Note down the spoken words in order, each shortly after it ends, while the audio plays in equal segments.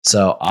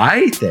So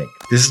I think,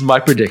 this is my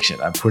prediction.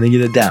 I'm putting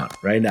it down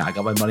right now. I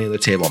got my money on the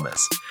table on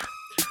this.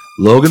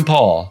 Logan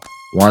Paul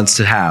wants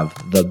to have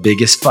the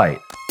biggest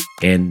fight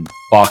in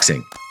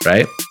boxing,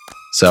 right?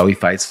 So he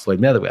fights Floyd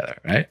Mayweather,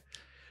 right?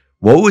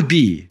 What would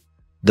be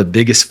the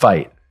biggest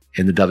fight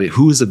in the W?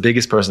 Who is the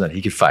biggest person that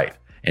he could fight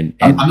and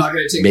I'm not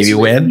going to take maybe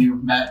win? You,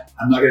 Matt.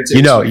 I'm not going to take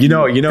you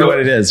know what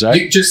it is,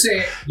 right? Just say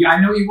it. Yeah, I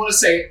know you want to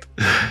say it.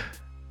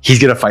 He's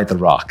gonna fight The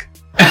Rock.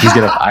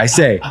 I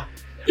say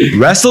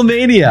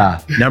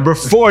WrestleMania number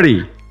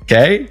 40.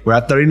 Okay, we're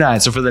at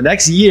 39. So for the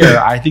next year,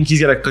 I think he's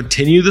gonna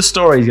continue the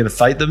story. He's gonna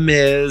fight The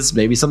Miz,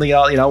 maybe something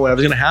else,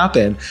 whatever's gonna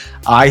happen.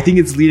 I think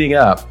it's leading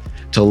up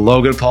to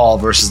Logan Paul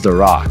versus The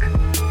Rock.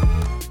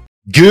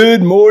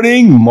 Good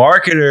morning,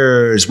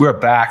 marketers. We're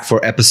back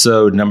for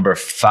episode number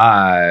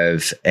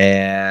 5.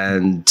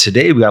 And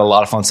today we got a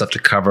lot of fun stuff to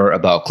cover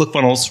about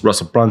ClickFunnels,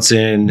 Russell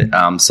Brunson,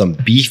 some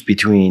beef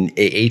between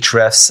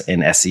Ahrefs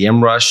and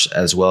SEMrush,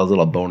 as well as a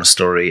little bonus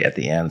story at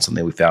the end,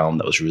 something we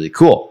found that was really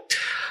cool.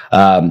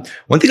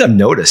 One thing I've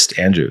noticed,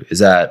 Andrew, is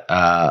that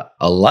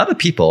a lot of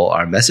people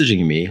are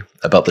messaging me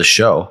about the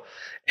show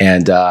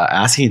and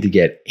asking to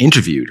get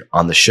interviewed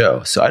on the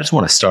show. So I just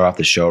want to start off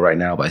the show right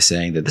now by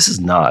saying that this is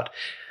not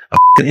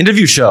an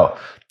interview show.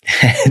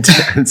 And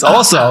it's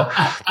also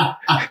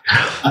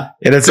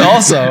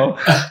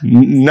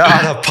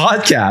not a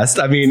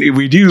podcast. I mean,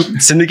 we do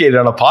syndicate it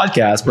on a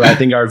podcast, but I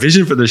think our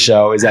vision for the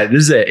show is that it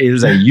is a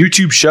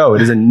YouTube show.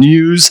 It is a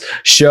news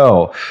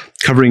show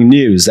covering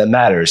news that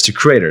matters to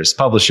creators,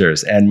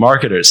 publishers, and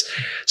marketers.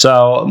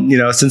 So,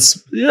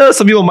 since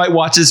some people might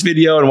watch this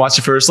video and watch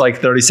the first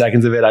 30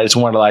 seconds of it, I just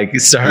want to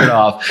start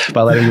off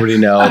by letting everybody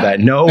know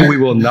that no, we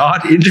will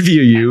not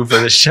interview you for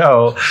the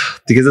show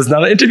because it's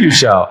not an interview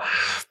show.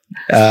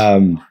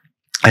 Don't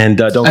call it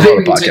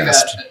a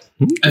podcast.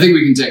 I think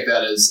we can take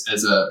that as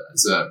a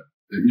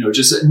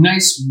just a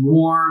nice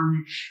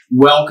warm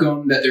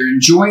welcome that they're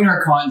enjoying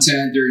our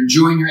content, they're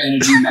enjoying your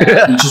energy,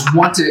 Matt. You just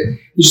want to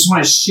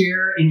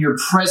share in your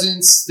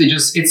presence.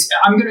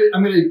 I'm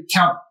gonna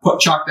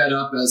chalk that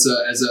up as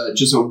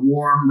a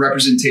warm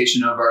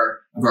representation of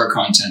our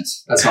content.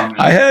 That's how I'm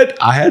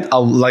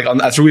gonna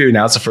that's where we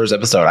announced the first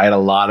episode. I had a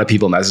lot of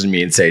people message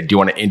me and say, "Do you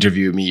want to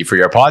interview me for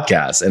your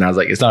podcast?" And I was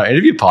like, "It's not an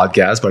interview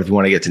podcast, but if you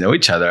want to get to know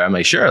each other," I'm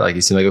like, "Sure."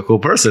 You seem like a cool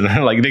person.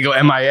 And they go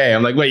MIA.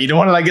 I'm like, "Wait, you don't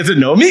want to get to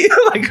know me?"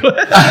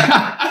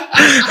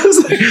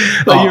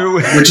 What?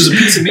 Which is a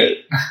piece of meat.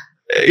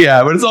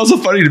 Yeah, but it's also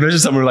funny to mention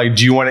someone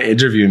do you want to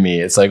interview me?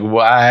 It's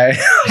why?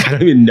 I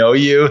don't even know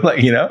you.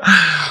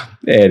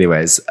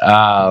 Anyways,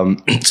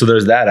 so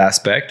there's that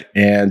aspect.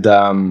 And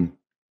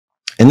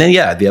then,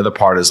 the other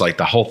part is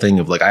the whole thing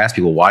of I ask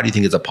people, why do you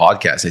think it's a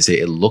podcast? They say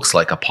it looks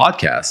like a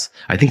podcast.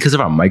 I think because of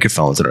our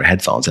microphones and our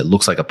headphones, it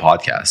looks like a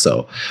podcast.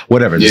 So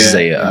whatever. This is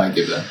I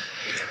give that.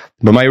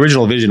 But my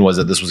original vision was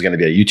that this was going to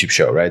be a YouTube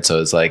show, right? So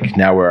it's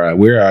now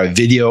we're a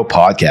video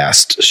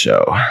podcast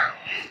show.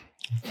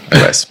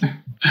 Anyways.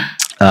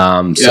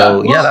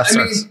 That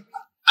starts.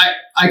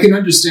 I can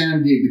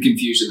understand the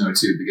confusion though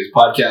too, because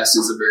podcast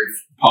is a very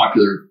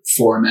popular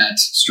format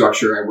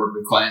structure. I work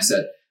with clients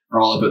that are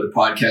all about the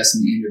podcast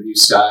and the interview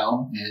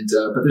style, and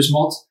but there's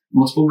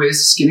multiple ways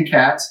to skin a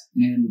cat.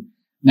 And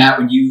Matt,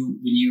 when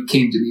you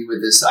came to me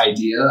with this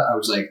idea, I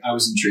was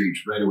intrigued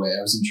right away.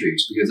 I was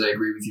intrigued because I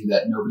agree with you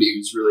that nobody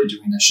was really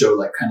doing a show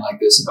kind of like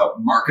this about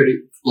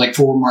marketing,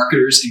 for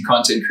marketers and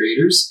content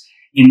creators,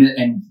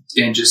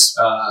 and just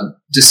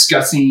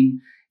discussing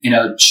in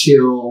a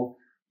chill,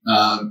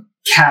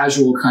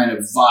 casual kind of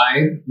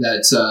vibe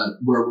that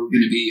where we're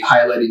going to be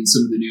highlighting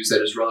some of the news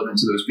that is relevant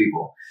to those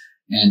people.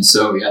 And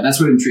so, that's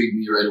what intrigued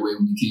me right away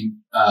when you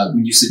came,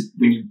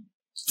 when you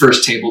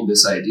first tabled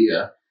this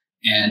idea.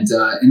 And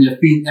if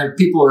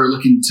people are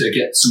looking to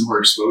get some more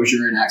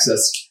exposure and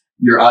access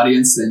your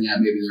audience, then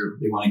maybe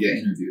they want to get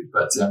interviewed.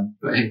 But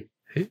hey,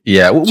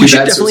 we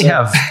should definitely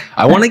have.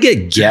 I want to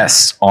get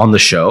guests on the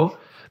show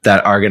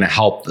that are going to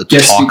help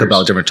talk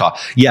about different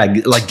topics. Yeah,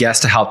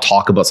 guests to help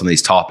talk about some of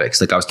these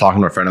topics. I was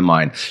talking to a friend of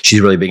mine.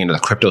 She's really big into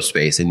the crypto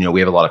space. And, we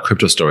have a lot of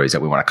crypto stories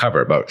that we want to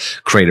cover about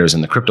creators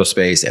in the crypto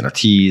space,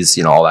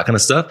 NFTs, all that kind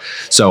of stuff.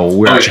 So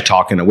we're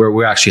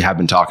we actually have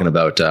been talking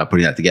about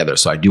putting that together.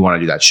 So I do want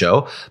to do that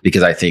show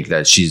because I think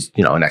that she's,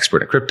 an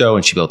expert in crypto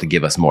and she'll be able to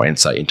give us more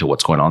insight into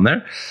what's going on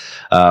there.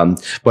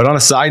 But on a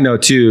side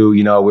note too,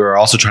 we were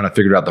also trying to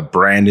figure out the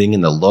branding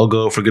and the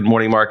logo for Good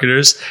Morning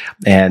Marketers.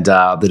 And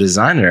the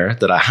designer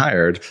that I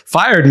hired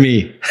fired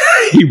me.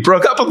 He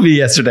broke up with me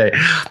yesterday.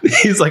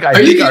 He's like, I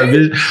think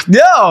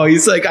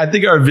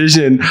our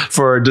vision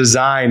for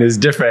design is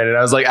different. And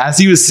I was like, as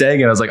he was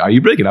saying it, I was like, are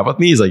you breaking up with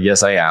me? He's like,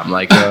 yes, I am. I'm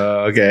like,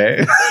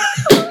 okay.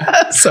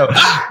 So,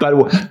 but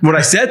what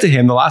I said to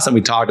him the last time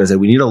we talked, I said,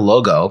 we need a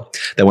logo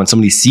that when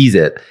somebody sees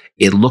it,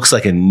 it looks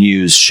like a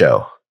news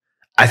show.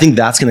 I think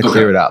that's going to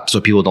clear it up so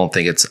people don't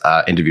think it's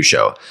an interview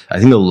show. I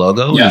think the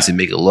logo needs to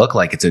make it look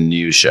like it's a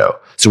news show.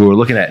 So we're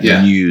looking at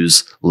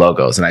news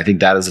logos, and I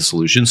think that is a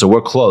solution. So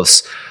we're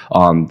close.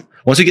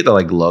 Once we get the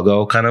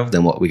logo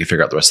then we can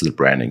figure out the rest of the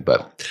branding.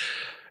 But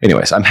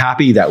anyways, I'm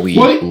happy that we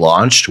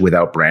launched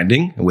without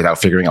branding and without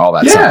figuring all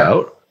that stuff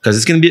out. because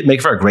it's going to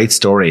make for a great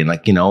story. And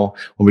like, when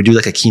we do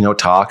like a keynote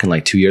talk in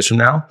like 2 years from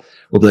now,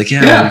 we'll be like,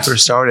 when we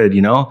first started,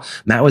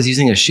 Matt was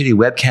using a shitty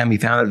webcam he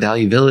found at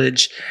Value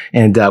Village,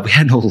 and we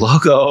had no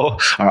logo.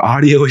 Our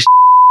audio was,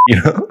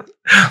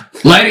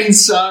 lighting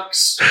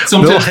sucks.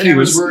 Sometimes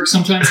cameras work.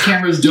 Sometimes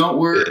cameras don't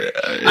work.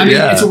 I mean,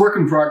 it's a work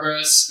in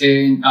progress,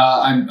 and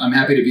I'm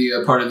happy to be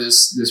a part of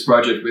this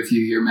project with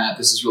you here, Matt.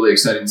 This is really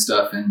exciting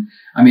stuff, and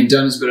I mean,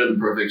 done is better than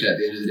perfect at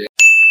the end of the day.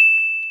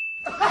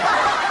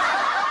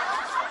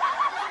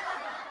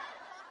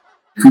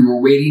 If we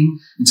were waiting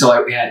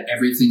until we had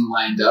everything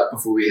lined up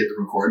before we hit the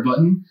record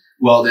button,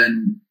 well,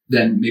 then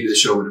maybe the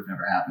show would have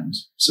never happened.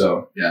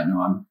 So yeah,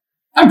 no,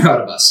 I'm proud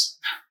of us.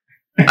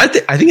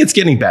 I think it's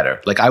getting better.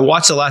 Like, I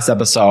watched the last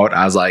episode.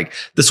 I was like,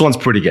 this one's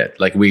pretty good.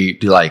 Like,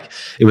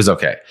 it was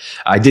okay.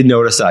 I did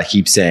notice that I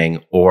keep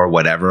saying or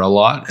whatever a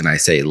lot, and I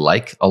say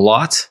like a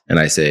lot, and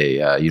I say,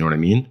 you know what I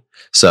mean?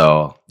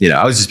 So,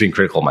 I was just being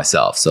critical of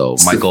myself. So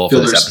my goal for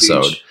this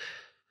episode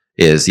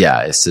is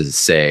to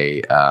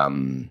say,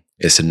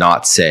 is to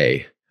not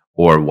say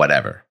or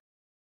whatever.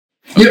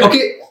 Yeah,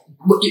 okay.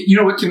 You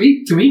know what? Can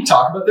we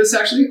talk about this?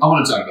 Actually, I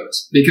want to talk about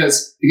this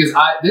because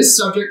this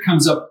subject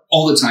comes up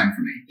all the time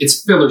for me.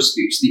 It's filler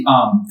speech, the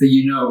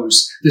you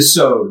knows, the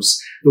so's,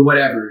 the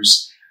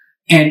whatevers,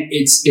 and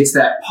it's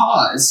that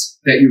pause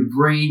that your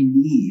brain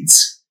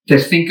needs to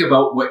think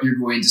about what you're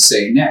going to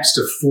say next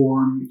to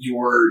form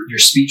your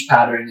speech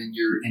pattern and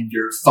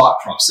your thought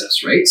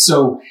process, right?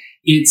 So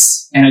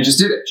and I just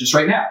did it just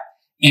right now.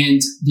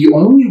 And the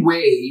only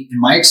way, in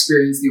my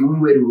experience, the only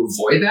way to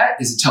avoid that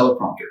is a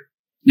teleprompter.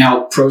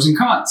 Now, pros and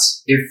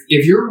cons.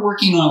 If you're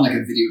working on like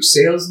a video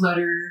sales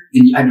letter,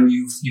 and I know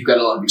you've got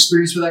a lot of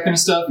experience with that kind of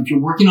stuff. If you're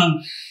working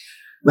on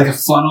like a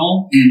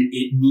funnel and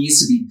it needs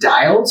to be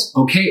dialed,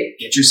 okay,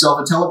 get yourself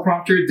a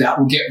teleprompter. That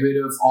will get rid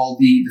of all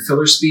the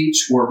filler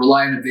speech, or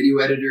rely on a video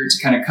editor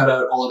to kind of cut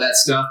out all of that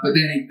stuff. But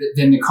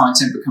then the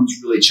content becomes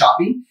really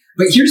choppy.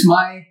 But here's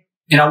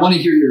and I want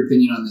to hear your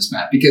opinion on this,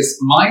 Matt, because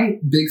my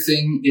big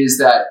thing is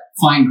that,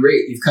 fine,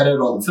 great, you've cut out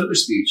all the filler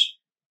speech,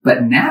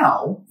 but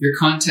now your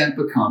content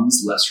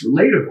becomes less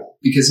relatable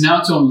because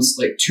now it's almost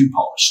like too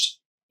polished.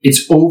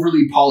 It's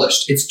overly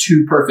polished. It's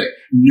too perfect.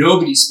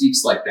 Nobody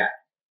speaks like that.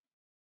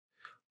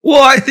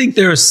 Well, I think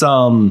there's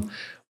some,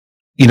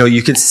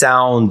 you can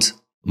sound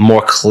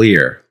more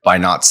clear by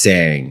not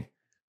saying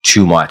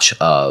too much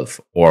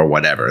of or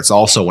whatever. It's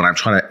also when I'm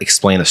trying to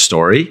explain a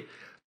story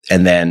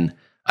and then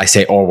I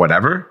say or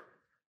whatever,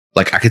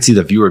 like I could see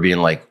the viewer being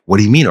like, what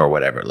do you mean or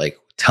whatever? Like,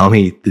 tell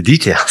me the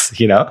details,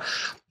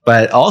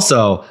 But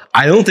also,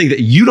 I don't think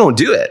that you don't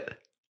do it.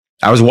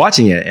 I was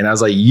watching it and I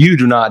was like, you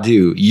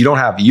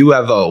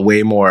have a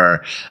way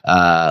more,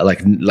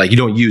 like you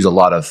don't use a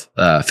lot of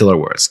filler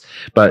words.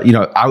 But,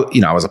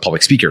 I was a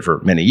public speaker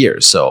for many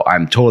years. So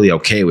I'm totally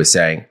okay with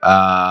saying,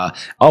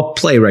 I'll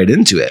play right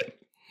into it.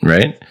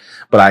 Right.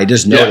 But I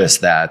just noticed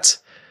that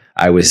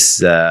I was,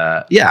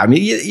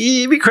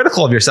 you be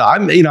critical of yourself.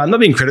 I'm not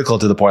being critical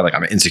to the point like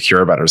I'm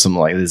insecure about it or something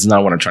like this. Is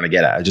not what I'm trying to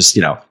get at. I just,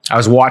 I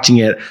was watching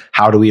it.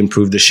 How do we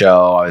improve the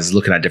show? I was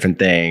looking at different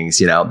things,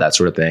 that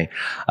sort of thing.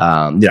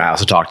 I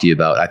also talked to you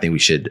about, I think we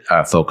should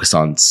focus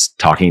on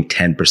talking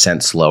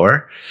 10%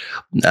 slower.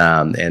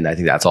 And I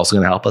think that's also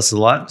going to help us a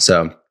lot.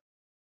 So.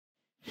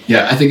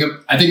 Yeah, I think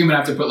I'm going to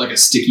have to put like a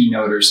sticky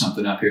note or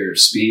something up here.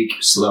 Speak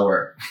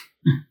slower.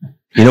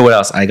 You know what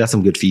else? I got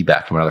some good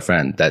feedback from another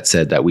friend that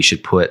said that we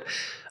should put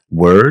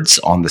words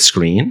on the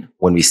screen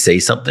when we say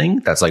something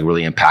that's like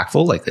really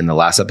impactful. Like in the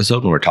last episode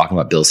when we were talking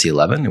about Bill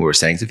C11 and we were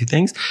saying a few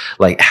things,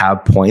 like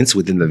have points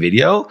within the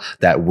video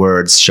that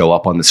words show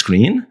up on the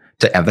screen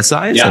to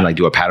emphasize and like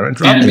do a pattern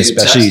drop. And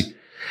especially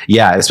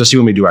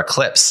when we do our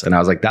clips. And I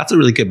was like, that's a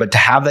really good, but to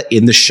have that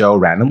in the show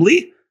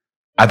randomly,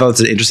 I thought it's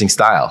an interesting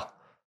style.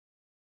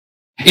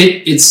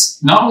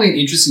 It's not only an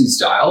interesting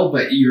style,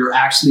 but you're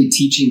actually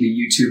teaching the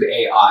YouTube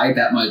AI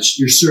that much.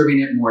 You're serving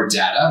it more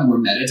data, more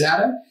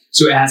metadata.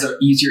 So it has an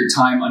easier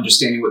time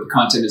understanding what the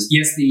content is.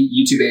 Yes, the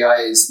YouTube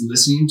AI is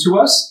listening to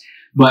us,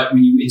 but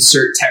when you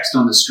insert text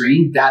on the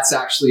screen, that's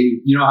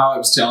actually, how I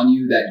was telling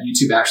you that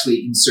YouTube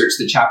actually inserts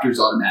the chapters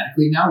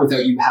automatically now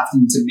without you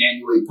having to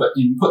manually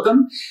input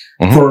them.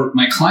 Mm-hmm. For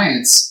my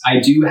clients, I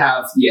do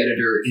have the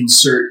editor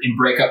insert and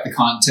break up the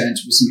content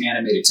with some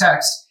animated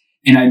text.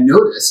 And I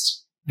noticed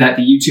that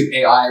the YouTube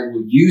AI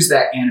will use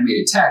that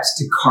animated text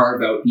to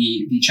carve out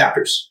the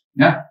chapters.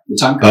 Yeah, the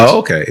time codes. Oh,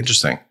 okay.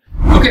 Interesting.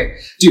 Okay,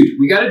 dude,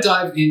 we got to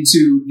dive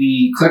into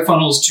the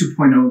ClickFunnels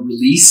 2.0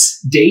 release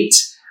date.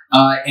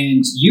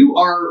 And you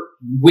are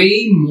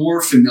way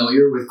more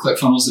familiar with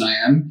ClickFunnels than I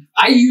am.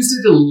 I used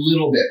it a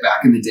little bit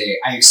back in the day.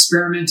 I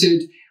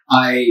experimented.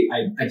 I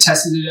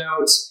tested it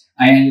out.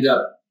 I ended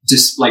up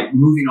just like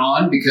moving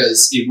on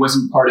because it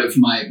wasn't part of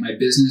my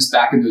business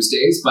back in those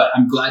days. But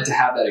I'm glad to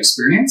have that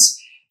experience.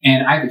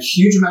 And I have a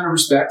huge amount of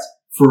respect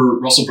for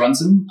Russell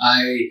Brunson.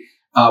 I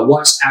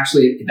watched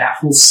actually that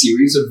whole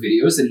series of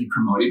videos that he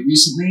promoted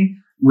recently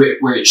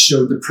where it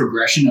showed the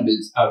progression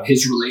of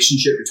his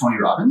relationship with Tony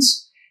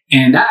Robbins.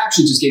 And that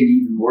actually just gave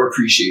me even more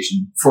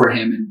appreciation for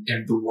him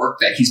and the work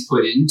that he's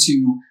put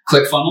into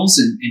ClickFunnels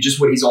and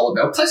just what he's all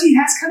about. Plus, he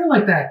has kind of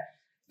like that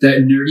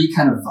nerdy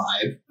kind of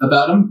vibe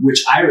about him,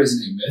 which I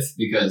resonate with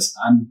because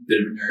I'm a bit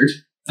of a nerd.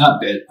 Not a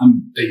bit,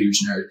 I'm a huge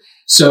nerd.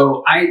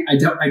 So I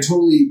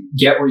totally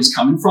get where he's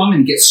coming from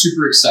and get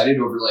super excited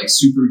over like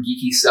super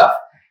geeky stuff.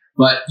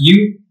 But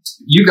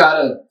you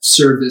gotta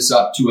serve this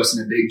up to us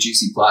in a big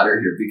juicy platter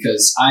here,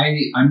 because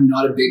I'm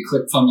not a big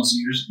ClickFunnels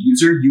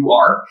user. You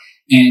are,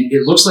 and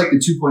it looks like the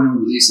 2.0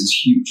 release is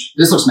huge.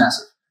 This looks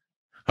massive.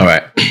 All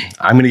right,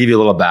 I'm going to give you a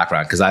little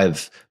background because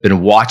I've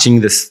been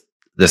watching this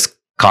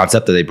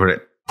concept that they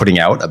putting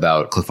out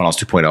about ClickFunnels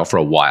 2.0 for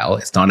a while.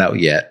 It's not out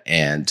yet,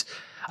 and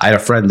I had a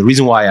friend. The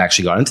reason why I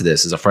actually got into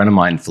this is a friend of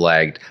mine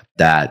flagged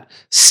that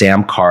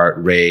Sam Cart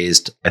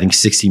raised, I think,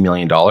 $60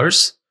 million.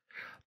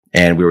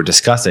 And we were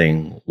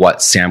discussing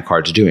what Sam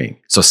Cart's doing.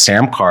 So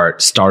Sam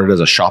Cart started as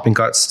a shopping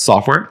cart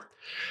software,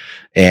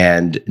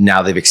 and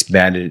now they've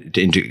expanded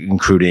into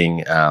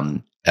including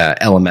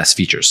LMS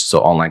features. So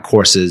online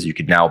courses, you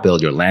could now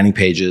build your landing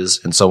pages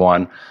and so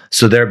on.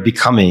 So they're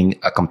becoming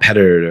a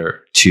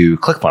competitor to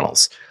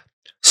ClickFunnels,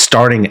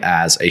 starting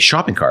as a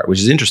shopping cart, which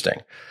is interesting.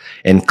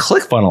 And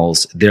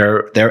ClickFunnels,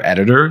 their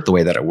editor, the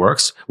way that it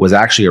works, was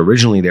actually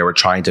originally they were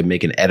trying to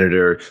make an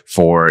editor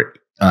for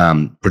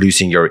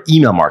producing your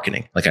email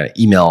marketing, like an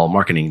email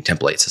marketing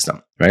template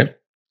system, right?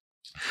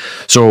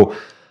 So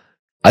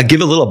I'll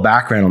give a little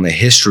background on the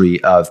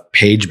history of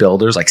page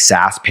builders, like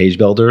SaaS page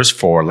builders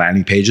for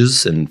landing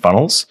pages and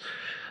funnels.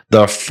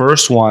 The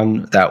first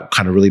one that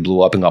kind of really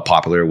blew up and got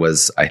popular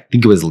was, I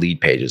think it was Lead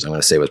Pages. I'm going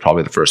to say it was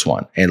probably the first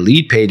one. And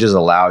Lead Pages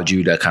allowed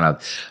you to kind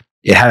of,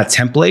 it had a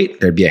template,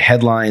 there'd be a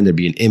headline, there'd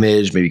be an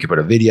image, maybe you could put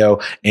a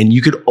video, and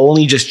you could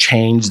only just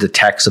change the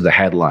text of the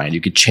headline. You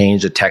could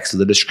change the text of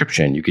the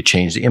description. You could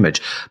change the image,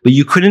 but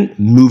you couldn't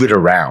move it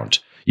around.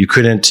 You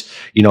couldn't,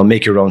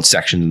 make your own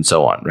sections and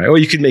so on, right? Or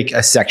you could make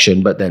a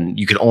section, but then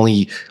you could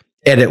only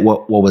edit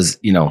what was,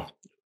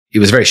 it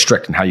was very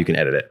strict in how you can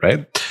edit it,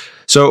 right?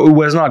 So it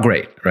was not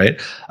great,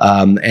 right?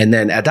 And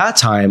then at that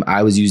time,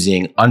 I was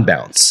using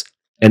Unbounce.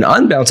 And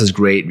Unbounce is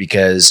great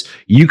because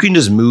you can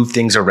just move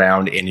things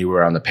around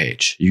anywhere on the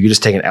page. You can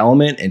just take an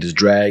element and just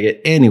drag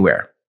it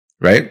anywhere,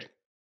 right?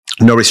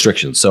 No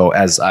restrictions. So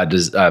as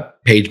a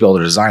page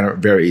builder designer,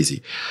 very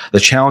easy.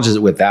 The challenge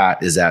with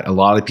that is that a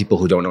lot of people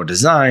who don't know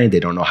design, they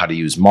don't know how to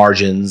use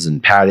margins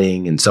and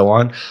padding and so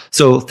on.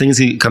 So things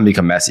can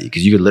become messy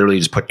because you could literally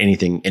just put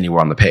anything anywhere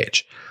on the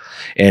page.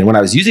 And when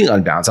I was using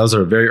Unbounce, I was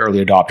a very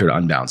early adopter to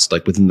Unbounce,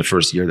 like within the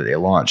first year that they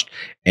launched.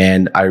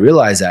 And I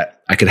realized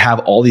that I could have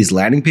all these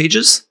landing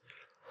pages,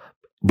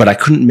 but I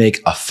couldn't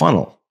make a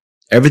funnel.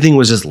 Everything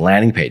was just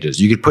landing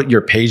pages. You could put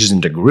your pages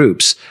into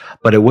groups,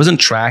 but it wasn't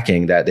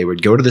tracking that they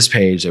would go to this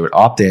page, they would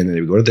opt in, and they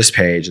would go to this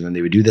page, and then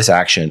they would do this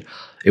action.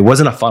 It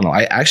wasn't a funnel.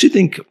 I actually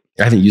think,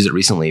 I haven't used it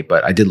recently,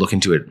 but I did look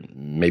into it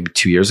maybe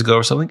 2 years ago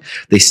or something.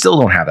 They still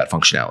don't have that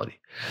functionality.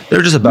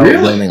 They're just about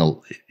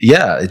building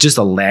it's just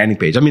a landing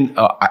page. I mean,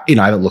 I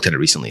haven't looked at it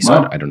recently,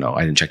 so I don't know.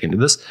 I didn't check into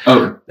this.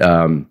 Oh.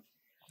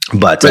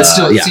 But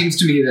still, it seems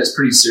to me that's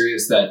pretty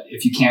serious that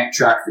if you can't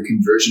track the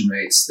conversion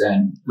rates,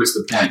 then what's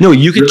the point? No,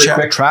 you can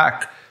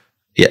track.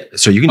 Yeah.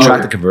 So you can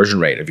track the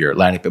conversion rate of your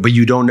landing page, but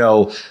you don't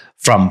know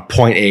from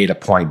point A to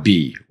point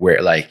B where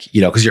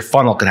because your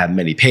funnel can have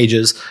many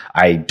pages.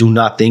 I do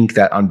not think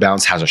that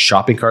Unbounce has a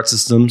shopping cart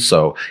system.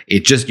 So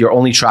you're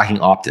only tracking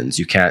opt-ins.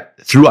 You can't,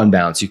 through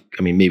Unbounce,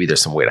 maybe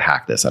there's some way to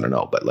hack this. I don't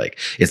know, but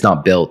it's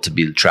not built to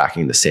be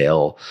tracking the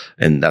sale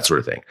and that sort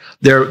of thing.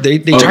 They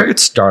target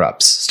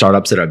startups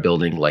that are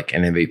building like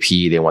an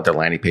MVP. They want their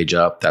landing page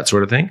up, that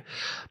sort of thing.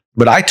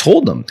 But I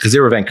told them, because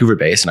they were Vancouver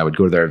based, and I would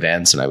go to their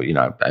events, and I would,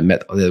 I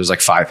met, there was like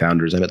 5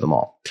 founders. I met them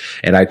all.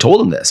 And I told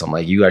them this. I'm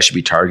like, you guys should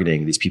be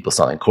targeting these people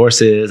selling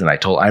courses. And I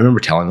remember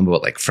telling them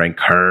about like Frank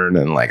Kern,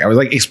 and I was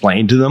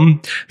explaining to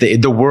them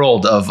the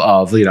world of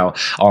all,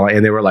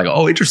 and they were like,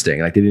 oh, interesting.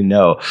 They didn't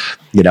know,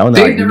 and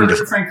they've never heard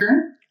of Frank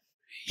Kern?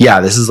 Yeah,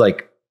 this is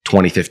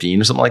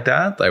 2015 or something like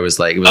that. I was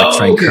it was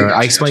Frank Kern. Gotcha,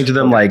 I explained to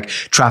them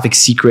traffic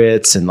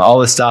secrets and all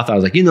this stuff. I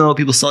was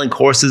people selling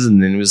courses,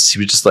 and then he was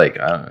just he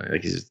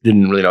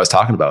didn't really know what I was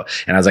talking about.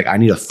 And I was like, I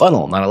need a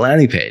funnel, not a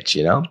landing page,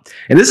 And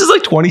this is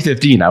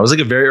 2015. I was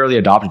a very early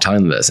adopter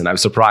telling them this, and I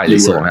was surprised they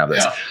still don't have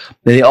this. Yeah.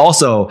 They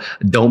also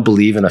don't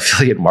believe in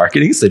affiliate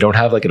marketing, so they don't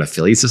have an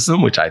affiliate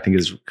system, which I think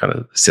is kind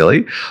of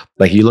silly.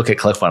 You look at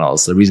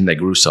ClickFunnels, the reason they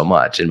grew so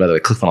much, and by the way,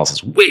 ClickFunnels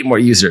has way more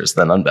users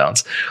than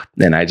Unbounce.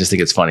 And I just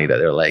think it's funny that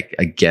they're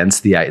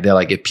against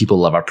they're if people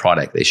love our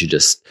product, they should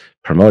just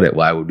promote it.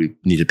 Why would we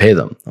need to pay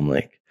them? I'm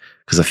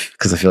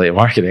because affiliate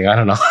marketing, I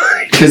don't know.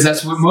 Because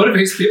that's what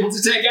motivates people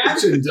to take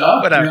action, duh.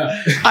 Whatever.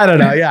 Yeah. I don't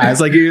know. Yeah. It's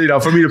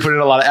for me to put in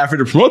a lot of effort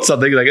to promote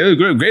something,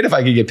 oh, great if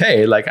I could get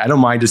paid. I don't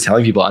mind just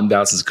telling people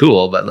Unbounce is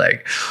cool, but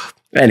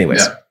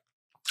anyways. Yeah.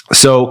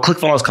 So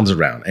ClickFunnels comes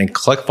around, and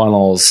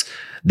ClickFunnels,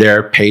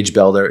 their page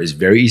builder is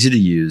very easy to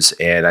use.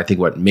 And I think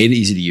what made it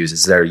easy to use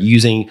is they're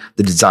using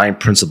the design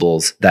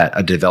principles that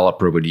a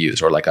developer would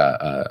use, or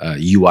a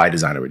UI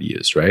designer would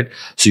use, right?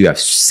 So you have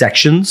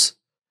sections,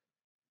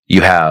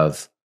 you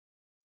have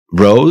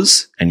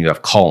rows and you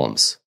have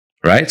columns,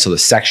 right? So the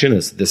section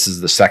this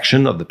is the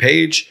section of the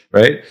page,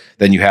 right?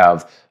 Then you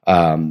have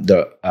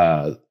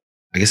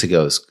it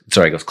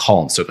goes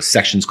columns. So it goes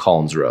sections,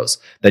 columns, rows.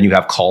 Then you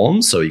have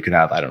columns. So you can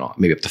have, I don't know,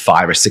 maybe up to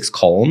 5 or 6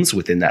 columns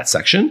within that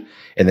section.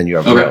 And then you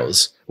have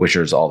rows, which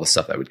is all the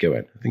stuff that would go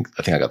in. I think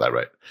I got that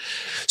right.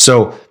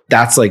 So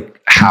that's like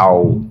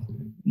how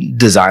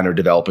designer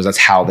developers, that's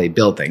how they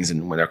build things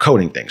and when they're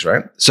coding things,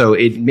 right? So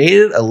it made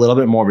it a little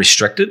bit more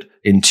restricted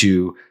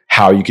into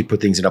how you could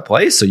put things into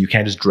place. So you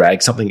can't just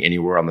drag something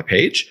anywhere on the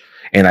page.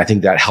 And I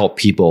think that helped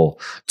people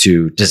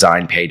to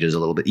design pages a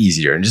little bit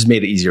easier and just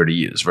made it easier to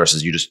use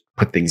versus you just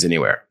put things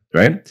anywhere,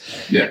 right?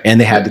 Yeah. And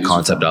they had the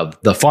concept of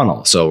the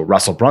funnel. So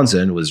Russell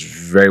Brunson was a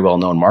very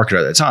well-known marketer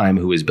at the time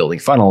who was building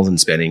funnels and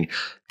spending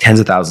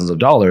tens of thousands of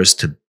dollars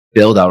to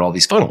build out all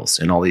these funnels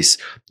and all these,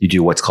 you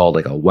do what's called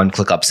like a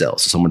one-click upsell.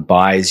 So someone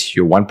buys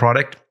your one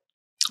product,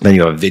 then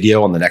you have a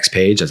video on the next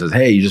page that says,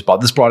 hey, you just bought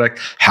this product.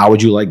 How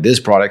would you like this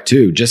product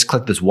too? Just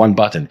click this one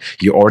button.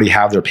 You already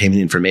have their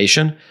payment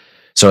information.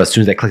 So as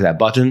soon as they click that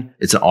button,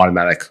 it's an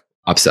automatic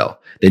upsell.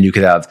 Then you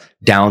could have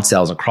down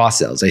sells and cross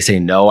sells. They say,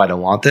 no, I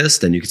don't want this.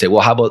 Then you could say, well,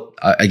 how about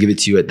I give it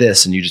to you at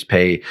this and you just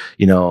pay,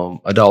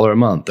 $1 a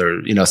month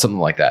or, something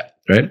like that,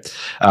 right?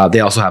 They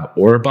also have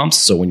order bumps.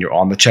 So when you're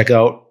on the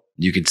checkout,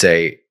 you could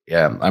say,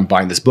 I'm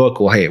buying this book.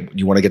 Well, hey,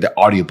 you want to get the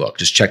audiobook?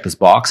 Just check this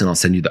box and I'll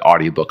send you the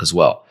audiobook as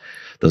well.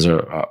 Those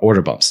are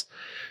order bumps.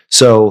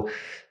 So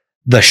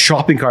the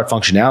shopping cart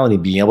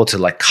functionality, being able to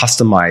like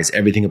customize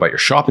everything about your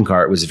shopping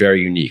cart was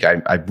very unique.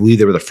 I believe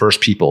they were the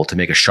first people to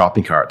make a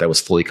shopping cart that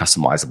was fully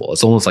customizable.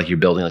 It's almost like you're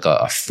building like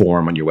a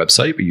form on your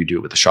website, but you do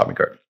it with a shopping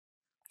cart.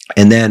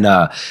 And then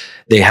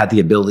they had the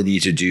ability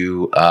to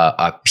do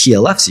a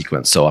PLF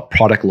sequence, so a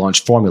product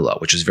launch formula,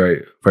 which is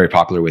very, very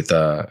popular with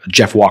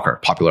Jeff Walker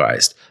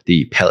popularized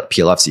the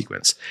PLF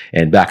sequence.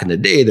 And back in the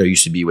day, there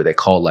used to be what they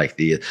called like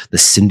the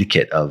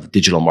syndicate of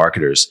digital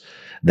marketers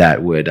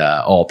that would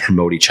all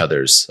promote each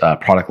other's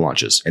product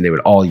launches. And they would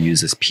all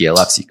use this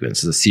PLF sequence.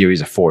 It's a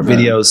series of 4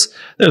 videos.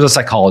 There's a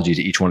psychology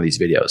to each one of these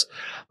videos.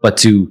 But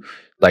to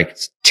like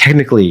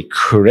technically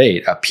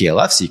create a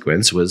PLF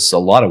sequence was a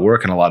lot of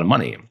work and a lot of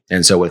money.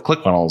 And so with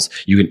ClickFunnels,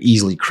 you can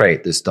easily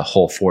create the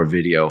whole 4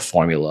 video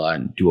formula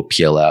and do a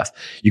PLF.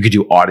 You could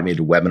do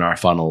automated webinar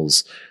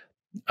funnels.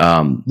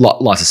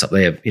 Lots of stuff.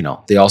 They have,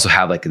 they also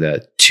have like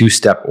the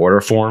 2-step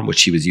order form,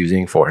 which he was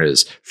using for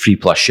his free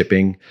plus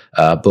shipping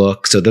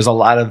book. So there's a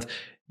lot of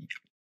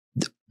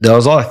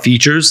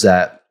features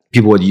that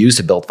people would use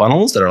to build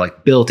funnels that are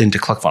like built into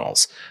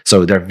ClickFunnels.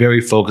 So they're very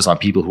focused on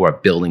people who are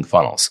building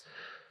funnels.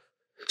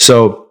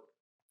 So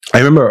I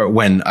remember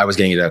when I was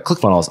getting into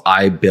ClickFunnels,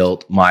 I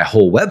built my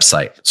whole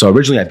website. So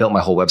originally I built my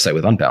whole website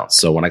with Unbounce.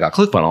 So when I got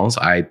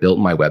ClickFunnels, I built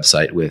my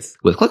website with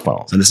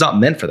ClickFunnels, and it's not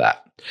meant for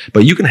that.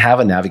 But you can have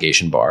a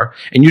navigation bar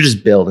and you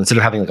just build, instead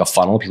of having like a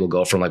funnel, people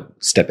go from like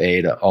step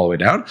A to all the way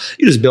down.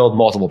 You just build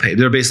multiple pages.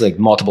 They're basically like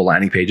multiple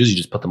landing pages. You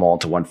just put them all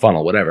into one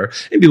funnel, whatever.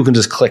 And people can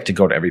just click to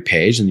go to every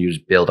page and you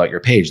just build out your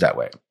page that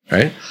way.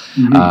 Right.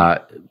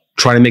 Mm-hmm.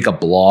 Trying to make a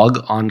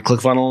blog on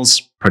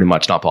ClickFunnels, pretty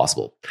much not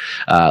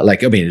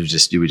it would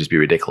just be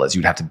ridiculous.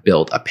 You'd have to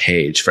build a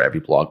page for every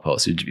blog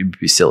post. It'd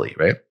be silly.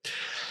 Right.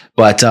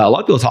 But a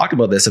lot of people talk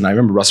about this, and I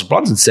remember Russell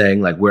Brunson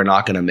saying, like, we're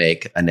not going to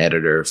make an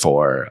editor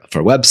for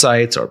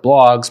websites or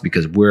blogs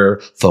because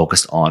we're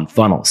focused on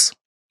funnels.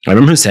 I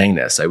remember him saying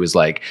this. I was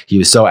like, he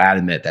was so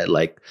adamant that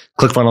like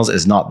ClickFunnels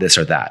is not this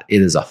or that.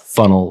 It is a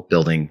funnel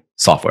building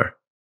software,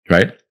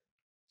 right?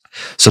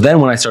 So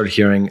then when I started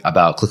hearing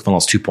about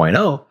ClickFunnels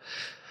 2.0,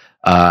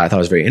 I thought it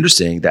was very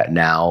interesting that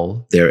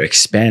now they're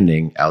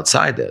expanding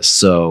outside this.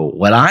 So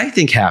what I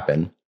think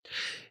happened,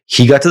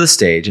 he got to the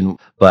stage,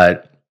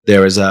 but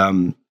there was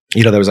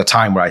there was a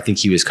time where I think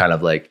he was kind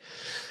of like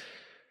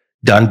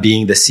done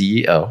being the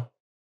CEO,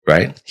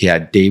 right? He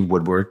had Dave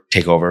Woodward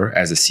take over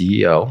as a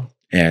CEO,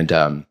 and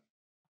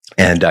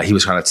he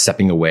was kind of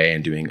stepping away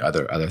and doing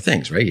other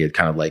things, right? He had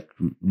kind of like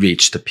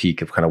reached the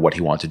peak of kind of what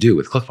he wanted to do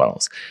with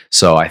ClickFunnels.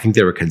 So I think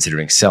they were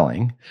considering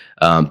selling.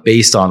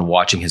 Based on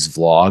watching his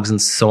vlogs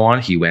and so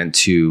on, he went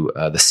to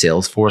the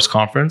Salesforce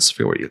conference. I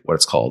forget what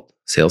it's called.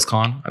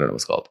 SalesCon? I don't know what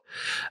it's called.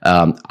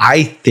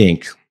 I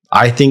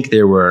think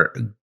they were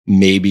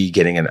maybe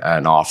getting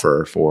an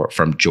offer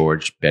from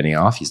George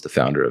Benioff. He's the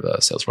founder of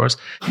Salesforce.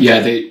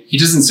 Yeah, he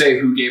doesn't say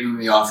who gave him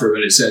the offer,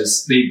 but it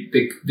says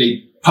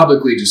they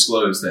publicly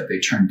disclosed that they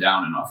turned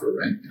down an offer,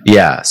 right?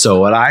 Yeah. So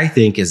what I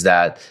think is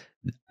that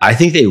I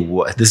think they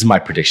would. This is my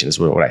prediction. This is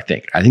what I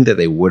think. I think that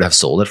they would have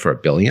sold it for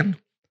 $1 billion,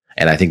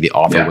 and I think the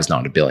offer was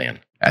not $1 billion.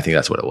 I think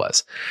that's what it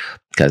was,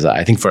 because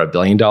I think for $1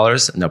 billion,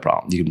 no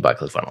problem, you can buy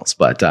ClickFunnels.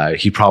 But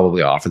he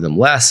probably offered them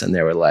less, and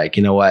they were like,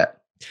 you know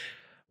what,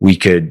 we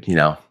could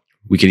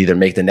either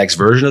make the next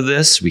version of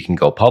this, we can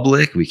go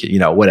public, we could,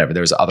 whatever.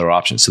 There's other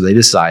options. So they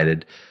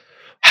decided,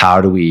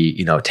 how do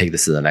we, take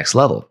this to the next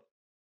level?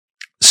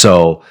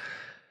 So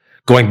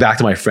going back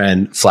to my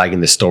friend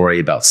flagging the story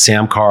about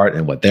Samcart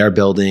and what they're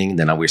building,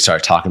 then we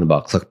started talking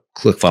about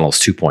ClickFunnels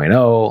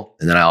 2.0.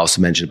 And then I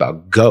also mentioned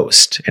about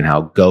Ghost and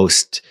how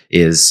Ghost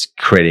is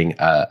creating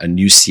a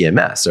new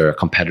CMS or a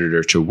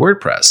competitor to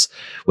WordPress,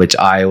 which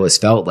I always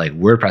felt like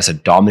WordPress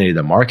had dominated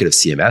the market of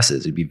CMSs.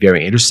 It'd be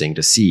very interesting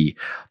to see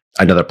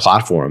another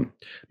platform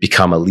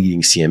become a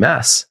leading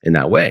CMS in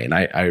that way. And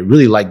I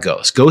really like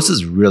Ghost. Ghost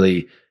is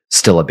really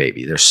still a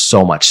baby.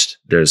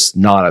 There's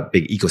not a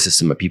big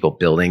ecosystem of people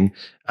building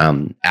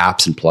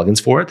apps and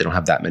plugins for it. They don't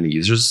have that many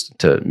users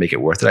to make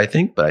it worth it, I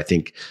think. But I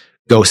think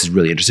Ghost is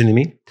really interesting to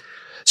me.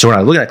 So when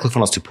I was looking at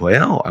ClickFunnels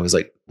 2.0, I was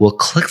like, will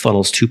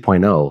ClickFunnels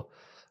 2.0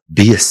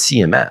 be a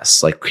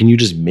CMS? Like, can you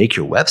just make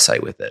your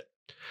website with it?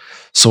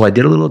 So I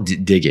did a little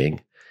digging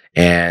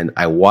and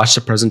I watched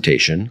a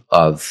presentation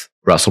of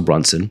Russell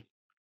Brunson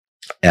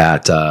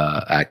at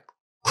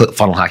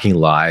Funnel Hacking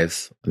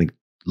Live, I think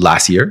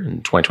last year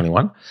in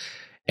 2021.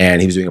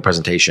 And he was doing a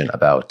presentation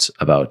about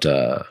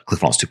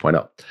ClickFunnels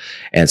 2.0.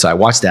 And so I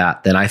watched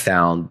that. Then I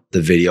found the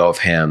video of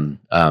him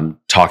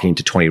talking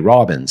to Tony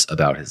Robbins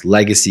about his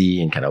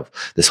legacy and kind of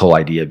this whole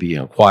idea of being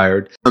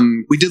acquired.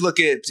 We did look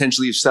at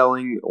potentially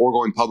selling or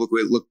going public.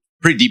 We looked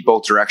pretty deep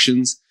both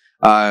directions.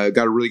 Got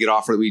a really good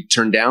offer that we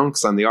turned down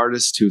because I'm the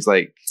artist who's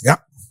like, yeah.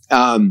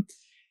 And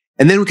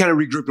then we kind of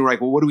regrouped and we're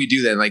like, well, what do we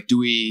do then? Like,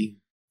 we've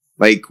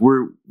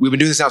been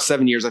doing this now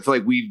 7 years. I feel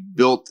like we've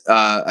built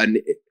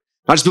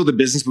not just built a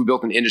business, but we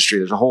built an industry.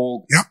 There's a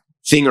whole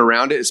thing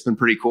around it. It's been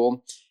pretty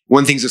cool.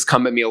 One thing that's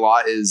come at me a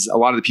lot is a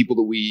lot of the people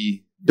that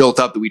we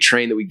built up, that we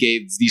trained, that we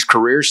gave these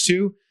careers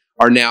to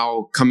are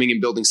now coming and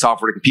building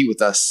software to compete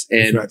with us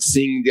and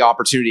seeing the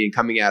opportunity and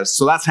coming at us.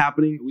 So that's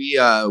happening.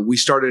 We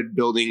started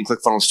building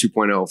ClickFunnels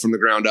 2.0 from the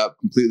ground up,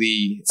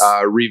 completely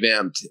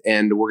revamped,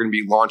 and we're going to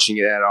be launching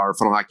it at our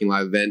Funnel Hacking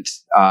Live event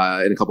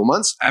in a couple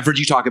months. I've heard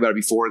you talk about it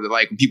before, that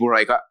like when people are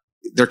like,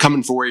 they're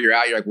coming for where you're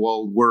at. You're like,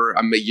 well,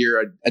 I'm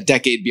a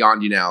decade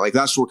beyond you now. Like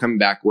that's where we're coming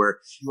back, where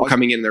we're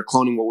coming in, they're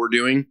cloning what we're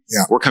doing.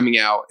 Yeah. We're coming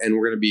out and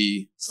we're going to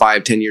be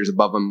 5-10 years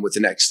above them with the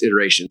next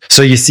iteration.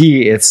 So you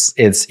see, it's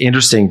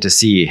interesting to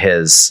see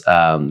his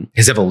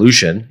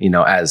evolution,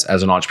 as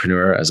an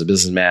entrepreneur, as a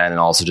businessman, and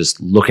also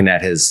just looking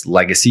at his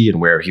legacy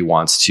and where he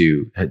wants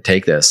to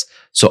take this.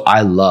 So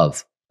I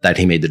love that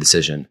he made the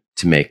decision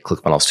to make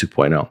ClickFunnels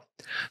 2.0.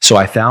 So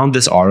I found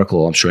this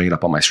article, I'm showing it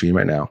up on my screen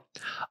right now,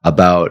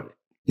 about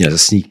a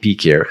sneak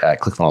peek here at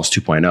ClickFunnels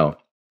 2.0.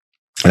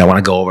 And I want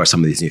to go over some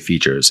of these new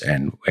features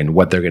and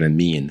what they're going to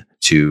mean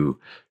to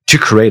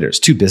creators,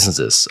 to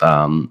businesses.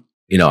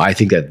 I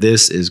think that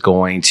this is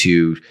going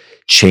to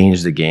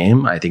change the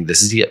game. I think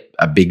this is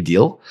a big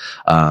deal.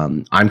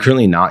 I'm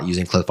currently not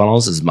using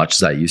ClickFunnels as much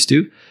as I used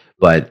to,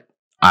 but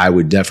I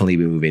would definitely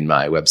be moving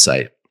my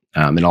website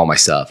and all my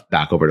stuff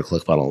back over to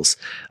ClickFunnels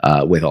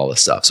with all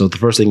this stuff. So the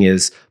first thing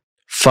is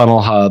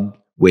Funnel Hub,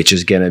 which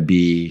is going to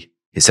be,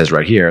 it says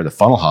right here, the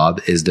Funnel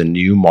Hub is the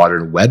new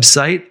modern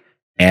website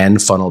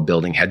and funnel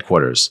building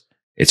headquarters.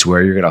 It's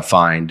where you're going to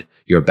find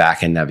your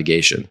backend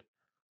navigation,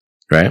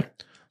 right?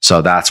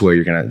 So that's where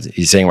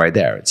he's saying right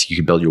there, you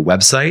can build your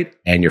website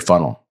and your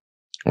funnel,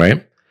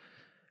 right?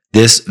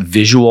 This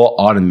visual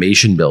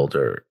automation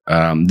builder,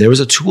 there was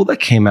a tool that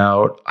came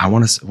out,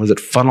 was it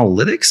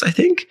Funnelytics, I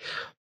think,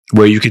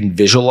 where you can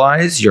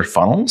visualize your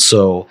funnel.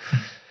 So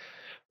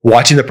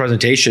watching the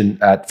presentation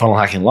at Funnel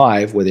Hacking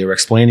Live, where they were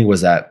explaining was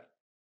that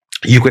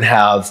you could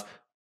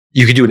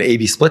do an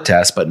A/B split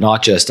test, but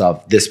not just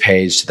of this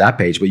page to that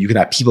page, but you can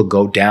have people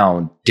go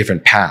down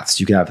different paths.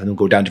 You can have them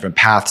go down different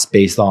paths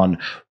based on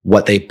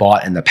what they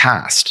bought in the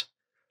past.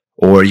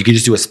 Or you can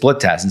just do a split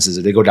test and says,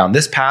 if they go down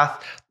this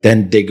path,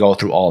 then they go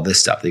through all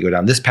this stuff. They go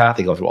down this path,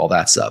 they go through all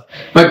that stuff.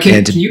 But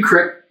can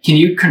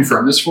you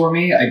confirm this for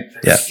me?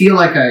 I feel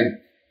like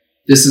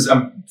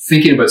I'm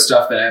thinking about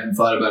stuff that I haven't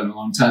thought about in a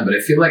long time, but I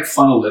feel like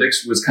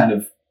Funnelytics was kind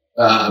of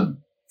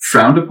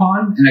frowned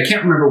upon, and I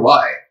can't remember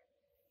why.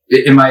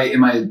 Am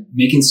I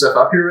making stuff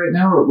up here right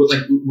now, or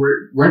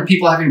weren't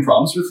people having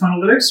problems with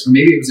Funnelytics, or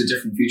maybe it was a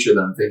different feature that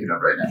I'm thinking of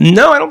right now?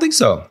 No, I don't think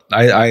so.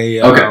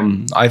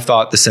 I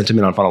thought the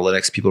sentiment on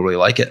Funnelytics, people really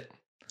like it.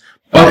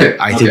 Okay,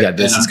 I think that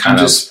this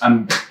is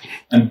I'm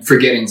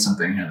forgetting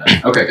something here.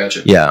 Then. Okay,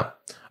 gotcha. Yeah.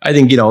 I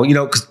think,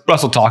 because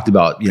Russell talked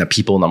about,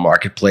 people in the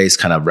marketplace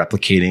kind of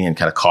replicating and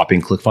kind of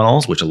copying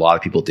ClickFunnels, which a lot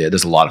of people did.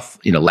 There's a lot of,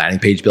 landing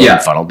page building,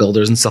 funnel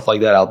builders and stuff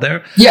like that out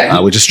there. Yeah.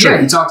 Which is true. Yeah,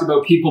 he talked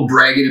about people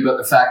bragging about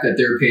the fact that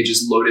their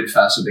pages loaded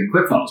faster than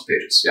ClickFunnels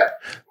pages. Yeah.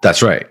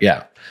 That's right.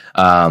 Yeah.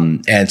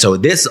 And so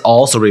this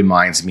also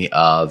reminds me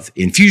of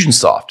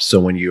Infusionsoft. So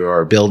when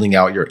you're building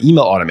out your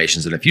email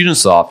automations in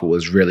Infusionsoft, what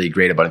was really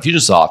great about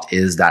Infusionsoft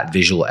is that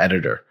visual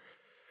editor,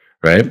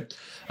 right?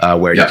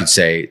 Where you could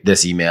say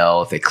this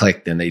email, if they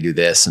click, then they do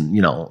this, and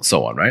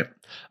so on, right?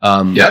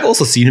 I've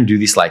also seen him do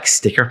these like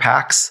sticker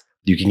packs.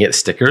 You can get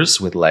stickers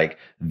with like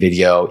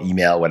video,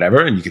 email,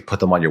 whatever, and you could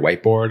put them on your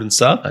whiteboard and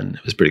stuff, and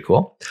it was pretty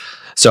cool.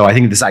 So I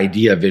think this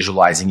idea of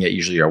visualizing it,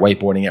 usually you're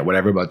whiteboarding it,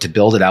 whatever, but to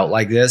build it out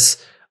like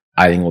this,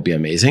 I think will be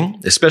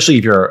amazing, especially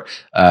if you're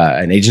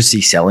an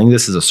agency selling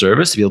this as a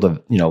service, to be able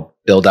to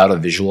build out a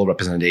visual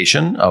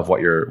representation of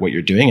what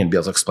you're doing and be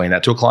able to explain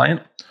that to a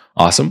client.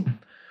 Awesome.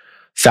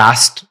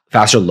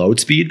 Faster load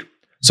speed.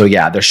 So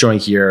yeah, they're showing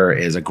here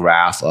is a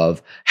graph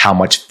of how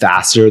much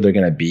faster they're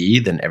going to be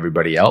than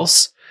everybody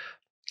else.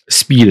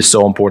 Speed is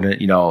so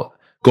important.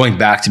 Going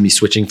back to me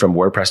switching from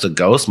WordPress to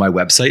Ghost, my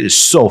website is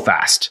so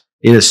fast.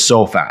 It is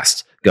so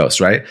fast, Ghost,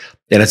 right?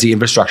 And it's the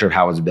infrastructure of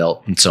how it's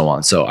built and so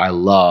on. So I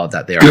love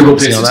that they are Google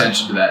pays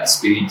attention to that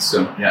speed.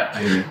 So yeah,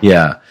 I agree.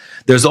 Yeah.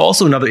 There's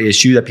also another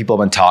issue that people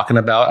have been talking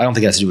about. I don't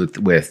think it has to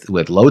do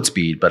with load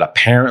speed, but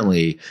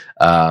apparently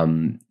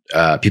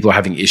people are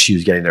having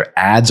issues getting their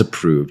ads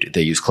approved if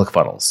they use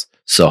ClickFunnels.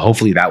 So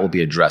hopefully that will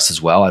be addressed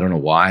as well. I don't know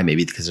why.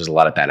 Maybe because there's a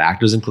lot of bad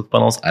actors in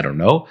ClickFunnels. I don't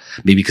know.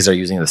 Maybe because they're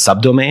using the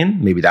subdomain.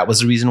 Maybe that was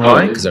the reason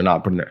why, because they're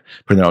not putting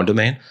their own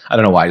domain. I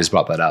don't know why I just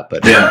brought that up,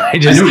 but yeah,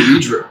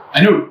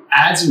 I know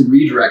ads and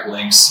redirect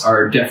links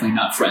are definitely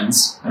not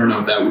friends. I don't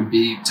know if that would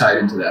be tied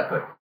into that,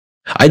 but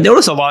I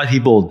notice a lot of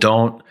people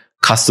don't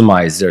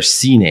customize their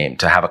CNAME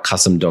to have a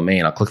custom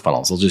domain on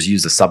ClickFunnels. They'll just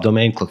use the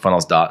subdomain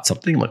ClickFunnels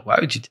something. I'm like, why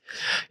would you,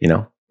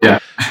 Yeah.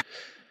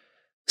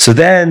 So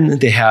then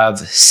they have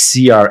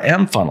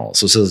CRM funnels.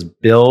 So it says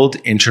build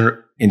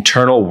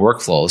internal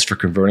workflows for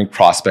converting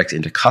prospects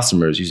into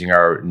customers using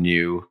our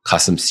new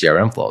custom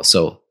CRM flow.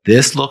 So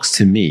this looks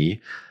to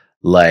me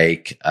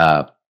like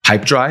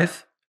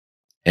Pipedrive,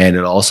 and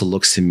it also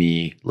looks to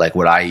me like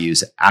what I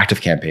use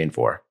ActiveCampaign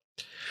for.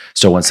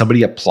 So when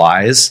somebody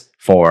applies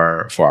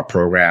for our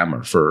program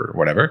or for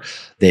whatever,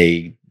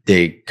 they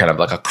kind of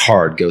like a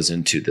card goes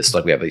into this,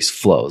 like we have these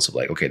flows of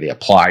like, okay, they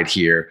applied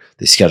here,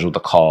 they scheduled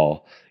the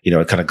call,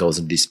 it kind of goes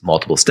into these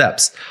multiple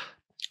steps.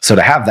 So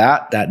to have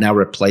that now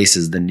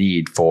replaces the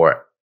need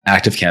for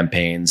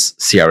ActiveCampaign's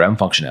CRM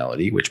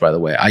functionality, which by the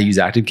way, I use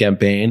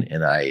ActiveCampaign,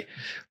 and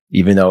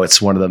even though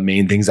it's one of the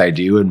main things I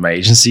do in my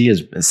agency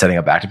is setting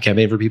up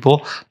ActiveCampaign for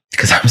people,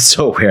 because I'm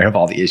so aware of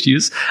all the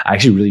issues. I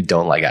actually really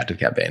don't like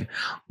ActiveCampaign,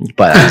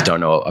 but I just don't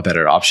know a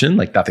better option.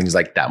 Like nothing's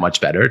like that much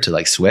better to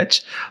like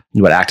switch.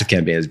 But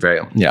ActiveCampaign is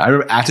I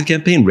remember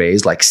ActiveCampaign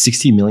raised like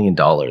 $60 million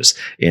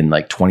in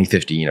like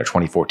 2015 or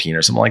 2014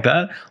 or something like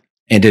that,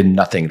 and did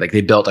nothing. Like they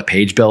built a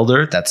page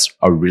builder that's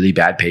a really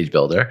bad page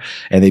builder,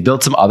 and they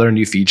built some other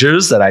new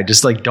features that I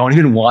just like don't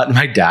even want in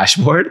my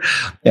dashboard,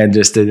 and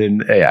just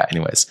didn't. Yeah.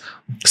 Anyways,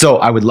 so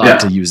I would love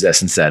to use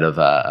this instead of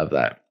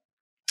that.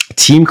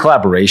 Team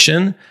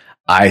collaboration.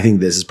 I think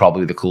this is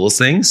probably the coolest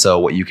thing. So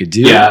what you could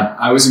do. Yeah,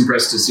 I was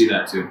impressed to see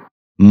that too.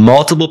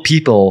 Multiple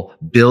people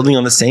building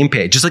on the same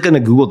page, just like in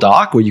a Google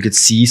Doc where you could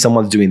see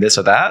someone's doing this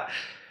or that.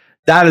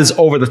 That is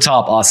over the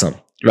top awesome,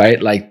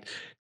 right? Like,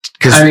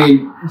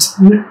 it's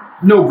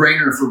no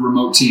brainer for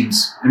remote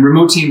teams, and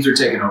remote teams are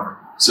taking over.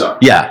 So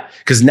yeah,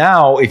 because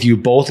now if you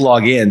both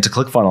log in to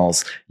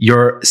ClickFunnels,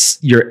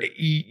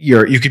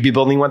 you could be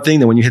building one thing,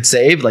 then when you hit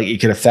save, like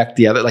it could affect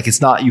the other. Like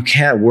you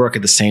can't work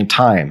at the same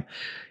time.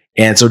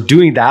 And so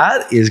doing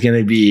that is going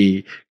to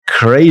be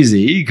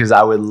crazy, because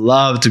I would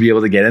love to be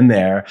able to get in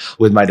there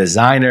with my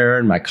designer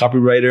and my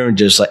copywriter and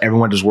just like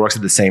everyone just works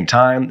at the same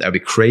time. That'd be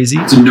crazy.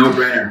 It's a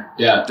no-brainer.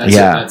 Yeah.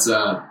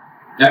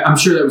 I'm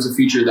sure that was a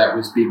feature that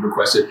was being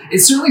requested. It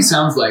certainly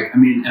sounds like,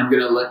 and I'm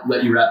going to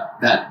let you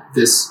wrap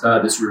this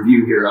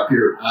review here up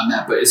here on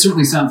that, but it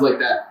certainly sounds like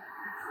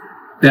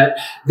that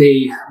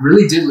they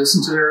really did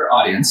listen to their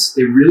audience.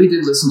 They really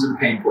did listen to the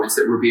pain points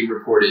that were being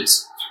reported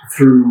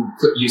through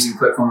using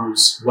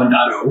ClickFunnels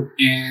 1.0,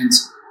 and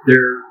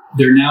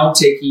they're now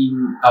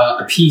taking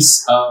a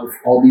piece of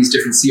all these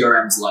different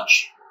CRMs'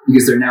 lunch,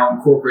 because they're now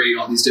incorporating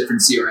all these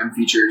different CRM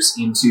features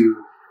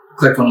into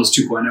ClickFunnels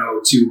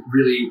 2.0 to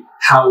really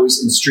house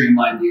and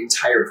streamline the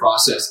entire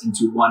process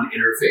into one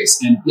interface.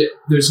 And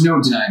there's no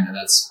denying that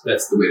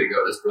that's the way to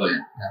go. That's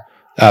brilliant.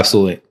 Yeah.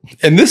 Absolutely.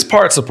 And this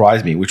part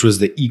surprised me, which was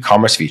the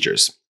e-commerce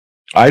features.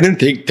 I didn't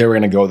think they were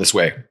going to go this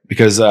way,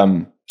 because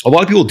a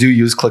lot of people do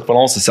use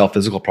ClickFunnels to sell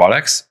physical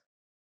products.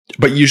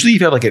 But usually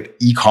if you have like an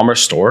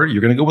e-commerce store,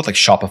 you're going to go with like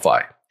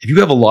Shopify. If you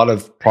have a lot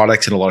of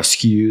products and a lot of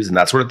SKUs and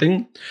that sort of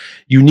thing,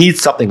 you need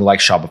something like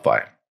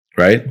Shopify,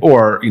 right?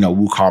 Or,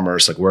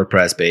 WooCommerce, like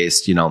WordPress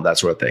based, that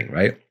sort of thing,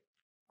 right?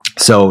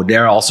 So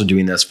they're also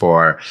doing this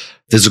for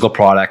physical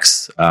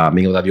products, being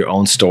able to have your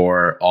own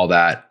store, all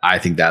that. I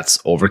think that's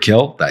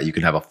overkill, that you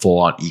can have a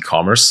full-on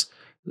e-commerce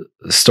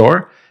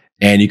store.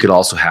 And you could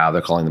also have,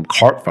 they're calling them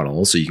cart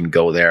funnels. So you can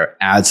go there,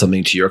 add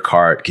something to your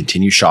cart,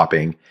 continue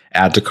shopping,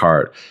 add to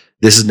cart.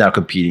 This is now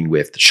competing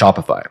with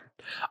Shopify.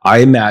 I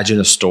imagine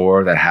a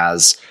store that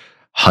has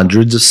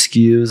hundreds of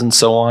SKUs and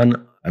so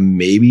on, I'm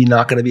maybe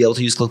not going to be able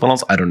to use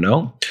ClickFunnels. I don't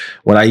know.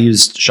 When I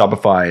used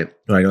Shopify,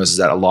 what I noticed is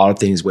that a lot of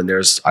things,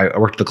 I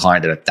worked with a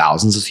client that had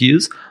thousands of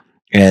SKUs,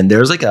 and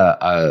there's like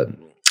a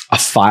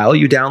file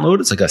you download.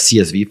 It's like a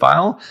CSV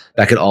file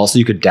that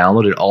you could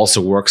download. It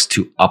also works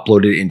to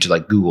upload it into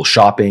like Google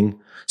Shopping.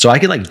 So I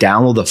can like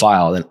download the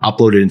file and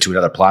upload it into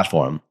another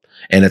platform,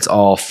 and it's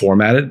all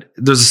formatted.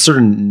 There's a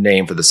certain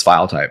name for this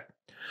file type.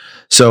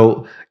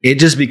 So it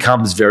just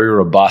becomes very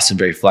robust and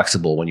very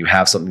flexible when you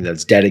have something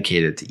that's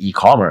dedicated to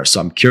e-commerce. So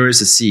I'm curious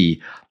to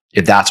see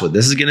if that's what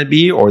this is going to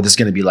be, or this is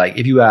going to be like,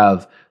 if you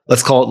have,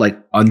 let's call it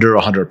like under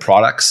 100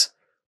 products,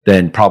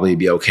 then probably it'd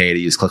be okay to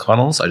use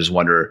ClickFunnels. I just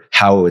wonder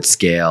how it would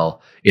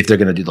scale, if they're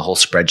going to do the whole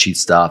spreadsheet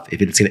stuff,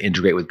 if it's going to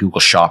integrate with Google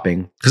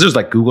Shopping. Because there's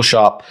like Google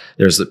Shop,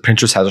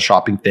 Pinterest has a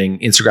shopping thing,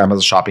 Instagram has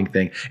a shopping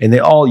thing, and they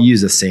all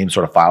use the same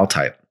sort of file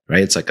type,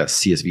 right? It's like a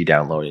CSV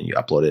download and you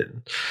upload it,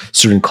 and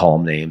certain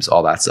column names,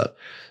 all that stuff.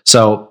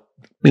 So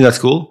I think that's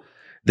cool.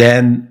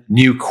 Then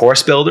new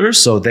course builders.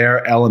 So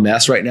their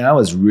LMS right now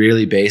is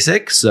really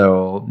basic.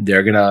 So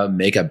they're going to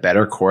make a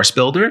better course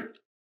builder.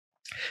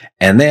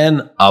 And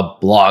then a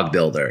blog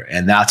builder.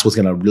 And that's what's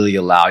going to really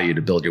allow you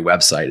to build your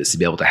website, is to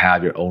be able to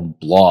have your own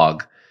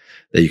blog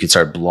that you can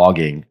start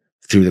blogging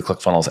through the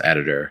ClickFunnels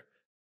editor.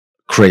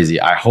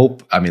 Crazy. I'm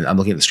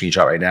looking at the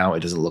screenshot right now. It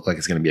doesn't look like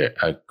it's going to be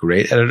a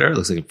great editor. It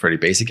looks like a pretty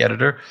basic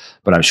editor,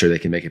 but I'm sure they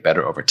can make it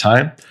better over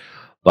time.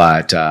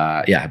 But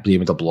I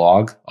believe in the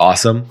blog.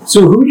 Awesome.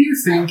 So who do you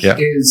think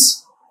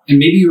is, and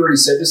maybe you already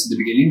said this at the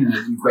beginning and I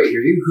didn't quite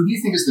hear you, who do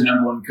you think is the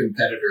number one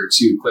competitor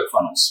to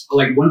ClickFunnels?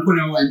 Like 1.0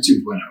 and 2.0.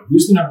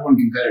 Who's the number one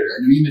competitor?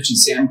 I know you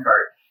mentioned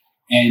Samcart,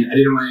 and I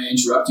didn't want to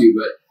interrupt you,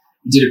 but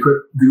I did a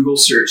quick Google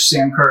search.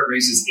 Samcart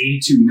raises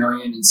 $82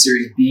 million in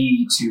Series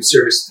B to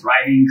service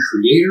thriving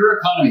creator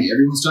economy.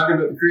 Everyone's talking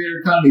about the creator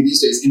economy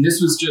these days. And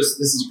this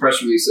is a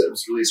press release that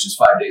was released just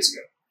 5 days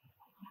ago.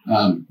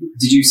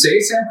 Did you say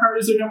Samcart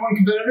is their number one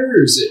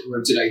competitor,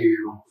 or did I hear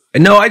you wrong?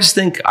 No, I just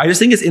think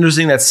it's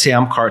interesting that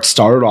Samcart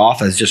started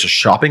off as just a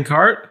shopping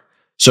cart.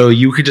 So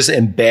you could just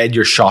embed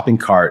your shopping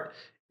cart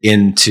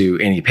into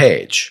any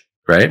page,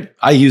 right?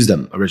 I used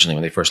them originally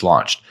when they first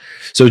launched.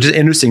 So it's just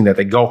interesting that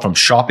they go from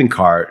shopping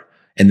cart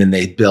and then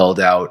they build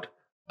out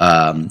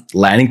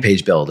landing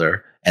page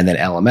builder and then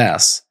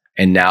LMS.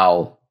 And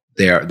now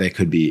they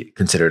could be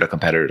considered a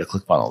competitor to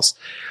ClickFunnels.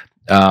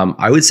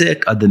 I would say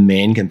the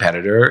main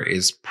competitor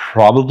is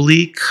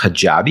probably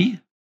Kajabi,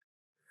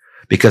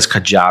 because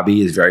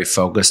Kajabi is very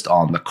focused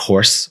on the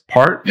course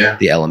part,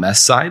 the LMS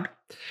side,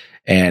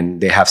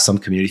 and they have some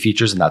community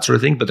features and that sort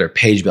of thing, but their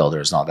page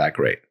builder is not that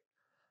great.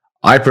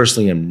 I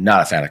personally am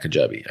not a fan of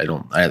Kajabi.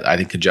 I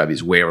think Kajabi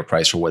is way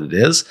overpriced for what it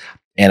is,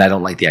 and I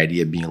don't like the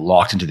idea of being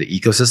locked into the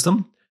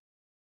ecosystem.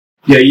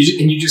 Yeah,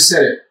 you just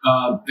said it.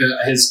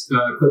 Has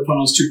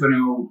ClickFunnels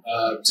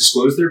 2.0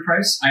 disclosed their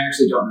price? I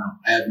actually don't know.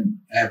 I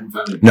haven't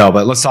found it. No,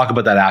 but let's talk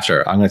about that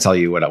after. I'm going to tell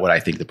you what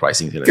I think the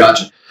pricing is going to be.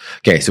 Gotcha.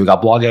 Okay, so we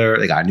got Blog Editor,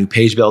 they got a new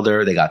page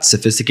builder, they got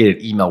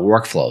sophisticated email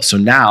workflow. So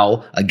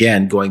now,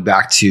 again, going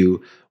back to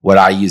what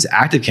I use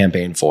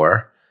ActiveCampaign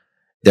for,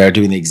 they're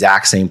doing the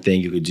exact same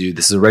thing you could do.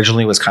 This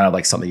originally was kind of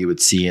like something you would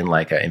see in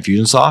like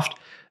Infusionsoft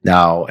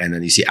now, and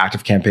then you see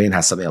ActiveCampaign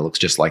has something that looks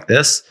just like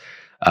this.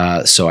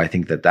 So I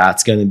think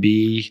that's going to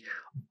be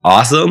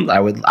awesome. I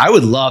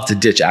would love to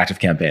ditch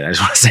ActiveCampaign. I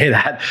just want to say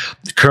that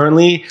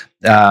currently,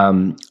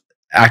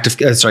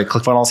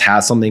 ClickFunnels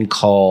has something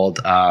called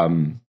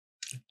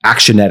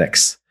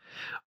Actionetics.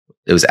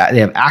 They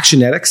have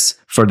Actionetics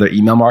for their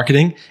email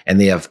marketing, and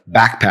they have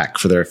Backpack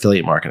for their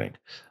affiliate marketing.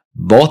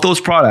 Both those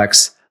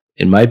products,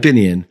 in my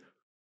opinion,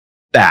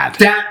 bad.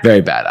 Very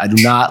bad. I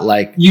do not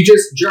like. You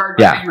just jarred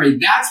my memory.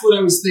 That's what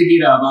I was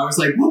thinking of. I was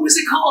like, what was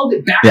it called?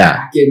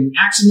 Backpack and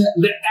Action.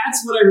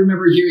 That's what I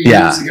remember hearing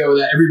years ago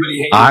that everybody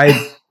hated.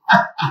 I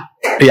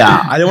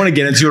don't want to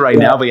get into it right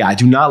now, but I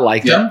do not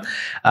like them.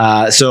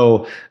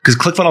 So, because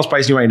ClickFunnels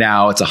pricing right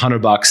now, it's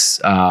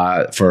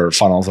 $100 for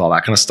funnels and all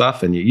that kind of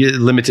stuff, and you're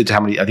limited to how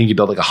many. I think you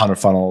build like 100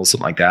 funnels,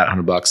 something like that,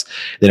 $100.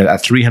 Then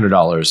at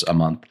 $300 a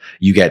month,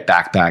 you get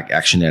Backpack,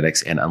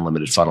 Actionetics, and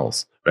unlimited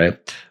funnels, right?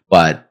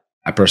 But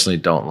I personally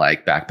don't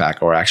like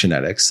Backpack or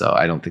Actionetics, so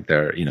I don't think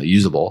they're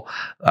usable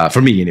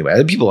for me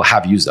anyway. People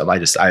have used them. I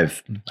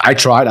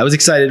tried. I was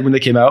excited when they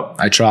came out.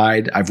 I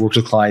tried. I've worked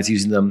with clients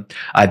using them.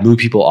 I've moved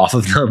people off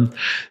of them.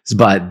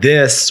 But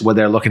what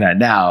they're looking at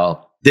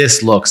now,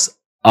 this looks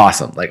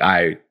awesome.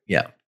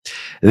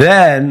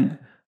 Then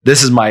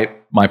this is my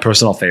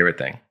personal favorite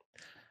thing: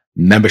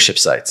 membership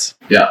sites.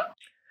 Yeah,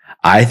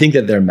 I think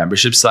that their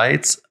membership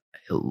sites,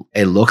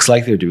 it looks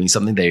like they're doing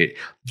something.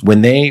 We're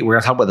going to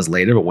talk about this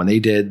later, but when they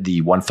did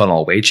the One Funnel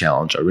Away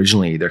Challenge,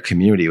 originally their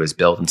community was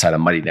built inside a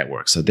Mighty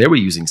Network. So they were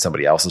using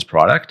somebody else's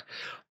product.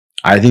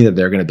 I think that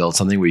they're going to build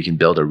something where you can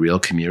build a real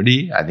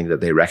community. I think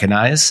that they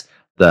recognize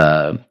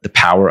the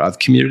power of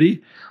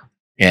community.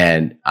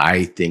 And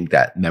I think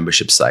that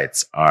membership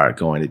sites are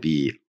going to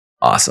be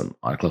awesome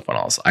on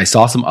ClickFunnels. I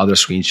saw some other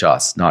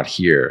screenshots, not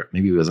here,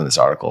 maybe it was in this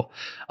article,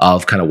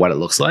 of kind of what it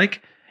looks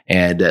like.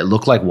 And it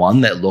looked like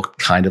one that looked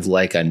kind of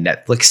like a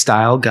Netflix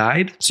style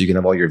guide. So you can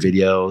have all your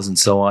videos and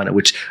so on,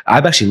 which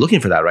I'm actually looking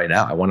for that right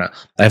now.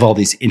 I have all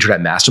these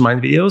internet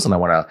mastermind videos and I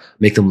want to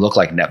make them look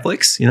like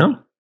Netflix,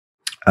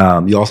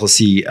 You also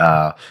see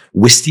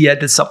Wistia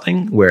did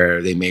something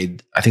where they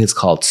made, I think it's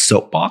called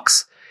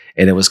Soapbox.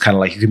 And it was kind of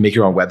like you could make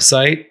your own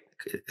website.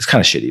 It's kind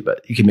of shitty,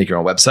 but you can make your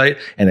own website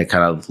and it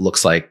kind of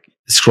looks like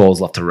scrolls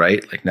left to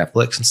right, like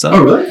Netflix and stuff.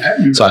 Oh,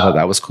 really? So I thought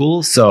that was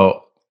cool.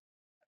 So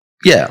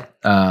yeah,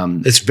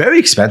 it's very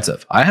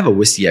expensive. I have a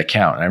Wistia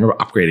account, and I remember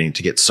upgrading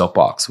to get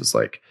Soapbox was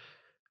like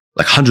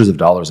hundreds of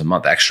dollars a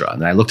month extra.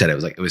 And then I looked at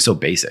it, it was so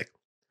basic.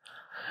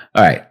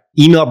 All right,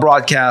 email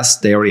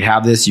broadcasts, they already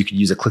have this. You can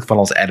use a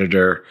ClickFunnels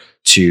editor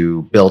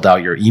to build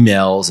out your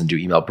emails and do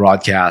email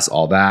broadcasts,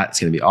 all that. It's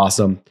going to be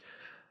awesome.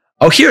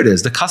 Oh, here it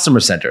is, the customer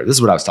center. This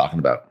is what I was talking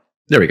about.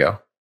 There we go.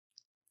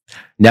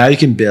 Now you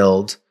can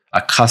build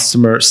a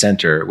customer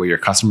center where your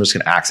customers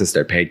can access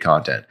their paid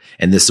content.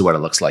 And this is what it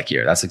looks like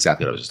here. That's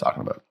exactly what I was just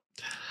talking about.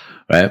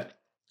 Right?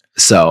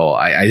 So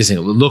I just think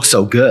it looks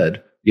so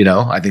good. You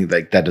know, I think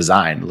like that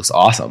design looks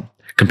awesome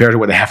compared to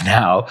what they have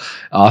now.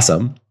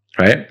 Awesome.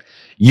 Right?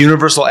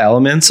 Universal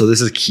elements. So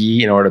this is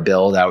key in order to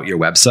build out your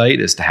website,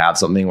 is to have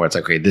something where it's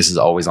like, okay, this is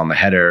always on the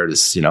header.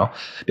 This, you know,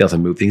 be able to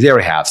move things. They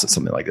already have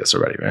something like this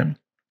already, right?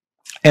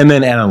 And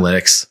then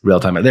analytics, real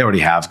time. They already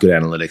have good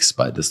analytics,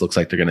 but this looks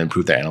like they're going to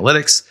improve their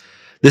analytics.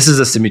 This is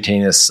a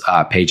simultaneous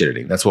page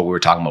editing. That's what we were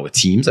talking about with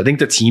Teams. I think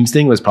the Teams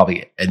thing was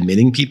probably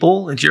admitting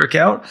people into your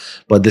account,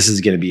 but this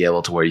is going to be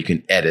able to where you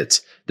can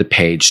edit the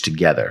page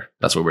together.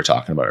 That's what we were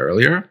talking about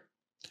earlier.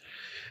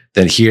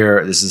 Then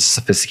here, this is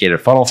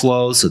sophisticated funnel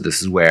flows. So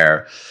this is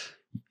where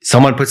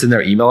someone puts in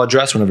their email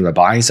address whenever they're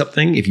buying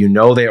something. If you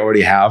know they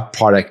already have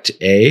product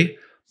A,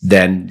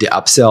 then the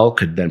upsell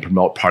could then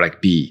promote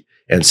product B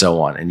and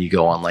so on. And you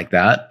go on like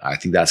that. I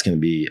think that's going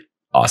to be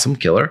awesome,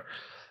 killer.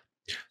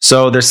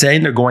 So they're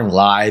saying they're going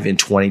live in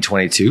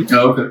 2022.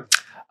 Oh, okay.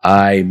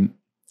 I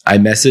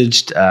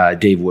messaged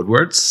Dave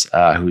Woodwards,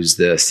 who's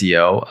the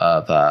CEO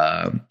of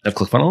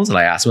ClickFunnels, and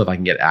I asked him if I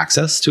can get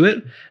access to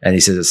it. And he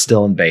says it's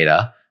still in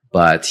beta,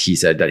 but he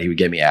said that he would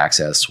get me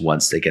access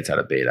once it gets out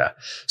of beta.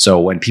 So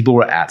when people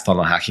were at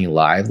Funnel Hacking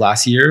Live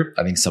last year,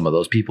 I think some of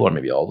those people, or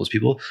maybe all those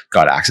people,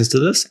 got access to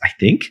this, I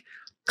think.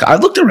 I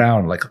looked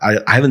around, like I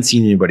haven't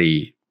seen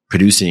anybody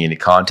producing any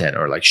content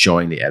or like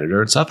showing the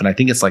editor and stuff. And I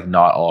think it's like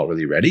not all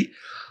really ready,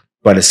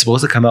 but it's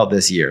supposed to come out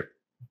this year.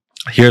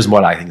 Here's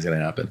what I think is going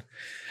to happen.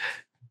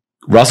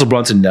 Russell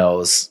Brunson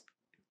knows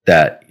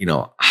that, you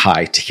know,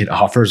 high ticket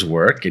offers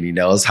work, and he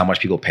knows how much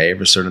people pay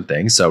for certain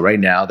things. So right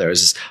now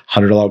there's this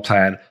 $100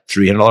 plan,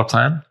 $300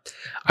 plan.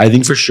 I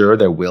think for sure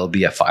there will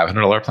be a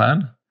 $500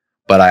 plan,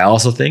 but I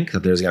also think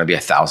that there's going to be a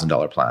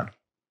 $1,000 plan.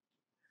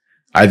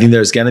 I think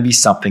there's going to be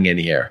something in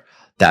here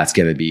that's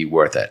going to be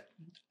worth it.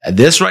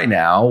 This right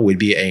now would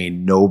be a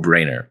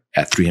no-brainer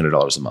at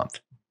 $300 a month.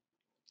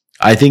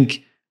 I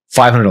think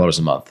 $500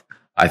 a month,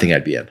 I think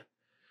I'd be in,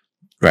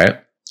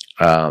 right?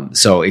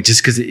 So it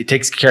just, because it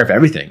takes care of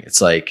everything. It's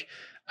like,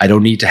 I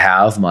don't need to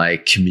have my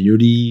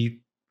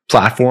community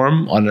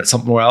platform on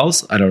somewhere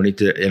else. I don't need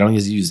to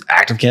use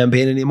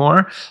ActiveCampaign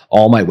anymore.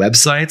 All my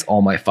websites,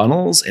 all my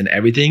funnels and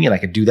everything. And I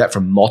can do that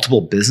for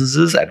multiple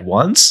businesses at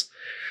once.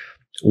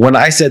 When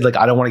I said like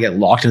I don't want to get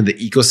locked into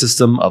the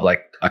ecosystem of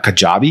like a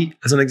Kajabi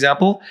as an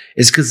example,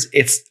 is because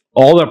it's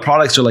all their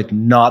products are like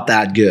not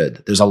that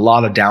good. There's a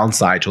lot of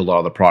downside to a lot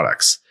of the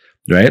products,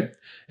 right?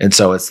 And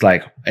so it's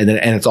like, and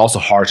it's also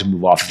hard to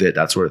move off of it,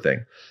 that sort of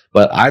thing.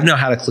 But I've now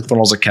had a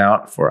ClickFunnels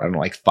account for I don't know,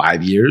 like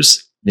 5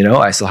 years. You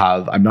know,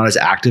 I'm not as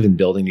active in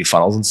building new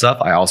funnels and stuff.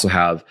 I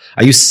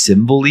use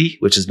Symvoli,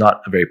 which is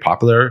not a very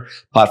popular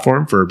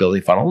platform for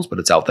building funnels, but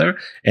it's out there.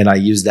 And I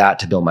use that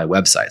to build my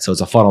website. So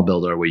it's a funnel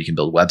builder where you can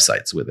build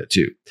websites with it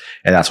too.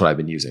 And that's what I've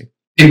been using.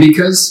 And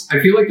because I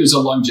feel like there's a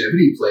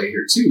longevity play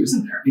here too,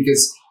 isn't there?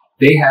 Because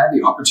they had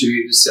the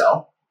opportunity to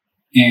sell,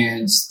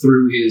 and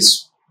through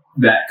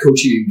that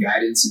coaching and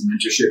guidance and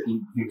mentorship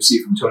he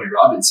received from Tony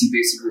Robbins, he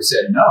basically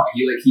said no.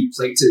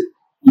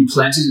 He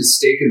planted his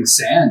stake in the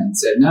sand and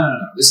said, no,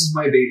 this is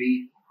my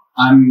baby.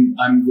 I'm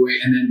going.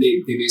 And then they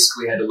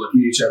basically had to look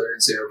at each other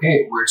and say,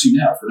 okay, where to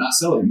now? If we're not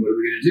selling, what are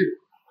we going to do?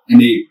 And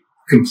they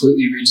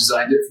completely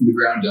redesigned it from the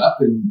ground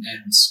up and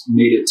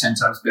made it 10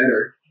 times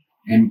better,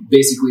 and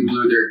basically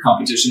blew their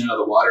competition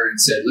out of the water and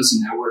said,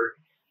 listen, now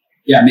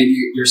maybe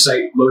your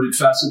site loaded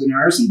faster than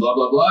ours and blah,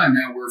 blah, blah. And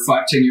now we're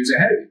 5-10 years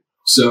ahead of you.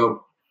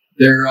 So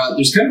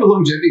there's kind of a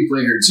longevity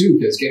play here too,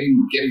 because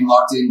getting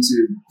locked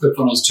into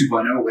ClickFunnels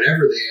 2.0,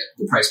 whatever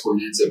the price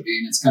point ends up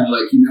being, it's kind of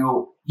like, you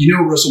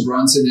know, Russell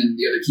Brunson and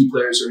the other key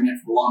players are in it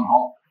for the long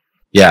haul.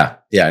 Yeah.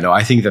 No,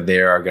 I think that they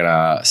are going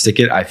to stick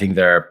it. I think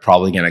they're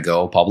probably going to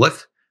go public,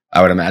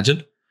 I would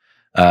imagine.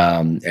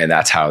 And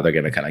that's how they're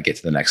going to kind of get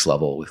to the next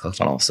level with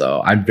ClickFunnels.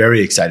 So I'm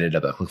very excited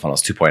about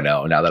ClickFunnels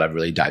 2.0 now that I've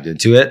really dived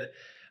into it.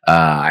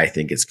 I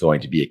think it's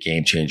going to be a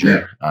game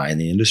changer in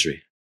the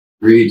industry.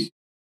 Agreed.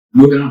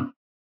 Moving on.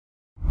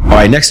 All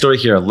right, next story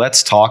here.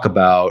 Let's talk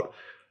about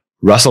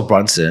Russell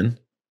Brunson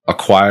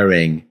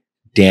acquiring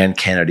Dan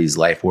Kennedy's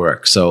life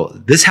work. So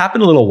this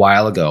happened a little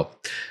while ago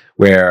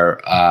where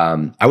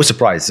I was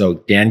surprised. So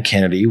Dan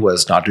Kennedy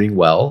was not doing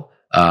well.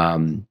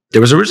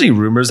 There was originally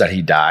rumors that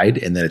he died,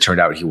 and then it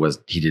turned out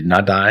he did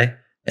not die,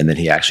 and then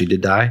he actually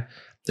did die.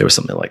 There was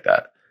something like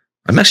that.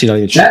 I'm actually not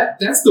even sure.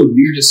 That's the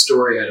weirdest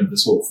story out of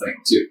this whole thing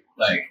too.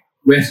 Like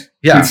when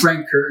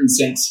Frank Curtin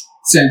sent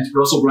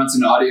Russell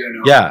Brunson audio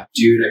note,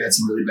 dude, I got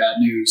some really bad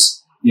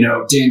news. You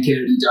know, Dan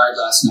Kennedy died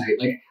last night.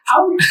 Like,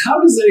 how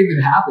does that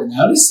even happen?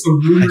 How does a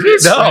rumor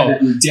spread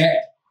that you're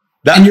dead?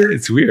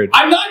 It's weird.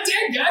 I'm not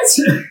dead, guys.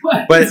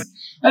 But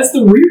that's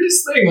the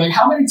weirdest thing. Like,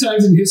 how many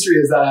times in history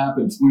has that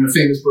happened when a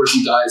famous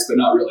person dies, but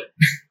not really?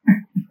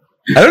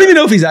 I don't even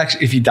know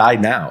if he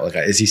died now. Like,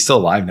 is he still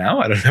alive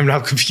now? I'm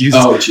not confused.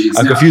 Oh, geez.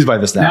 I'm confused by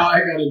this now.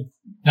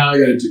 Now I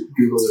gotta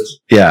Google this.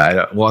 Yeah, I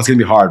know. Well, it's gonna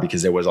be hard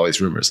because there was all these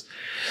rumors.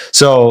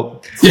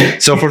 So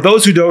for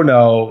those who don't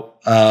know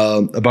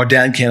about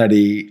Dan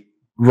Kennedy,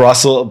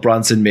 Russell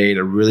Brunson made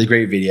a really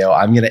great video.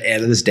 I'm gonna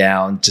edit this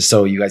down just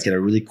so you guys get a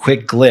really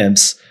quick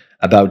glimpse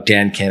about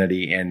Dan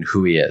Kennedy and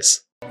who he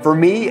is. For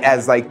me,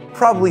 as like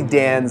probably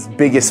Dan's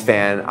biggest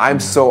fan, I'm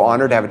so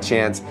honored to have a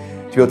chance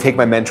to be able to take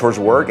my mentor's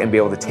work and be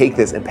able to take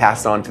this and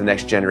pass it on to the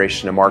next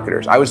generation of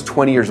marketers. I was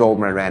 20 years old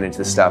when I ran into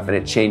this stuff, and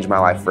it changed my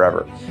life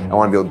forever. I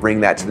want to be able to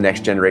bring that to the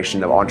next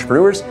generation of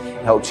entrepreneurs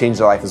and help change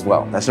their life as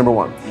well. That's number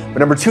one. But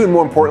number two, and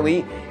more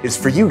importantly, is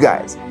for you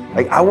guys.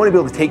 Like, I want to be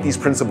able to take these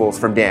principles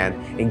from Dan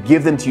and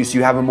give them to you so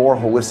you have a more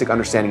holistic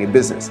understanding of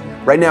business.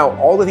 Right now,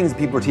 all the things that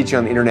people are teaching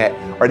on the internet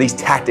are these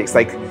tactics,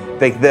 like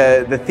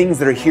the things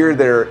that are here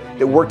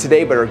that work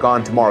today but are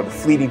gone tomorrow, the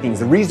fleeting things.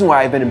 The reason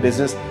why I've been in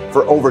business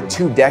for over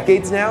 2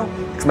 decades now,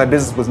 because my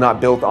business was not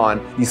built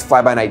on these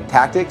fly-by-night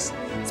tactics.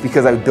 It's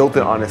because I built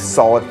it on a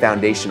solid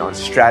foundation, on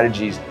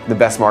strategies, the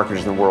best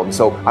marketers in the world. And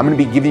so I'm going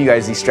to be giving you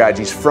guys these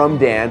strategies from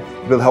Dan to be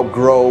able to help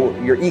grow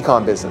your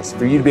e-com business,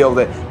 for you to be able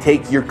to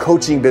take your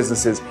coaching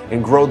businesses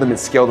and grow them and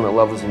scale them at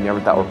levels you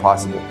never thought were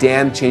possible.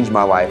 Dan changed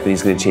my life, and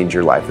he's going to change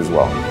your life as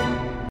well.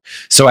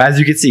 So as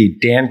you can see,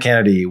 Dan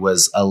Kennedy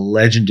was a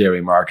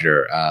legendary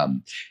marketer. I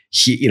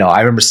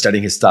remember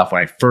studying his stuff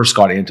when I first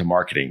got into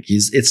marketing.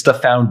 It's the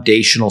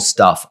foundational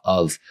stuff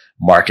of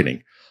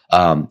marketing.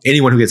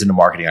 Anyone who gets into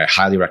marketing, I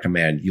highly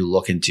recommend you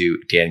look into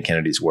Dan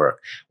Kennedy's work.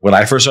 When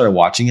I first started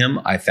watching him,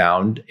 I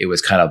found it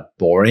was kind of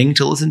boring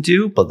to listen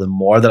to, but the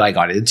more that I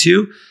got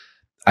into,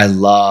 I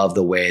love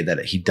the way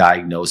that he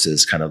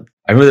diagnoses I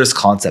remember this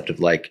concept of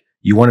like,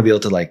 you want to be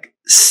able to like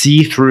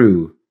see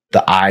through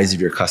the eyes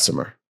of your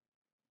customer.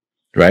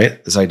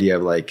 Right? This idea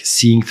of like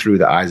seeing through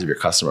the eyes of your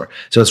customer.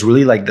 So it's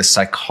really like the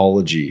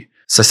psychology.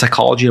 It's the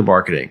psychology of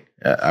marketing,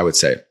 I would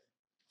say.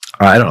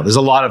 I don't know. There's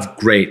a lot of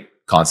great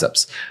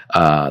concepts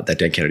that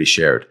Dan Kennedy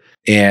shared.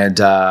 And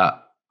I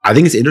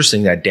think it's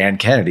interesting that Dan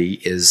Kennedy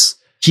is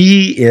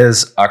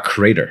a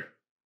creator,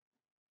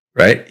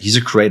 right? He's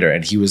a creator,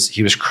 and he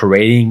was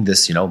creating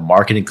this,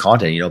 marketing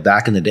content.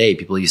 Back in the day,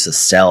 people used to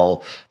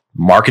sell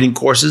marketing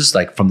courses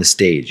like from the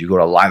stage. You go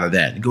to a live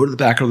event, go to the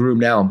back of the room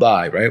now and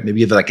buy, right? Maybe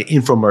you have like an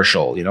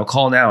infomercial,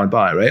 call now and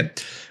buy,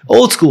 right?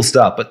 Old school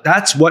stuff, but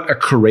that's what a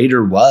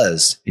creator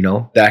was,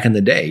 back in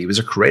the day. He was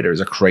a creator. He was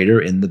a creator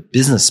in the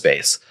business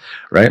space,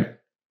 right?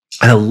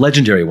 And a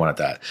legendary one at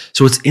that.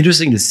 So it's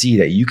interesting to see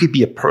that you could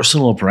be a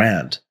personal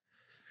brand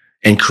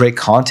and create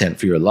content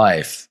for your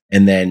life,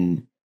 and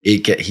then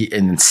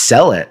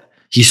sell it.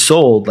 He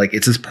sold, like,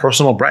 it's his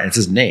personal brand. It's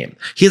his name.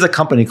 He has a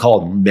company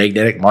called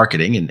Magnetic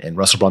Marketing, and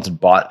Russell Brunson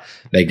bought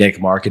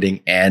Magnetic Marketing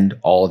and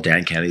all of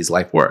Dan Kennedy's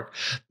life work.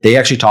 They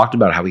actually talked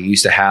about how he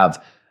used to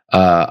have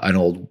an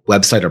old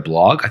website or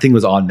blog. I think it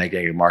was on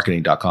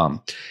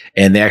magneticmarketing.com.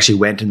 And they actually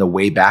went in the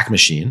Wayback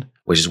Machine,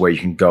 which is where you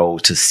can go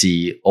to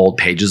see old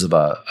pages of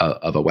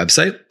a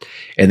website.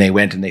 And they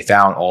went and they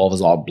found all of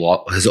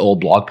his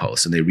old blog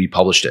posts, and they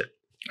republished it.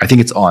 I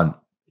think it's on.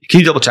 Can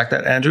you double check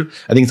that, Andrew?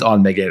 I think it's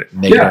on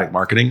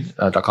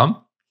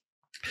magneticmarketing.com.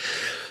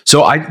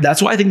 So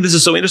that's why I think this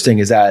is so interesting,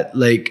 is that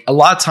like a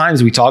lot of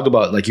times we talk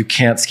about like you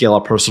can't scale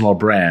a personal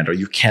brand or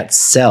you can't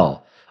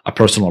sell a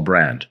personal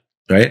brand,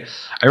 right?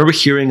 I remember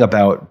hearing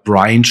about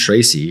Brian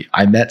Tracy.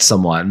 I met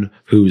someone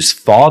whose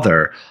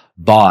father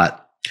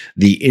bought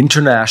the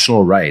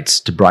international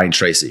rights to Brian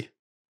Tracy.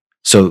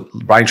 So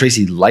Brian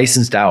Tracy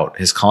licensed out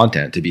his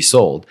content to be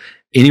sold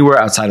anywhere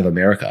outside of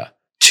America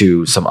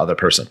to some other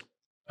person.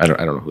 I don't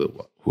know who it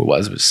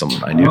was. It was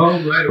someone I knew,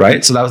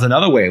 right? So that was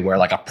another way where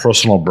like a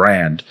personal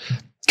brand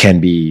can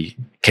be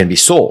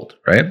sold,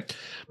 right?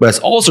 But it's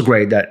also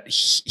great that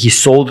he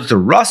sold it to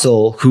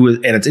Russell,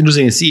 and it's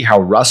interesting to see how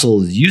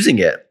Russell is using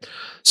it.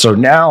 So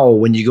now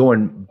when you go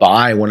and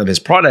buy one of his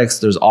products,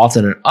 there's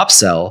often an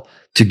upsell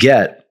to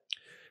get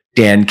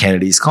Dan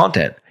Kennedy's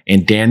content.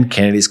 And Dan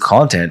Kennedy's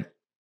content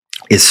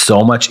is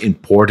so much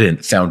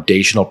important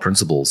foundational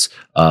principles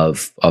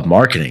of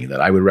marketing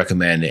that I would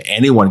recommend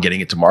anyone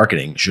getting into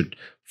marketing should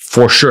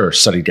for sure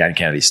study Dan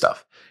Kennedy's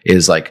stuff.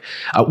 Is like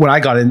when I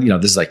got in,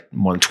 this is like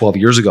more than 12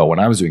 years ago when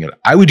I was doing it,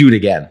 I would do it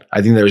again.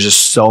 I think there was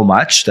just so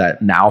much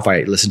that now if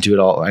I listen to it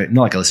all,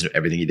 not like I listen to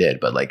everything he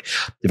did, but like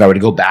if I were to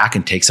go back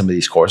and take some of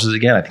these courses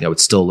again, I think I would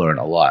still learn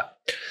a lot.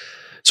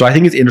 So I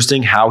think it's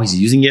interesting how he's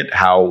using it,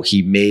 how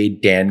he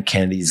made Dan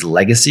Kennedy's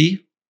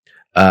legacy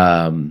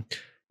come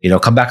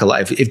back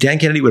alive. If Dan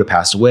Kennedy would have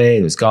passed away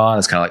and was gone,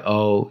 it's kind of like,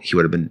 oh, he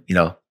would have been,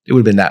 it would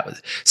have been that.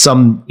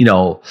 Some,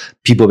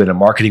 people have been in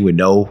marketing would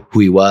know who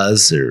he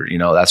was or,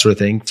 that sort of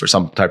thing for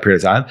some type period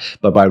of time.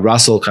 But by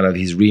Russell,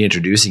 he's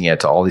reintroducing it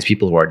to all these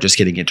people who are just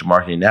getting into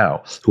marketing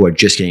now, who are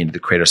just getting into the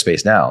creator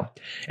space now.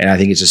 And I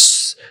think it's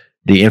just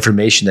the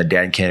information that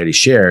Dan Kennedy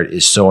shared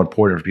is so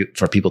important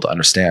for people to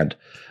understand,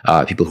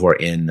 people who are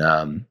in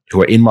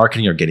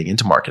marketing or getting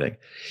into marketing.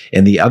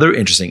 And the other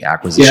interesting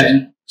acquisition.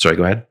 Yeah. Sorry,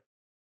 go ahead.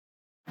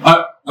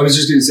 I was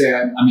just going to say,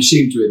 I'm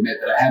ashamed to admit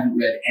that I haven't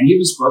read any of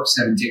his books,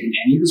 haven't taken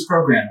any of his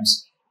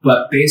programs,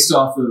 but based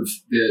off of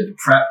the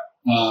prep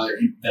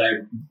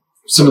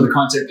some of the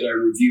content that I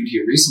reviewed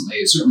here recently,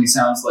 it certainly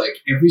sounds like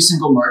every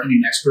single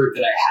marketing expert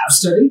that I have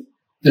studied,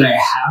 that I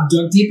have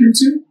dug deep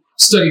into,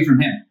 studied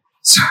from him.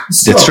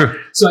 So it's true.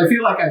 So I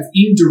feel like I've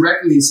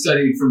indirectly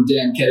studied from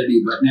Dan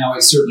Kennedy, but now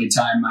it's certainly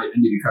time. I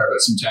need to carve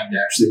out some time to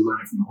actually learn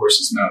it from the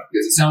horse's mouth,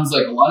 because it sounds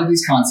like a lot of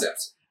these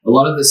concepts, a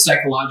lot of the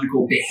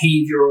psychological,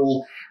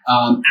 behavioral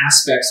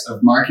aspects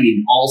of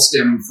marketing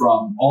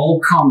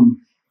all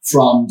come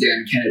from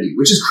Dan Kennedy,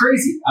 which is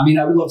crazy. I mean,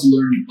 I would love to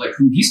learn like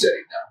who he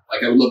studied now.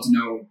 Like I would love to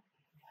know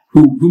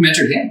who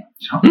mentored him.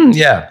 You know?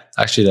 Yeah,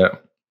 actually, I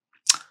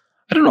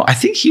don't know. I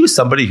think he was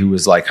somebody who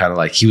was like kind of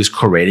like he was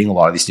creating a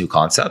lot of these new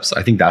concepts.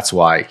 I think that's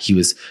why he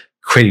was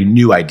creating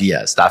new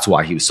ideas. That's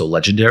why he was so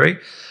legendary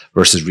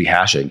versus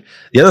rehashing.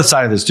 The other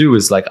side of this too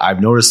is like I've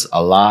noticed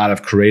a lot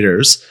of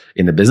creators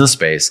in the business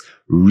space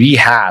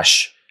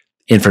rehash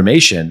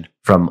information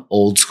from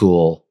old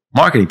school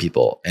marketing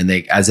people, and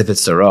they as if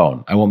it's their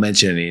own. I won't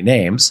mention any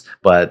names,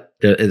 but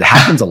it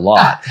happens a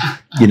lot,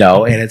 you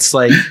know. And it's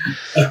like,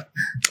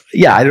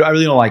 yeah, I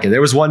really don't like it.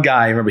 There was one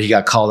guy, I remember he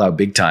got called out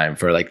big time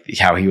for like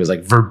how he was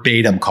like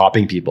verbatim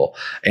copying people.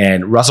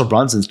 And Russell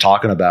Brunson's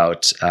talking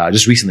about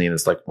just recently in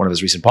this like one of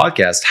his recent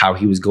podcasts how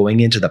he was going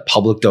into the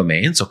public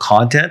domain. So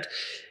content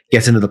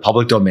gets into the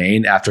public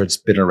domain after it's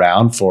been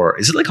around for,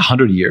 is it like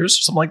 100 years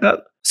or something like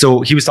that?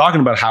 So he was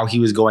talking about how he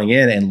was going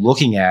in and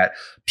looking at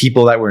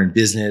people that were in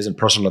business and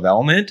personal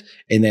development,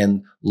 and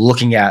then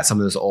looking at some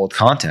of this old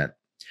content.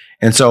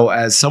 And so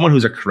as someone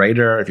who's a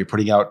creator, if you're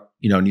putting out,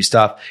 you know, new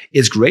stuff,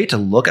 it's great to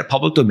look at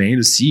public domain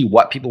to see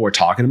what people were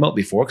talking about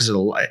before.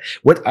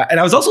 And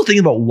I was also thinking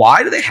about,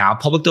 why do they have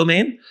public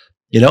domain?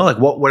 You know, like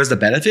what is the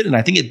benefit? And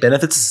I think it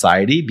benefits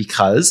society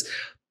because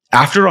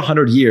after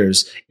 100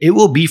 years, it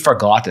will be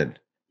forgotten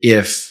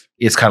if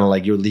it's kind of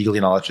like you're legally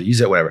not allowed to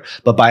use it, whatever.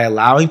 But by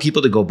allowing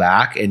people to go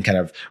back and kind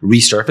of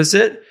resurface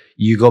it,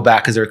 you go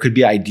back because there could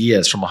be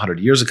ideas from 100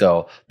 years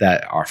ago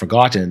that are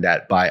forgotten,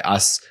 that by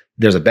us,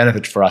 there's a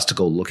benefit for us to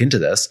go look into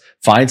this,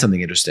 find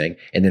something interesting,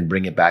 and then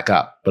bring it back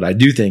up. But I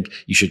do think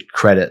you should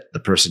credit the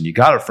person you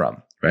got it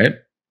from, right?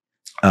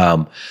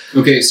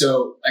 Okay,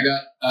 so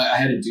I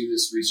had to do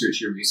this research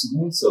here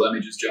recently, so let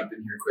me just jump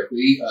in here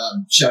quickly.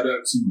 Shout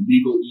out to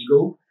Legal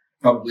Eagle,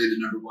 probably the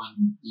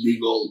 #1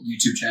 legal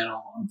YouTube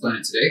channel on the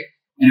planet today.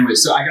 Anyway,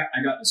 so I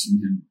got this from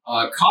him.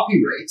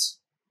 Copyright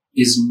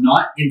is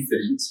not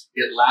infinite.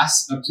 It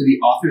lasts up to the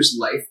author's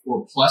life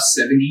or plus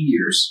 70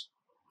 years.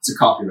 It's a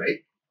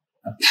copyright.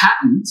 A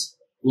patent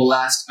will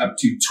last up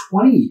to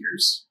 20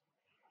 years.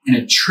 And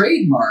a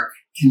trademark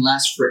can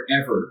last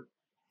forever.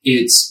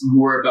 It's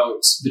more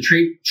about the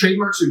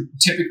trademarks are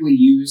typically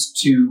used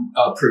to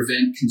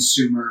prevent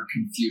consumer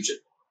confusion.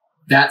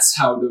 That's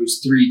how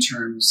those three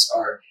terms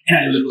are. And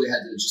I literally had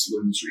to just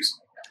learn this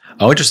recently.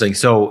 Oh, interesting.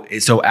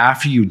 So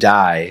after you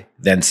die,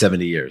 then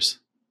 70 years.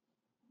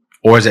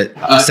 Or is it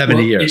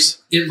 70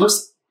 years?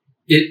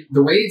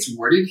 The way it's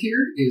worded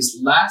here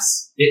is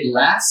it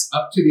lasts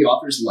up to the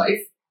author's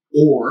life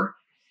or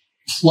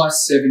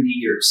plus 70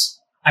 years.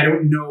 I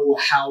don't know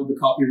how the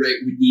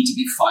copyright would need to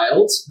be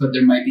filed, but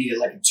there might be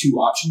like two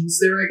options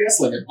there, I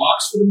guess, like a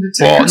box for them to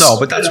tick. Well, no,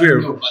 but that's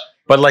weird.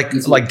 But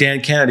like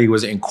Dan Kennedy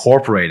was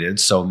incorporated,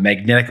 so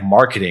Magnetic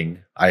Marketing,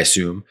 I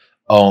assume,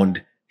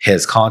 owned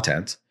his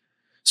content.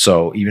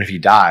 So even if he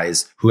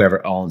dies,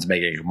 whoever owns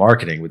Magnetic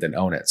Marketing would then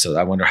own it. So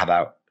I wonder how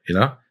that, you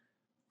know,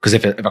 because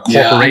if a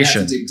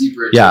corporation,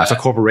 if a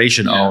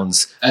corporation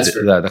owns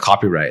the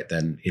copyright,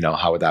 then, you know,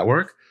 how would that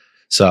work?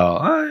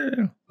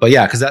 So, but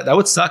yeah, because that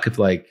would suck if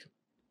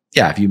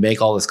if you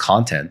make all this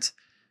content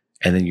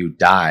and then you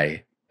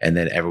die and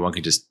then everyone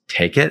could just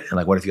take it. And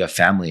like, what if you have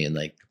family and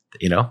like,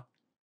 you know,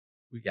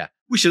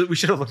 we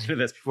should have looked into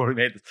this before we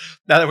made this.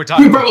 Now that we're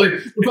talking, we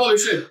probably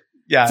should.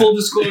 Yeah. Full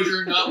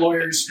disclosure, not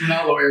lawyers. We're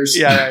not lawyers.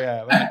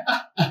 Yeah.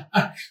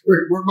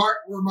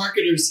 we're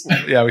marketers.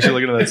 Yeah, we should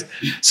look into this.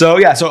 So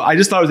I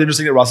just thought it was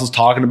interesting that Russell's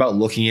talking about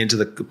looking into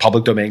the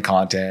public domain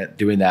content,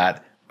 doing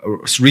that,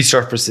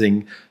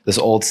 resurfacing this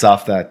old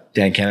stuff that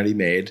Dan Kennedy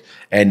made,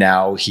 and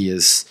now he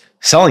is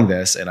selling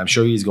this, and I'm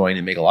sure he's going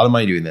to make a lot of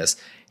money doing this.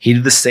 He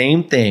did the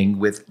same thing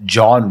with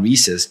John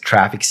Reese's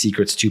Traffic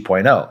Secrets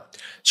 2.0.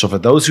 So for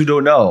those who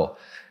don't know,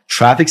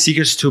 Traffic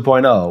Secrets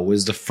 2.0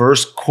 was the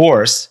first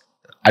course,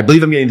 I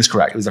believe I'm getting this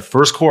correct, it was the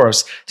first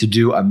course to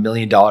do $1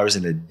 million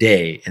in a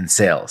day in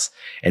sales.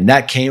 And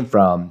that came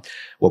from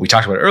what we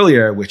talked about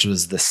earlier, which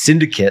was the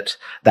syndicate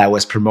that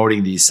was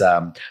promoting these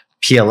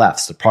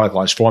PLFs, the product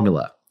launch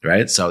formula,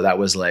 right? So that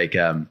was like,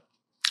 I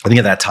think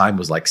at that time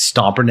was like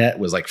StomperNet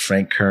was like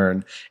Frank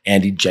Kern,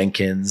 Andy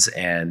Jenkins,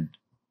 and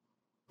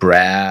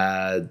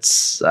I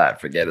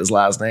forget his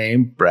last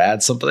name,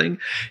 Brad something.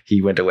 He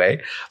went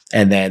away.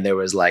 And then there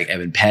was like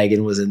Evan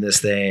Pagan was in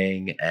this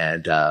thing,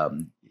 and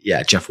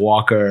Jeff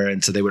Walker.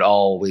 And so they would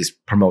always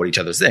promote each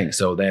other's things.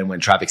 So then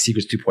when Traffic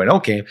Secrets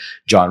 2.0 came,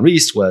 John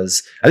Reese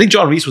was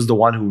the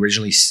one who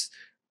originally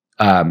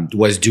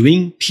was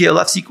doing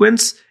PLF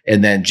sequence,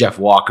 and then Jeff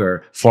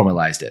Walker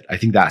formalized it. I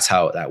think that's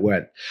how that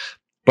went.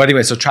 But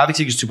anyway, so Traffic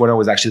Secrets 2.0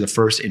 was actually the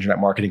first internet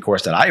marketing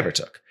course that I ever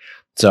took.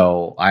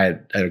 So I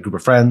had a group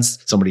of friends.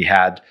 Somebody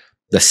had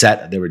the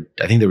set.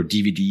 I think they were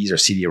DVDs or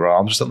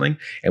CD-ROMs or something.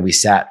 And we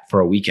sat for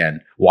a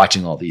weekend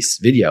watching all these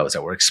videos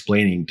that were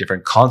explaining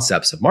different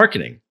concepts of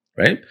marketing,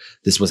 right?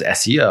 This was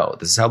SEO.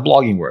 This is how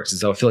blogging works. This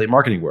is how affiliate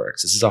marketing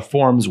works. This is how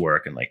forums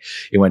work. And like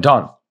it went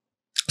on.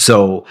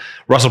 So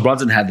Russell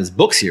Brunson had this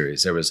book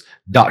series. There was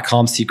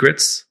 .com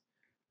secrets.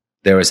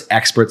 There was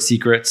expert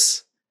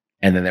secrets.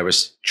 And then there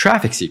was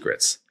traffic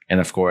secrets. And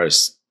of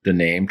course, the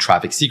name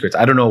Traffic Secrets.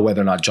 I don't know whether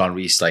or not John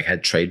Reese like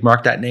had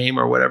trademarked that name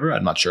or whatever.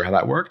 I'm not sure how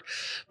that worked.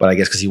 But I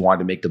guess because he wanted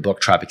to make the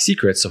book Traffic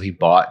Secrets, so he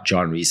bought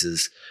John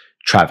Reese's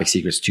Traffic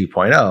Secrets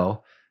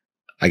 2.0.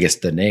 I guess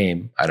the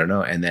name, I don't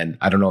know. And then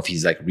I don't know if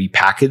he's like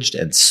repackaged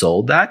and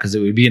sold that because it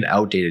would be an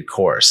outdated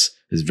course.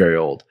 It's very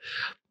old.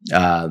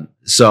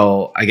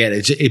 So again,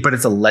 but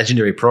it's a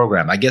legendary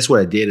program. I guess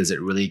what it did is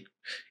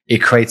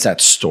it creates that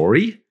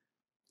story.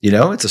 You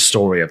know, it's a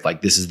story of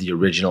like, this is the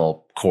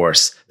original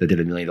course that did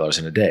 $1 million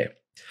in a day.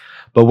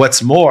 But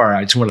what's more,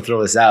 I just want to throw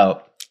this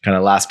out, kind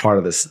of last part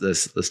of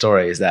the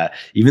story is that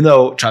even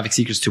though Traffic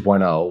Secrets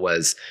 2.0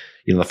 was,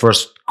 the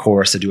first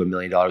course to do $1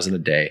 million in a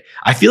day,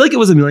 I feel like it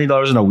was $1 million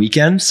in a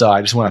weekend. So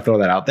I just want to throw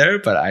that out there,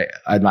 but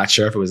I'm not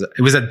sure if it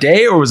was a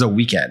day or it was a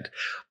weekend.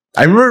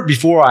 I remember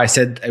before I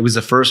said it was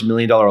the first $1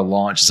 million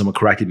launch, and someone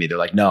corrected me. They're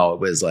like, no,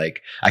 it was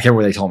like, I can't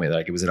remember what they told me,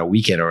 like it was in a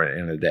weekend or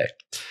in a day.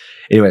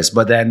 Anyways,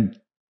 but then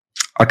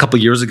a couple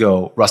of years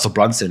ago, Russell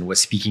Brunson was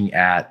speaking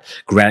at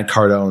Grant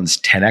Cardone's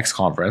 10X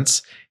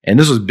conference. And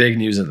this was big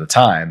news at the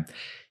time.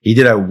 He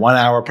did a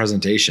 1-hour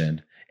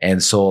presentation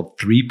and sold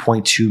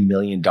 $3.2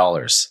 million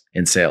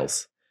in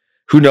sales.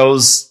 Who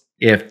knows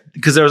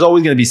because there's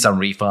always going to be some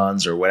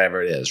refunds or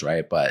whatever it is,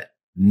 right? But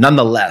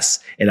nonetheless,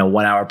 in a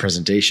 1-hour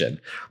presentation,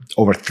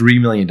 over $3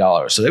 million.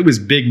 So it was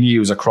big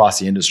news across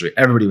the industry.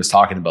 Everybody was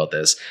talking about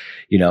this,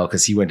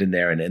 because he went in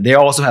there and they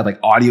also had like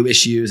audio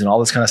issues and all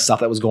this kind of stuff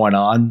that was going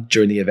on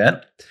during the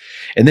event.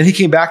 And then he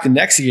came back the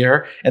next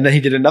year and then he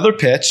did another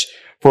pitch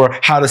for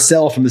how to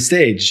sell from the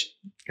stage.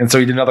 And so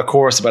he did another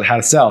course about how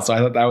to sell. So I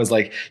thought that was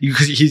like,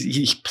 because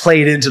he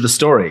played into the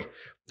story,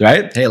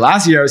 right? Hey,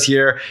 last year I was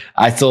here,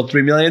 I sold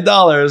 $3 million.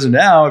 And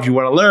now if you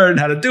want to learn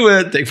how to do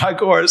it, take my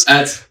course.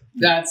 That's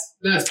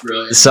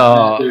brilliant.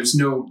 So there's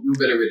no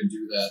better way to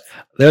do that.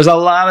 There's a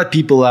lot of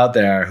people out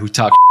there who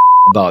talk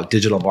about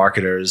digital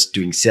marketers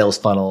doing sales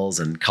funnels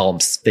and call them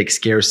fake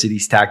scarcity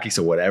tactics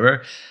or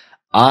whatever.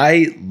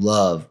 I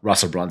love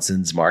Russell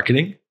Brunson's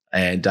marketing.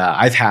 And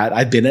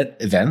I've been at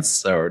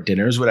events or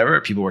dinners,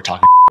 whatever. People were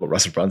talking about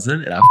Russell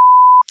Brunson and I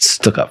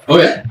stuck up. Oh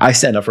yeah, I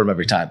stand up for him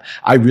every time.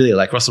 I really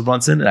like Russell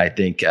Brunson, and I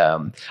think I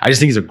just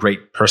think he's a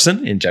great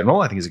person in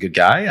general. I think he's a good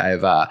guy. I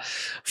have a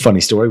funny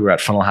story. We were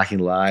at Funnel Hacking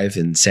Live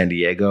in San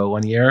Diego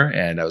one year,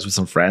 and I was with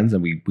some friends,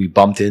 and we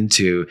bumped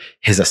into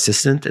his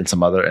assistant and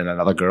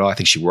another girl. I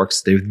think she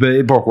works. They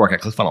both work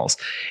at ClickFunnels,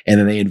 and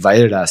then they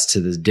invited us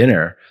to this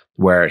dinner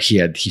where he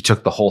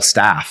took the whole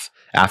staff.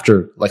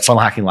 After like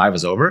Funnel Hacking Live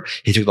was over,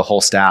 he took the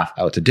whole staff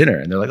out to dinner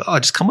and they're like, oh,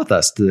 just come with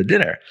us to the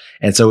dinner.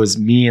 And so it was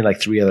me and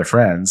like 3 other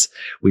friends.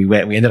 We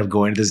ended up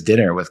going to this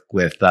dinner with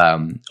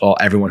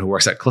everyone who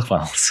works at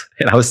ClickFunnels.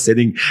 And I was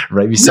sitting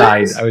right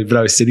beside, I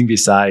was sitting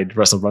beside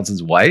Russell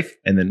Brunson's wife.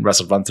 And then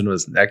Russell Brunson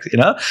was next,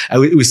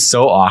 it was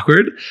so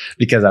awkward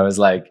because I was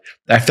like,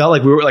 I felt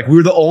like we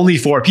were the only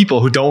 4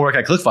 people who don't work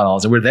at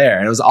ClickFunnels and we're there.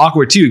 And it was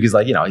awkward too, because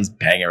he's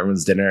paying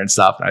everyone's dinner and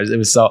stuff.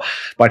 And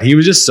but he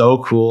was just so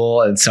cool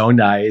and so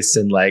nice.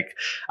 And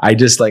I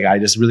just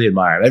really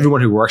admire him. Everyone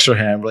who works for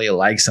him really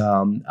likes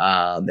him.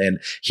 And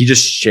he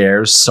just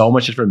shares so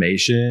much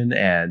information.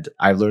 And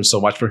I've learned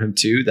so much from him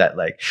too, that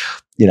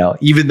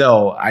even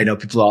though I know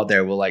people out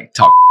there will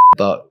talk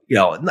about,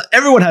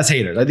 everyone has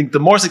haters. I think the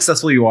more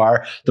successful you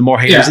are, the more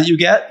haters that you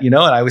get, and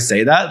I always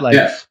say that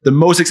the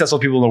most successful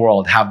people in the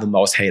world have the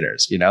most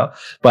haters,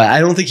 but I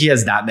don't think he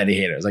has that many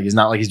haters. It's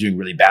not like he's doing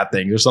really bad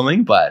things or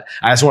something, but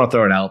I just want to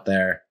throw it out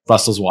there.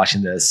 Russell's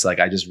watching this.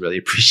 I just really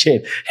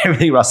appreciate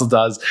everything Russell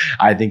does.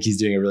 I think he's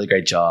doing a really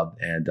great job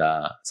and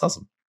it's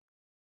awesome.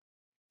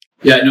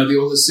 Yeah, the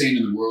oldest saying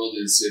in the world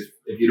is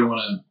if you don't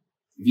want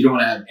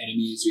to have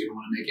enemies, or you don't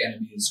want to make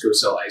enemies, go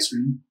sell ice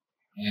cream.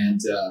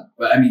 And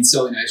but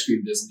selling ice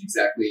cream doesn't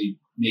exactly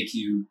make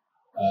you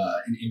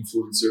an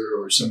influencer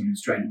or someone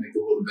who's trying to make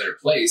the world a better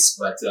place.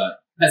 But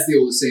that's the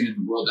oldest saying in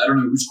the world. I don't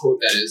know whose quote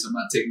that is. I'm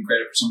not taking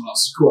credit for someone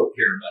else's quote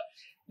here, but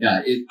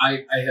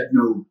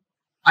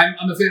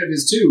I'm a fan of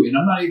his too, and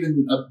I'm not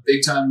even a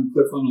big time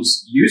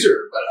ClickFunnels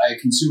user, but I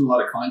consume a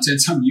lot of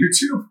content on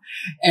YouTube,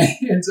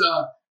 and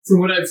from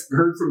what I've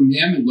heard from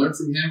him and learned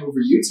from him over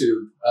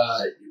YouTube,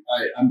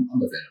 I'm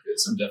a fan of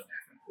his. I'm definitely.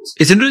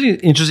 It's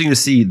interesting to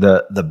see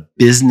the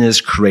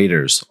business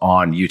creators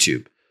on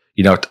YouTube.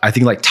 I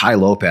think Ty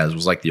Lopez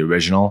was the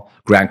original.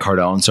 Grant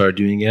Cardone started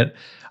doing it.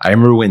 I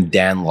remember when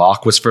Dan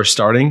Locke was first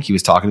starting, he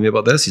was talking to me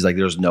about this. He's like,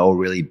 there's no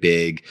really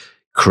big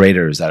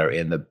creators that are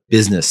in the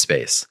business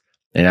space.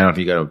 And I don't know if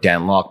you go,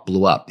 Dan Lok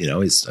blew up. I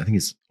think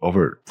he's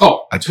over.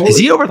 Oh, totally. Is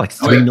he over like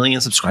 3 million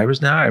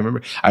subscribers now? I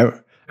remember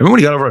when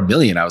he got over 1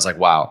 million. I was like,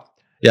 wow,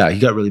 yeah, he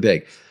got really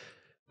big.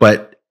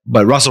 But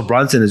Russell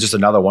Brunson is just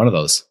another one of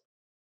those.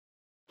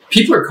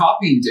 People are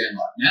copying Dan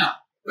Lok now,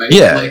 right?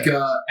 Yeah, like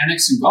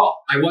NX and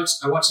Gall. I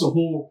watched the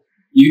whole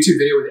YouTube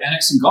video with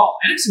NX and Gall.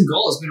 NX and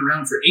Gall has been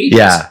around for ages.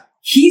 Yeah,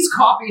 he's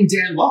copying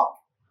Dan Lok,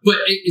 but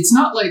it's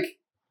not like.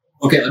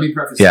 Okay, let me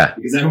preface that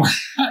because I don't want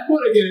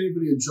to get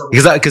anybody in trouble.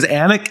 Because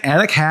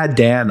Anik had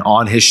Dan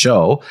on his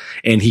show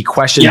and he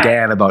questioned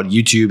Dan about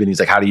YouTube and he's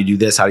like, how do you do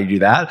this? How do you do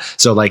that?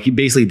 So like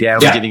basically Dan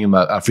was giving him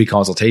a free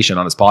consultation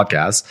on his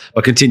podcast.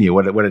 But continue.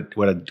 What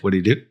did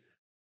he do?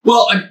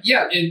 Well, and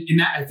that,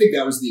 I think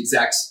that was the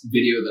exact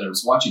video that I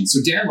was watching.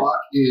 So Dan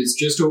Lok is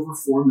just over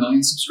 4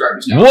 million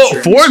subscribers now.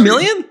 Whoa, 4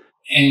 million?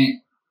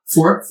 And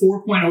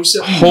 4.07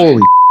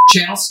 Holy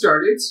Channel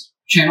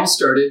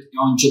started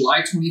on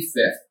July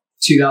 25th.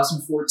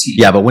 2014.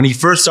 Yeah, but when he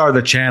first started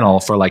the channel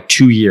for like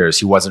 2 years,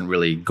 he wasn't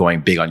really going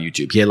big on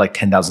YouTube. He had like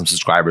 10,000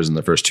 subscribers in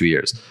the first 2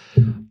 years.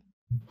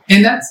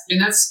 And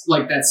that's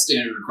like that's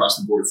standard across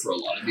the board for a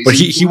lot of these. But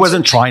he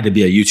wasn't trying to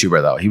be a YouTuber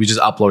though. He was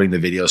just uploading the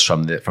videos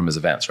from his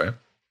events, right?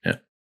 Yeah.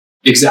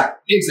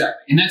 Exactly.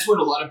 And that's what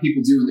a lot of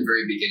people do in the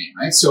very beginning,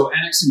 right? So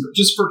NX,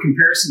 just for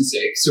comparison's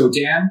sake, so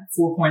Dan,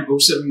 4.07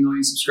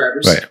 million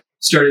subscribers,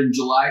 started in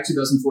July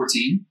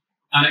 2014.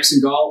 NX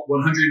and Gall,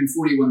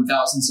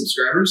 141,000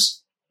 subscribers.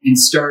 And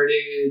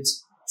started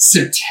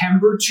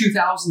September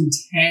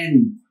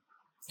 2010,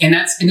 and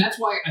that's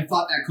why I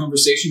thought that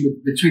conversation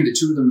between the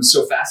two of them was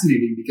so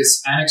fascinating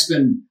because Anik's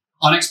been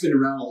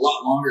around a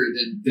lot longer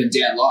than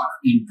Dan Lok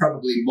in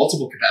probably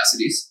multiple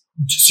capacities.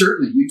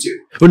 Certainly YouTube.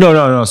 Oh,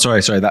 no.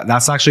 Sorry.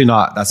 That's actually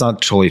not. That's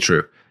not totally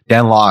true.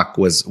 Dan Lok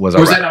was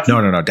that not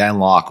true? No. Dan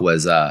Lok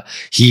was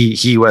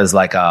he was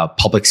like a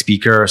public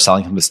speaker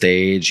selling from the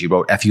stage. He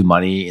wrote "F You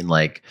Money" in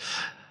like.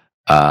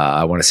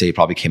 I want to say it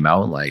probably came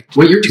out in like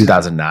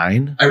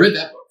 2009. I read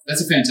that book.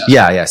 That's a fantastic book.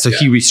 Yeah. So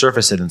he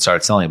resurfaced it and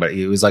started selling it, but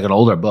it was like an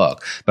older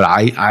book. But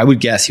I would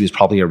guess he was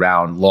probably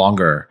around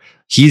longer.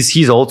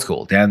 He's old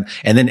school, Dan.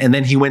 And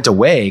then he went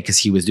away because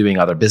he was doing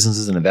other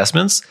businesses and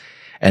investments.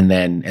 And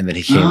then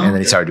he came and then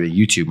he started doing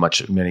YouTube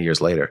many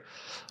years later.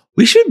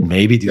 We should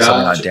maybe do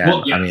something on Dan.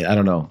 Well, I mean, I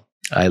don't know.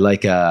 I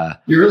like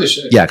you really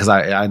should. Yeah, because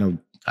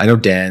I know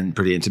Dan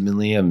pretty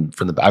intimately. I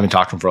haven't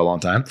talked to him for a long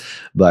time,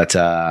 but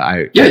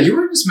you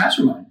were in his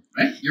mastermind,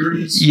 right? You were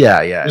in his,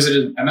 yeah. Was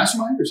it a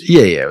mastermind? Or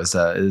yeah, it was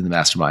in the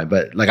mastermind.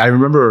 But like I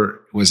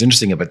remember, what was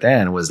interesting about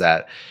Dan was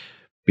that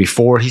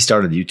before he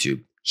started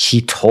YouTube,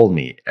 he told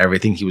me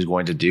everything he was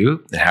going to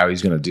do and how he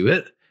was going to do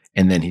it,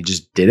 and then he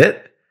just did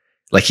it.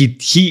 Like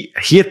he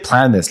had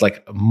planned this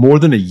like more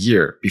than a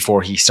year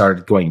before he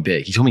started going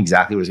big. He told me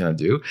exactly what he was going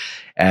to do,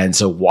 and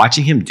so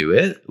watching him do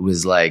it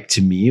was like,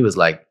 to me, it was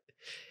like.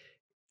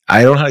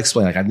 I don't know how to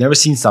explain. Like I've never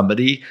seen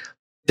somebody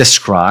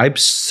describe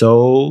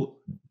so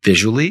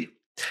visually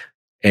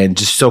and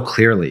just so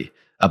clearly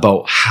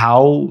about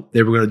how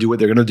they were going to do what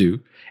they're going to do,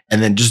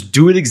 and then just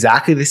do it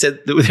exactly they said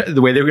the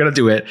way they were going to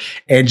do it,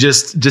 and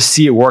just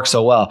see it work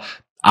so well.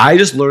 I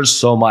just learned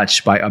so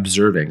much by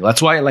observing.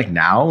 That's why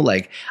now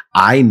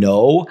I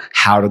know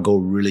how to go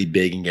really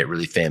big and get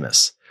really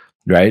famous,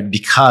 right?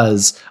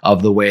 Because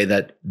of the way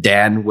that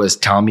Dan was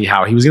telling me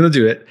how he was going to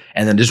do it,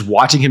 and then just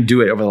watching him do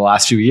it over the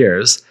last few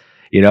years.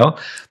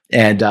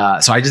 And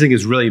so I just think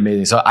it's really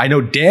amazing. So I know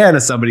Dan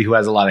is somebody who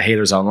has a lot of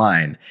haters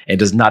online and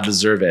does not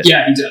deserve it.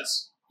 Yeah,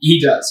 he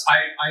does.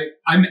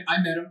 I met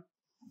him.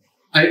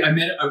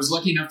 I was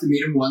lucky enough to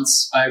meet him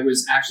once. I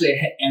was actually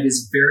at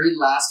his very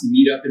last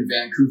meetup in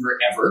Vancouver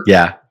ever.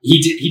 Yeah.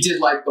 He did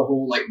like the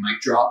whole like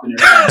mic drop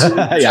and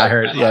everything. Yeah, I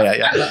heard.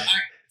 Yeah.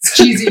 It's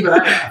cheesy,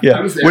 but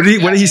I was there. What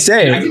did he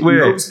say?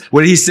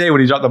 What did he say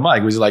when he dropped the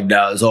mic? Was he like,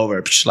 no, it's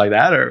over, like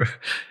that, or?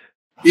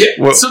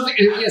 Yeah, something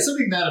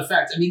to that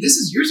effect. I mean, this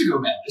is years ago,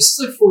 man. This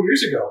is like 4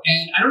 years ago.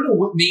 And I don't know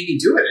what made me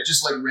do it. It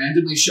just like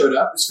randomly showed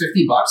up. It was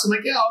 $50. I'm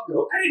like, yeah, I'll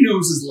go. I didn't know it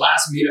was his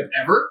last meetup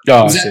ever.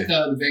 It was at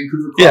the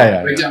Vancouver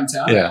Club right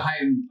downtown. Yeah.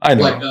 I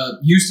know. Like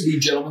used to be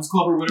Gentleman's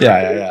Club or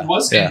whatever it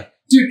was. Yeah.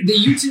 Dude,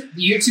 the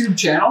YouTube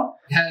channel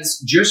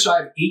has just shy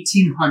of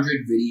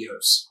 1,800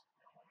 videos.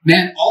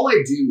 Man, all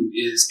I do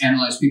is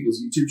analyze people's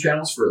YouTube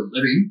channels for a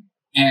living.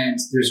 And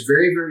there's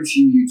very, very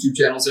few YouTube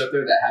channels out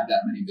there that have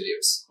that many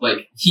videos.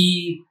 Like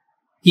he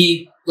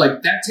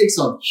like that takes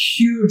a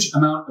huge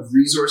amount of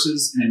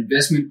resources and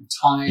investment,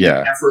 time,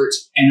 effort,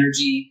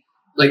 energy.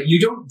 Like you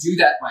don't do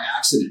that by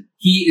accident.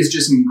 He is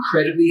just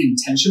incredibly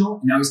intentional.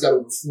 And now he's got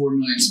over 4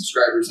 million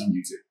subscribers on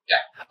YouTube. Yeah.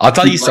 I'll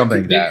tell you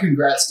something. Big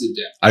congrats to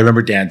Dan. I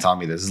remember Dan telling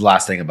me this is the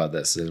last thing about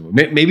this.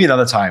 Maybe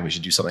another time we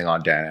should do something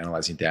on Dan,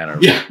 analyzing Dan. Or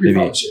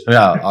maybe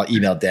I'll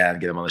email Dan,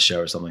 get him on the show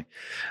or something.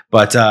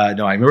 But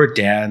no, I remember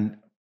Dan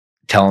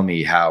telling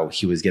me how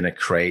he was going to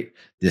create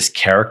this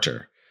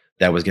character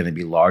that was going to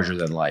be larger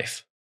than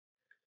life.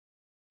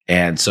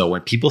 And so when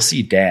people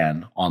see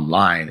Dan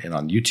online and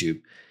on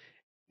YouTube,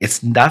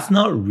 that's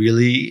not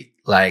really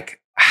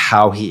like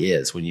how he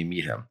is when you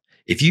meet him.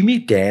 If you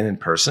meet Dan in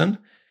person,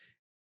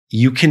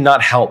 you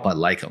cannot help but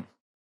like him.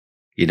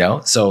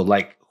 So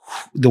like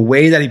the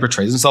way that he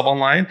portrays himself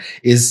online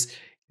it's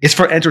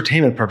for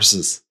entertainment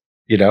purposes.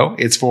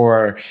 It's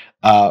for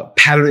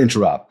pattern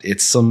interrupt.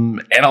 It's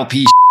some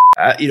NLP,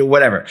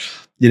 whatever.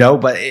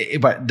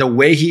 But the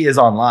way he is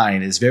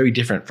online is very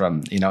different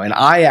from, and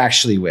I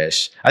actually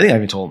wish, I think I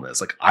even told him this,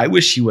 like, I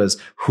wish he was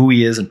who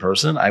he is in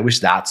person. I wish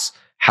that's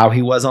how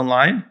he was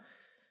online,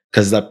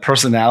 because the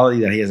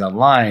personality that he has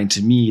online,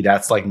 to me,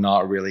 that's like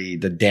not really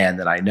the Dan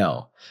that I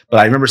know.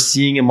 But I remember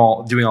seeing him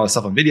all doing all this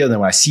stuff on video. And then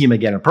when I see him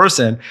again in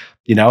person,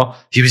 he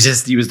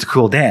was the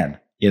cool Dan,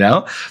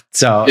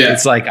 So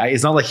It's like,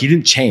 it's not like he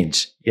didn't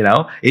change,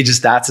 it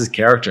just, that's his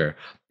character.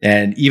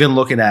 And even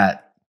looking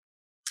at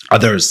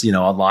others,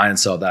 online and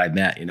so that I've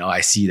met,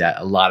 I see that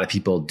a lot of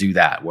people do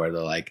that, where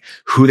they're like,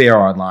 who they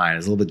are online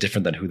is a little bit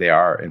different than who they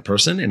are in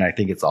person. And I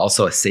think it's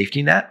also a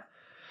safety net,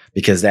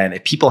 because then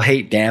if people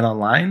hate Dan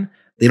online,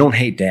 they don't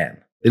hate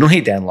Dan. They don't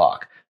hate Dan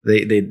Locke.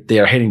 They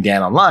are hating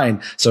Dan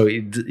online. So,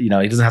 he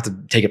doesn't have to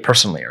take it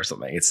personally or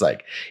something. It's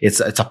like, it's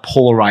a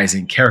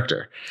polarizing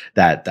character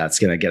that's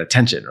going to get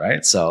attention.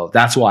 Right. So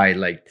that's why,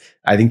 like,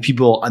 I think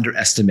people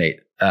underestimate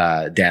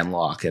Dan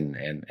Locke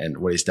and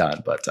what he's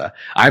done. But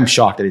I'm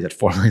shocked that he's at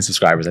 4 million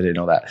subscribers. I didn't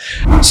know that.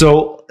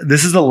 So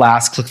this is the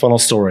last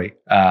ClickFunnels story.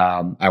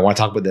 I want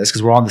to talk about this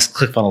because we're on this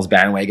ClickFunnels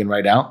bandwagon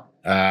right now.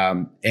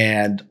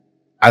 And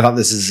I thought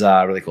this is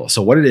really cool.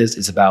 So what it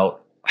is about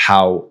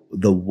how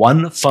the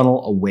One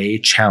Funnel Away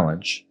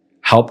challenge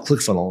helped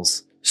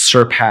ClickFunnels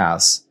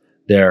surpass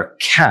their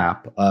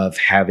cap of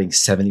having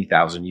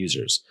 70,000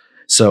 users.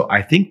 So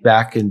I think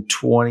back in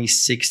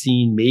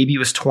 2016, maybe it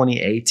was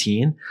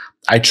 2018,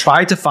 I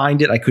tried to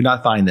find it. I could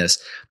not find this.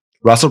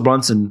 Russell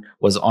Brunson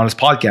was on his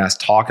podcast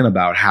talking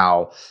about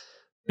how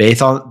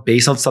based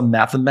on some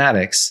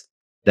mathematics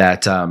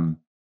that him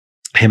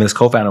and his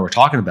co-founder were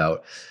talking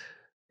about,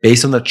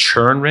 based on the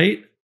churn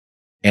rate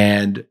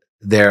and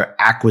their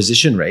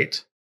acquisition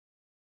rate,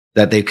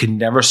 that they could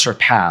never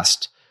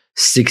surpass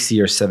 60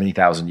 or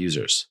 70,000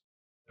 users.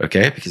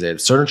 Okay. Because they had a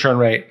certain churn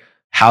rate,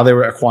 how they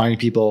were acquiring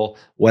people,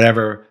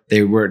 whatever,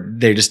 they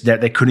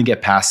couldn't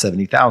get past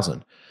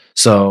 70,000.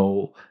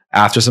 So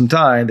after some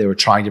time, they were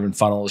trying different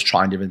funnels,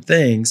 trying different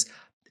things,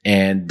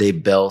 and they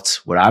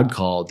built what I would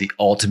call the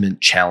ultimate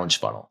challenge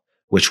funnel,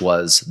 which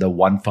was the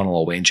One Funnel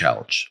Away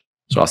challenge.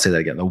 So I'll say that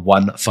again, the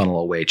One Funnel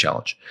Away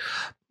challenge.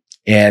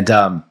 And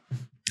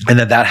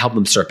that helped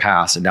them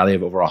surpass, and now they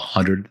have over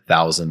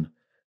 100,000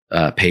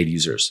 paid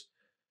users.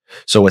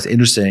 So what's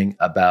interesting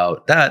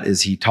about that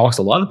is he talks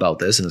a lot about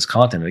this in his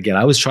content. And again,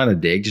 I was trying to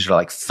dig just to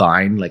like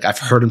find, like, I've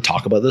heard him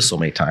talk about this so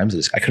many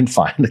times. I couldn't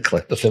find the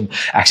clip of him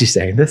actually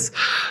saying this.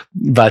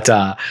 But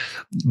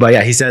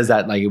yeah, he says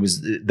that like it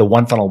was the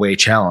One Funnel Away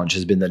challenge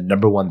has been the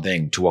number one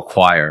thing to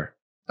acquire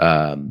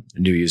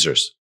new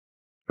users,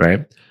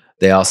 right?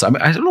 They also,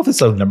 I don't know if it's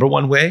the number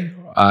one way,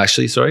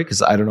 actually, sorry,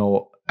 because I don't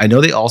know. I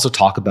know they also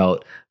talk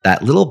about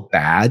that little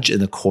badge in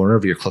the corner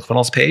of your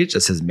ClickFunnels page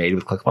that says made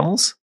with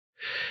ClickFunnels.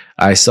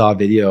 I saw a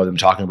video of them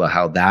talking about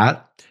how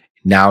that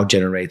now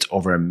generates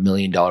over $1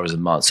 million a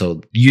month.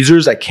 So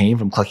users that came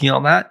from clicking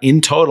on that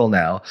in total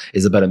now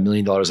is about $1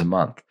 million a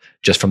month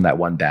just from that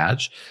one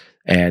badge.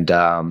 And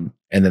then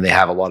they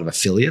have a lot of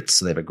affiliates.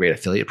 So they have a great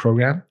affiliate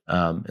program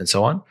and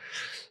so on.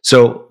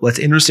 So what's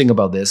interesting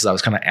about this is I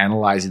was kind of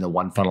analyzing the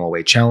One Funnel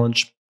Away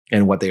challenge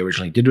and what they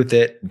originally did with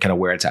it and kind of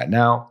where it's at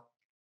now.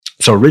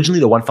 So originally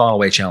the One Funnel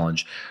Away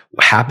challenge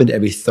happened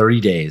every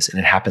 30 days and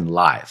it happened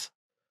live.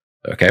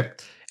 Okay.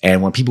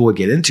 And when people would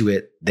get into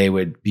it, they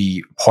would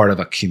be part of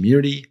a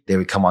community. They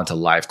would come onto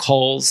live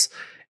calls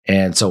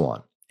and so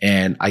on.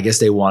 And I guess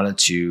they wanted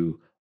to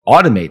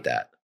automate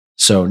that.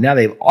 So now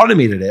they've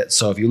automated it.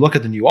 So if you look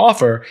at the new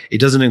offer, it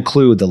doesn't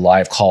include the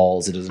live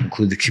calls. It doesn't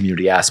include the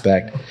community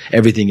aspect.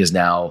 Everything is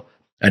now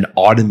an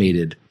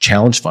automated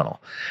challenge funnel.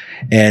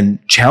 And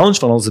challenge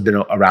funnels have been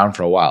around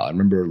for a while. I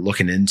remember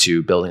looking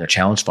into building a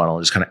challenge funnel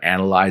and just kind of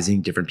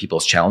analyzing different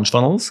people's challenge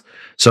funnels.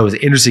 So it was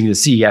interesting to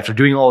see after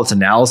doing all this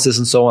analysis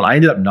and so on, I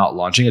ended up not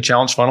launching a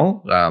challenge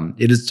funnel. I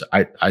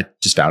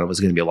just found it was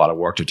going to be a lot of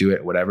work to do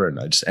it, whatever. And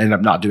I just ended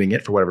up not doing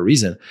it for whatever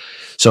reason.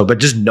 So, but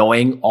just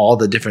knowing all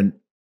the different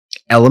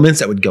elements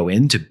that would go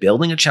into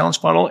building a challenge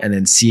funnel and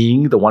then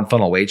seeing the One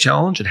Funnel Away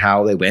challenge and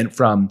how they went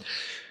from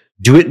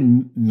do it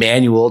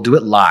manual, do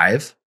it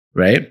live,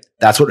 right?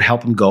 That's what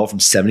helped them go from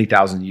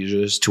 70,000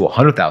 users to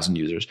 100,000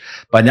 users.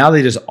 But now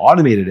they just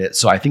automated it.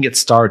 So I think it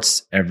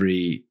starts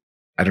every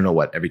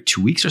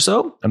 2 weeks or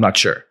so. I'm not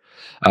sure.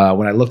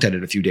 When I looked at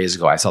it a few days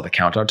ago, I saw the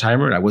countdown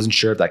timer and I wasn't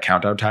sure if that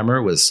countdown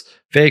timer was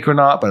fake or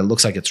not, but it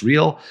looks like it's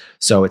real.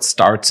 So it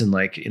starts in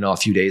a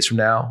few days from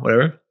now,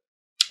 whatever.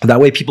 That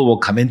way people will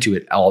come into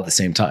it all at the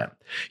same time.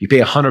 You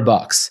pay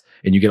 $100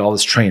 and you get all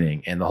this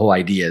training. And the whole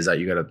idea is that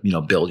you got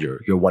to, build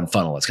your one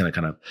funnel that's going to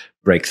kind of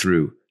break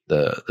through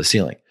the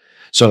ceiling.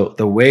 So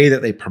the way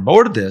that they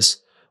promoted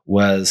this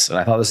was, and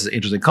I thought this is an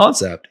interesting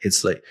concept.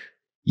 It's like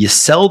you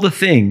sell the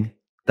thing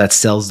that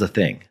sells the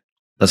thing.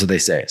 That's what they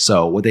say.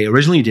 So what they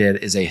originally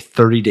did is a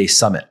 30-day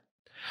summit.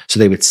 So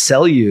they would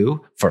sell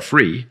you for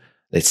free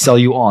They sell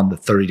you on the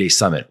 30-day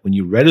summit. When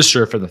you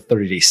register for the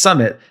 30-day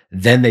summit,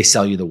 then they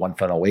sell you the One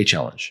Funnel Away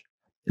challenge.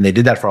 And they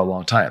did that for a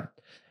long time.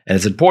 And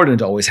it's important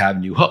to always have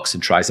new hooks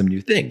and try some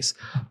new things.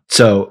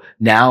 So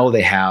now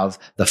they have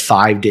the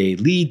 5-day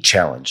lead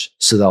challenge.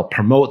 So they'll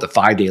promote the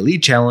 5-day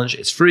lead challenge.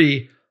 It's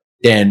free.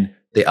 Then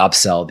they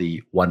upsell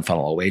the One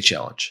Funnel Away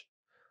challenge.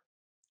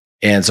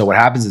 And so what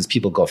happens is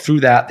people go through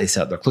that. They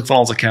set up their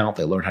ClickFunnels account.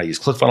 They learn how to use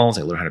ClickFunnels.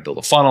 They learn how to build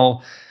a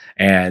funnel.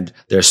 And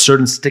there's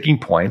certain sticking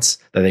points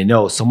that they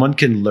know someone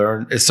can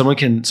learn. If someone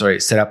can,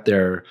 set up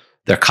their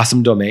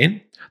custom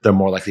domain, they're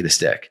more likely to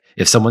stick.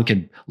 If someone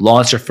can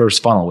launch their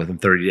first funnel within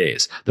 30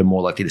 days, they're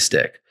more likely to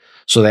stick.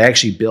 So they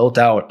actually built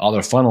out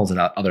other funnels and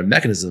other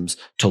mechanisms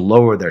to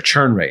lower their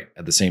churn rate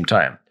at the same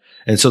time.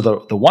 And so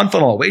the One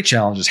Funnel Away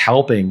challenge is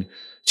helping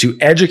to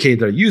educate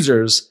their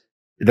users.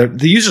 The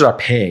users are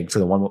paying for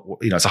the one,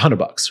 it's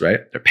 $100, right?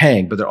 They're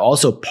paying, but they're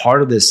also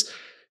part of this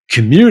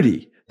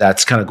community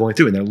that's kind of going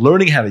through, and they're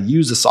learning how to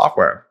use the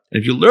software.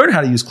 And if you learn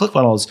how to use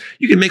ClickFunnels,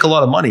 you can make a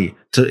lot of money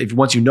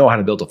once you know how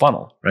to build a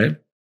funnel, right?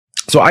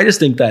 So I just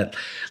think that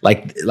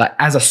like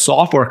as a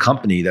software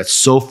company that's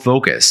so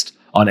focused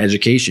on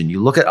education,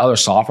 you look at other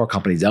software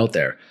companies out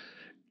there,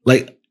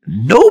 like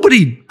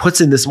nobody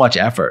puts in this much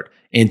effort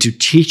into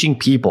teaching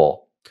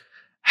people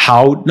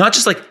how, not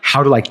just like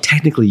how to like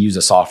technically use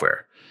a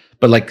software,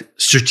 but like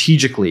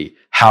strategically,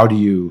 how do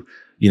you,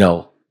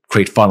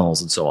 create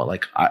funnels and so on.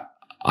 Like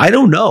I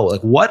don't know,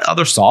 like what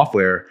other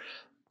software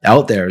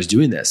out there is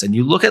doing this. And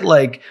you look at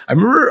I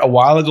remember a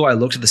while ago, I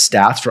looked at the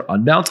stats for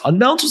Unbounce.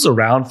 Unbounce was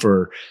around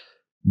for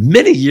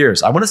many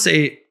years. I want to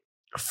say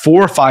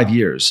 4 or 5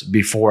 years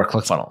before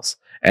ClickFunnels.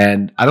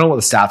 And I don't know what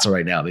the stats are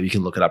right now. Maybe you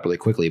can look it up really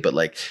quickly, but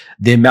like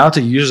the amount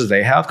of users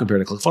they have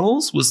compared to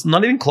ClickFunnels was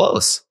not even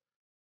close.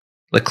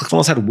 Like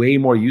ClickFunnels had way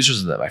more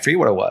users than them. I forget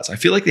what it was. I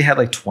feel like they had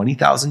like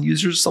 20,000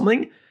 users or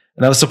something.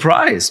 And I was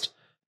surprised.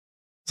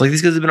 It's like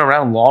these guys have been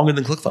around longer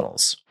than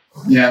ClickFunnels.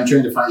 Yeah, I'm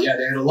trying to find. Yeah,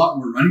 they had a lot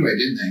more runway,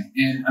 didn't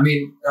they? And I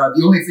mean,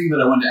 the only thing that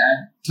I wanted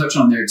to touch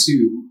on there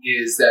too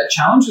is that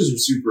challenges are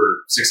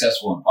super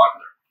successful and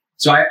popular.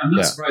 So I'm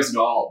not surprised at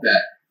all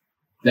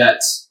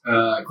that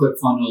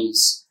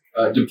ClickFunnels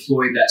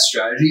deployed that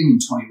strategy. I mean,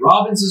 Tony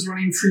Robbins is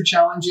running free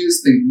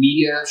challenges. Think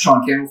Media,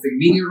 Sean Campbell, Think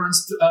Media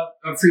runs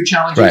free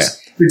challenges.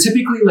 Right. They're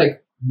typically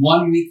like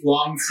 1 week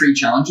long free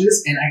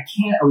challenges. And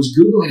I was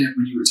Googling it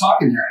when you were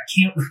talking there. I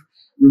can't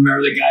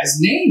remember the guy's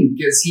name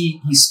because he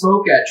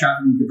spoke at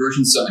Traffic and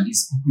Conversion Summit.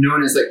 He's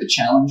known as like the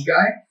challenge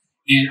guy.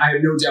 And I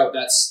have no doubt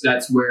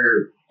that's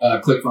where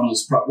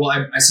ClickFunnels,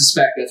 I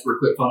suspect that's where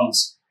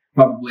ClickFunnels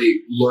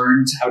probably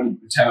learned how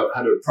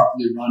to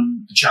properly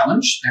run a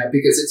challenge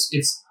because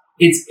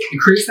it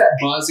creates that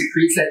buzz, it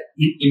creates that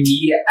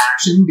immediate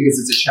action because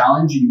it's a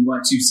challenge and you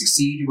want to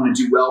succeed, you want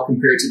to do well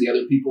compared to the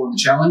other people in the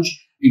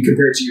challenge and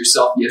compared to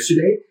yourself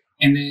yesterday.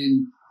 And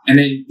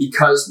then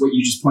because what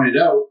you just pointed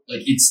out,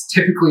 like it's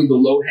typically the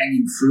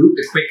low-hanging fruit,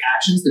 the quick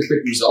actions, the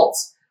quick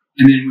results.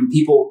 And then when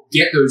people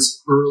get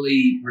those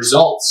early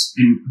results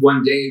in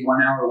 1 day,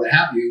 1 hour, what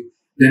have you,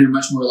 then they're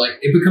much more like,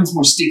 it becomes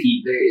more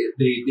sticky.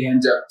 They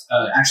end up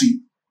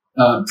actually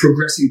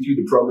progressing through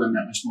the program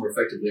that much more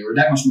effectively or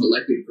that much more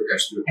likely to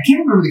progress through it. I can't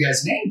remember the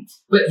guy's name,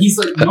 but he's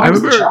like the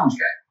challenge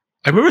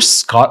guy. I remember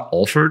Scott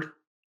Alford.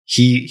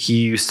 He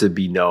used to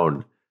be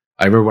known.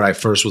 I remember when I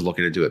first was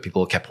looking into it,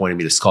 people kept pointing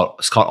me to Scott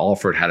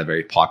Alford had a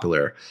very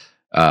popular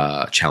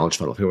challenge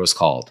funnel. I forget what it was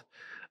called.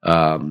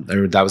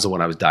 That was the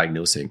one I was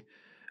diagnosing.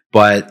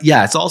 But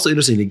yeah, it's also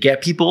interesting to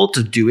get people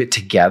to do it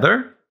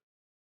together,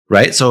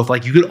 right? So if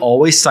like you could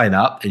always sign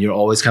up and you're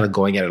always kind of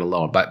going at it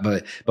alone, but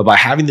by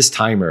having this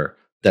timer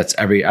that's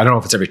I don't know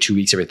if it's every 2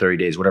 weeks, every 30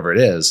 days, whatever it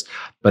is,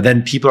 but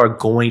then people are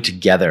going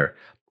together.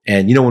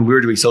 And when we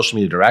were doing social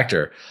media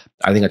director,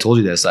 I think I told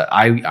you this,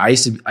 I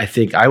used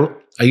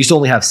to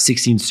only have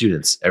 16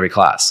 students every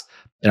class.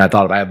 And I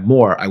thought if I have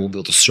more, I won't be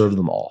able to serve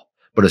them all.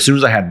 But as soon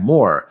as I had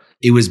more,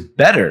 it was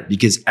better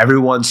because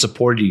everyone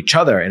supported each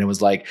other. And it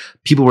was like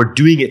people were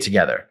doing it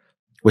together.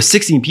 With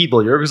 16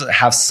 people, you're going to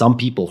have some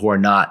people who are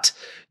not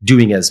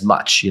doing as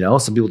much.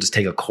 Some people just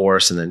take a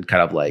course and then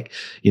kind of like,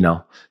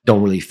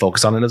 don't really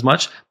focus on it as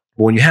much.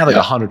 But when you have like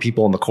 100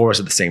 people in the course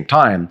at the same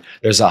time,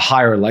 there's a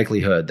higher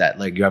likelihood that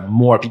like you have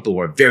more people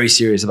who are very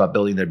serious about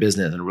building their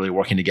business and really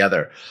working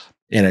together.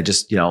 And it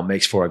just,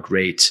 makes for a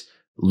great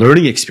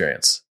learning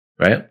experience,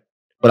 right?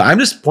 But I'm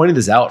just pointing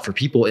this out for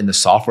people in the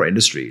software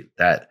industry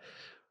that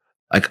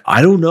like,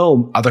 I don't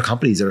know other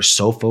companies that are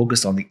so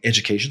focused on the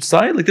education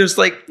side. Like there's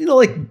like,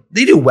 like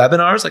they do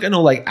webinars. Like I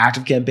know like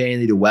ActiveCampaign,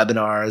 they do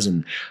webinars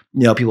and,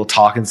 people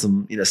talking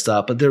some,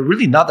 stuff, but they're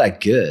really not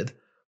that good.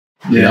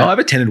 Yeah. I've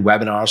attended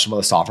webinars from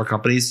other software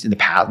companies in the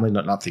past, like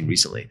nothing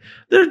recently.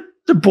 They're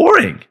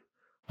boring.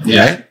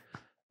 Yeah. Right?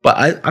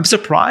 But I'm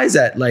surprised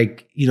that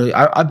like,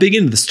 I'm big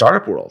into the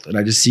startup world and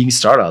I just seeing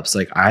startups.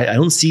 Like I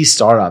don't see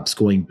startups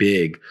going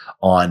big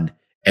on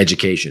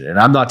education. And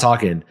I'm not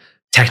talking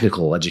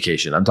technical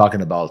education. I'm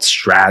talking about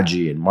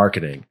strategy and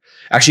marketing.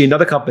 Actually,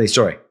 another company,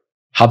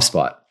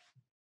 HubSpot.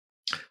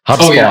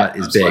 HubSpot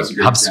is big.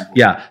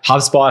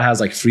 HubSpot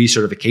has like free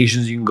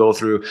certifications you can go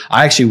through.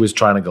 I actually was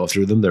trying to go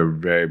through them. They're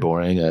very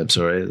boring. I'm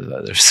sorry.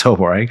 They're so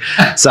boring.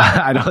 So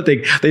I don't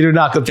think they do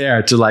not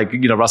compare to like,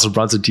 Russell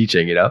Brunson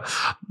teaching,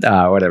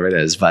 whatever it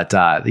is. But,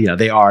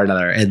 they are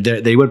another, and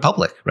they went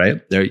public,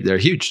 right? They're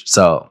huge.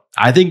 So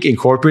I think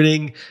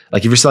incorporating,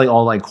 like if you're selling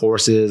online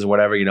courses or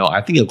whatever,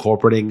 I think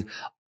incorporating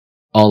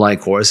online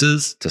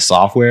courses to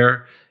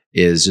software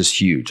is just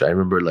huge. I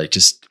remember like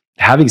just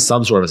having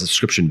some sort of a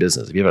subscription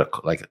business. If you have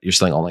you're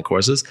selling online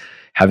courses,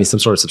 having some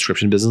sort of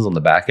subscription business on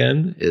the back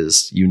end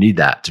you need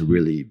that to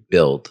really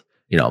build,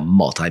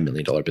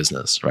 multi-million-dollar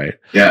business, right?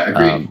 Yeah,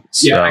 agreed.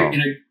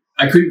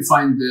 I couldn't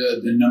find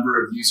the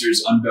number of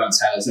users Unbounce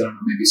has. I don't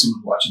know. Maybe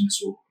someone watching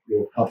this will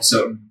help us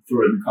out and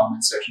throw it in the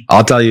comments section.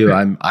 I'll tell you,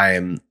 I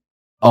am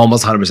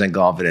almost 100%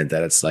 confident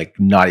that it's like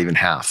not even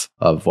half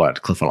of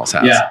what ClickFunnels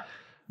has.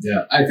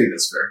 Yeah, I think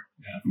that's fair.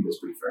 Yeah, I think that's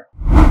pretty fair.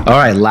 All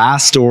right,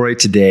 last story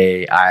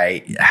today.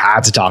 I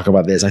had to talk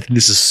about this. I think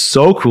this is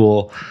so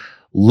cool.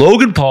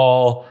 Logan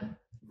Paul,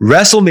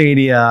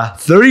 WrestleMania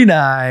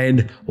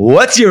 39.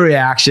 What's your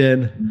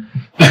reaction?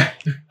 I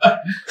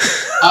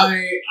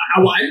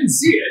didn't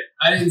see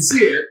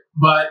it,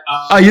 but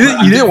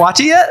you didn't watch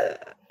it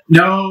yet?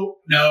 No.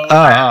 Okay.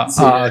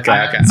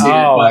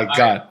 Oh my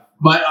god!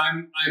 But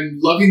I'm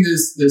loving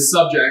this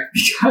subject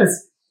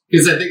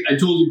because I think I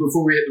told you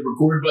before we hit the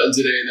record button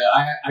today that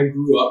I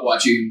grew up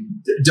watching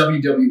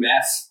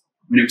WWF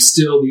when it was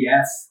still the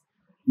F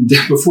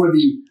before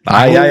the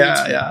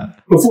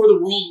before the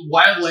World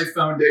Wildlife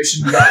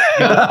Foundation got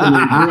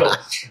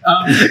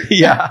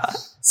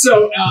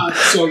So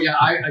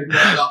I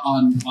grew up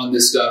on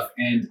this stuff,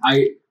 and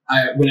I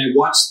when I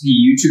watched the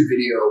YouTube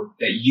video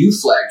that you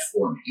flagged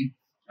for me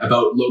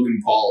about Logan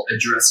Paul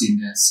addressing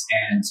this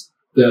and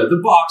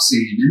the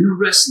boxing and the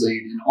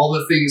wrestling and all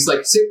the things,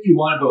 like say what you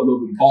want about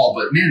Logan Paul,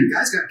 but man, the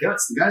guy's got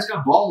guts, the guy's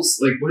got balls.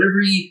 Like whatever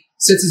he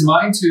sets his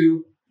mind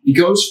to, he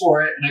goes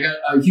for it, and I got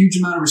a huge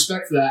amount of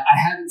respect for that. I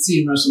haven't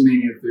seen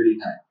WrestleMania 39,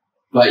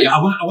 but yeah,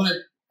 I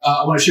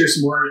want to share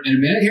some more in a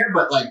minute here,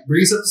 but like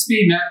bring us up to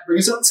speed, Matt.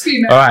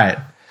 All right,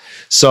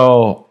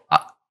 so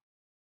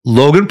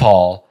Logan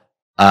Paul.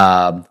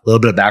 A little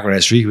bit of background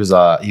history. He was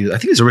I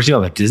think he was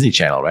originally on the Disney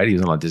Channel, right? He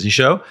was on a Disney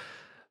show.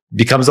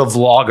 Becomes a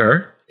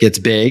vlogger, gets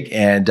big,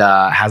 and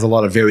has a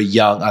lot of very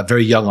young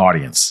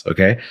audience.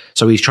 Okay,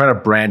 so he's trying to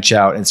branch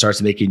out and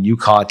starts making new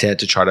content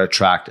to try to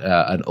attract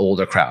an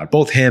older crowd.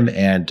 Both him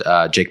and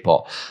Jake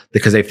Paul,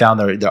 because they found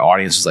their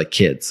audience was like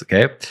kids.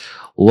 Okay,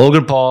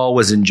 Logan Paul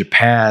was in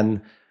Japan,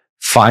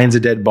 finds a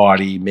dead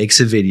body, makes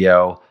a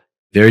video,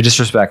 very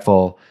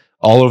disrespectful,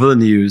 all over the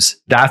news.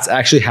 That's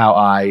actually how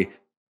I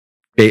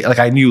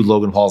knew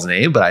Logan Paul's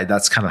name, but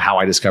that's kind of how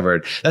I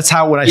discovered. That's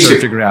how when I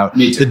started figuring out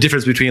the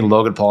difference between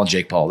Logan Paul and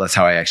Jake Paul. That's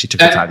how I actually took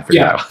the time to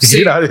figure it out.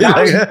 See,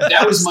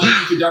 that was my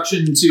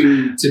introduction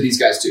to these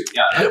guys too.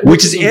 Yeah,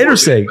 which is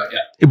interesting.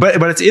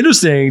 But it's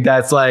interesting.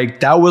 That's like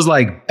that was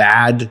like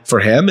bad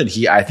for him, and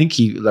I think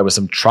there was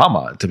some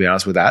trauma, to be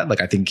honest with that. Like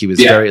I think he was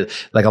very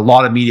like a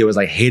lot of media was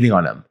like hating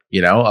on him,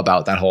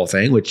 about that whole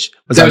thing, which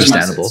was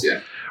understandable.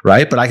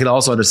 Right. But I can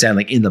also understand,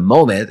 like, in the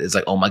moment, it's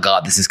like, oh my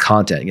God, this is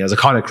content. As a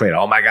content creator,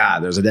 oh my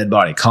God, there's a dead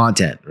body,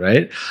 content.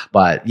 Right.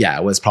 But yeah,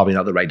 it was probably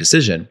not the right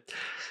decision.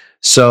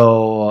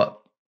 So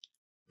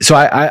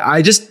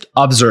I just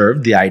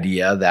observed the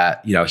idea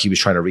that, he was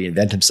trying to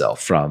reinvent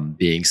himself from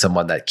being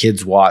someone that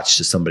kids watch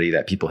to somebody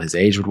that people his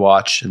age would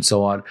watch and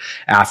so on.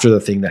 After the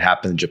thing that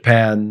happened in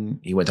Japan,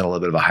 he went on a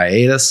little bit of a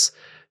hiatus,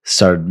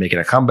 started making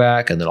a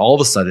comeback. And then all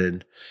of a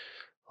sudden,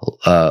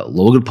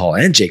 Logan Paul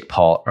and Jake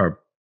Paul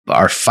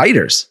are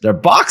fighters. They're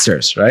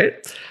boxers, right?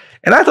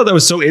 And I thought that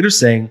was so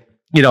interesting.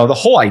 The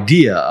whole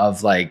idea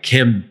of like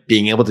him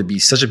being able to be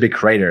such a big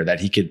creator that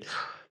he could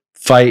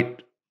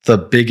fight the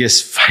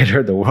biggest fighter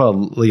in the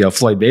world,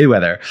 Floyd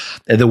Mayweather,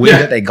 and the way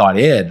that they got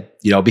in,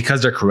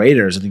 because they're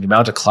creators and the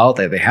amount of clout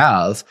that they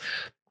have.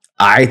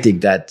 I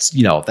think that's,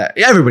 that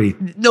everybody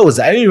knows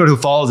that. Anyone who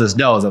follows this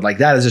knows that, like,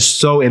 that is just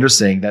so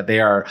interesting that they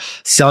are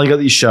selling out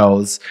these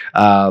shows,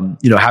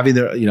 having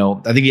their,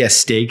 I think he has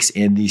stakes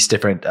in these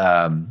different,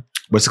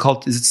 what's it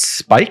called? Is it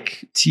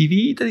Spike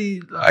TV?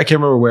 I can't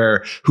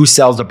remember who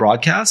sells the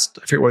broadcast.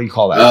 I forget what you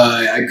call that.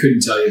 I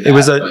couldn't tell you that.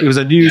 It was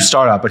a new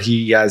startup, but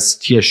he has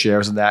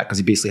shares in that because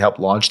he basically helped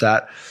launch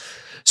that.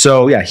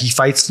 So yeah, he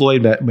fights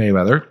Floyd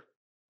Mayweather,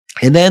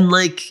 and then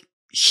like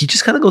he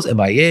just kind of goes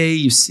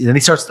MIA. And then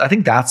he starts. I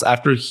think that's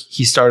after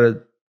he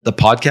started the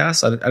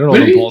podcast. I don't know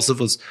what Impulsive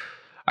was.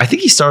 I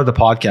think he started the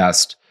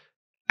podcast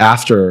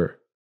after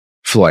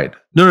Floyd.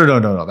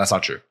 No. That's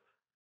not true.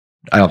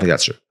 I don't think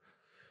that's true.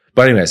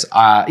 But anyways, so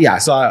I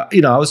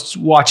was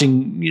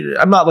watching.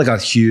 I'm not like a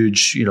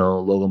huge,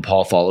 Logan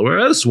Paul follower.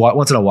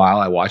 Once in a while,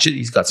 I watch it.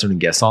 He's got certain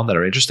guests on that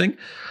are interesting,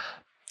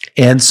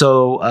 and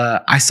so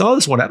I saw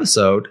this one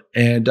episode.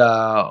 And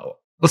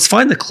let's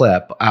find the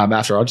clip.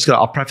 After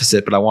I'll preface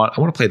it, but I want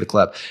to play the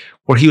clip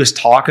where he was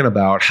talking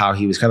about how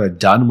he was kind of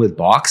done with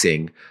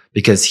boxing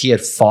because he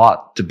had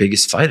fought the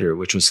biggest fighter,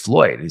 which was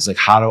Floyd. He's like,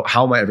 how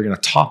am I ever going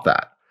to top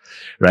that?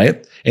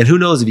 right? And who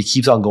knows if he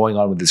keeps on going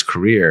on with his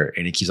career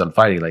and he keeps on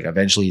fighting, like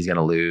eventually he's going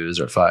to lose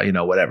or fight,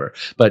 whatever.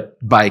 But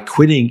by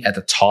quitting at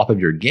the top of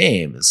your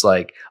game, it's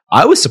like,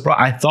 I was surprised.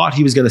 I thought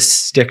he was going to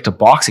stick to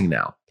boxing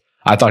now.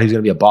 I thought he was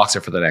going to be a boxer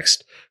for the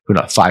next,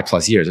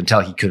 5+ years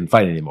until he couldn't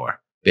fight anymore,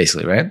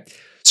 basically, right?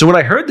 So when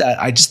I heard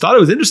that, I just thought it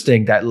was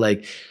interesting that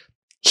like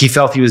he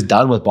felt he was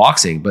done with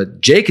boxing, but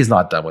Jake is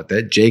not done with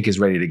it. Jake is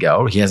ready to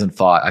go. He hasn't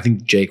fought. I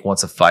think Jake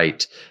wants to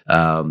fight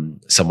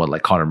someone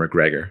like Conor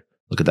McGregor.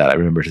 Look at that. I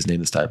remembered his name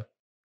this time.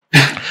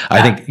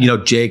 I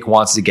think, Jake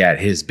wants to get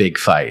his big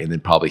fight and then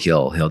probably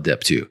he'll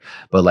dip too.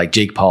 But like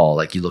Jake Paul,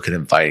 like you look at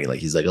him fighting, like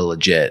he's like a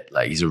legit,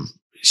 like he's a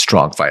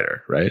strong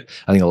fighter, right?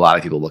 I think a lot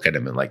of people look at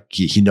him and like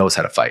he knows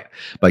how to fight.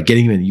 But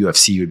getting him in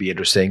UFC would be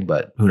interesting,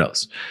 but who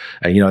knows?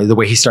 And the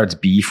way he starts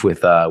beef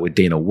with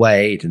Dana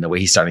White and the way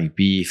he's starting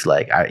beef,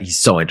 like he's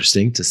so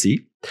interesting to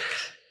see.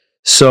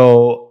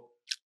 So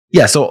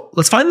yeah, so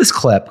let's find this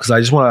clip because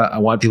I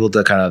want people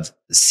to kind of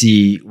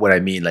see what I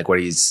mean. Like what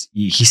he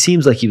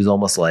seems like he was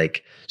almost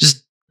like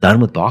just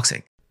done with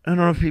boxing. I don't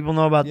know if people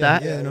know about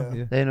that.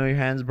 Yeah. They know your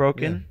hand's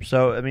broken. Yeah.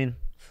 So, I mean,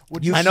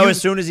 I know as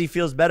soon as he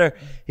feels better,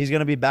 he's going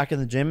to be back in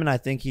the gym, and I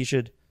think he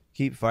should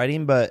keep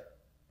fighting, but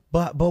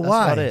why?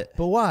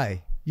 But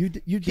why? You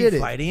did it.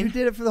 Fighting? You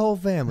did it for the whole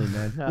family,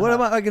 man. What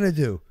am I going to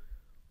do?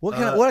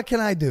 What can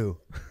I do?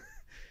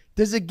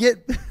 Does it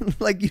get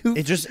like you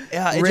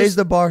raise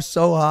the bar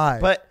so high?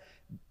 But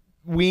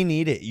we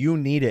need it. You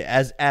need it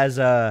as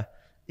the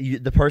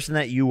person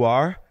that you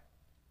are.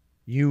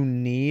 You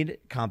need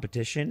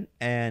competition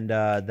and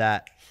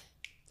that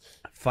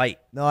fight.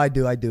 No, I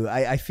do.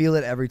 I feel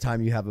it every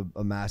time you have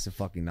a massive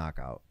fucking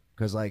knockout.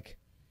 Because like,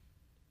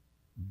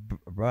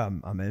 bro,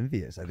 I'm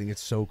envious. I think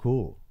it's so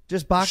cool.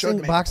 Just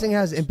boxing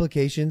has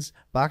implications.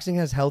 Boxing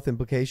has health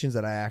implications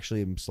that I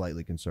actually am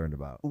slightly concerned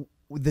about.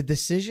 The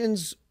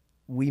decisions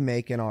we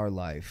make in our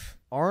life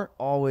aren't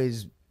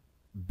always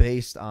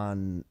based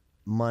on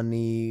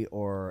money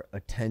or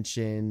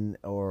attention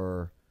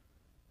or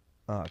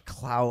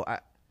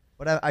clout.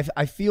 But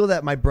I feel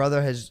that my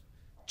brother has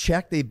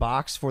checked a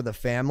box for the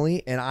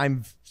family, and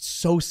I'm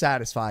so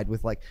satisfied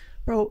with like,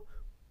 bro,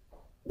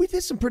 we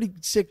did some pretty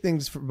sick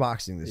things for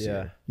boxing this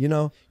year.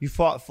 You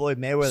fought Floyd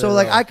Mayweather. So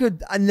like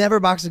I never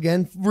box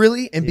again,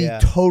 really, and be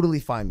totally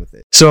fine with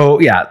it. So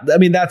yeah, I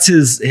mean that's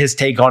his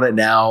take on it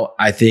now.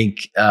 I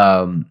think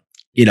I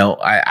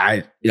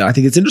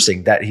think it's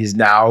interesting that he's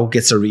now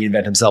gets to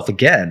reinvent himself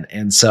again.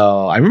 And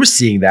so I remember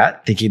seeing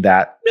that, thinking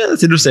that,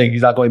 that's interesting.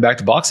 He's not going back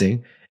to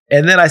boxing.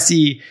 And then I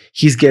see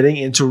he's getting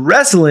into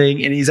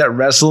wrestling and he's at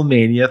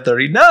WrestleMania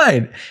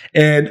 39.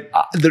 And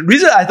the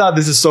reason I thought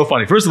this is so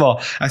funny, first of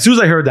all, as soon as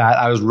I heard that,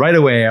 I was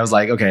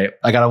like, okay,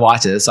 I got to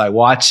watch this. So I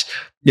watch,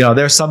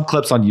 there's some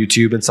clips on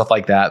YouTube and stuff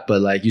like that, but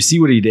like you see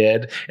what he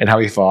did and how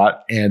he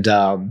fought. And,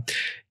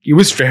 it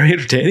was very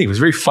entertaining. It was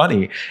very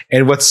funny.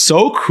 And what's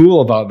so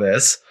cool about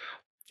this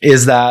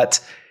is that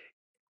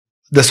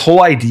this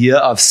whole idea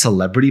of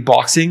celebrity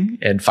boxing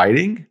and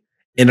fighting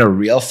in a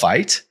real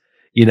fight,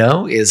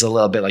 is a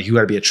little bit like you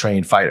got to be a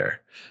trained fighter.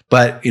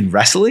 But in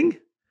wrestling,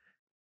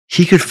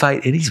 he could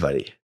fight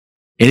anybody.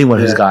 Anyone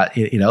who's got,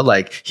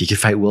 like he could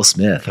fight Will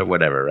Smith or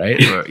whatever,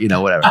 right? Or,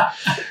 whatever.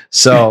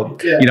 So,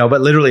 but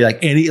literally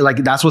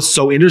like that's what's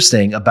so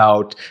interesting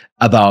about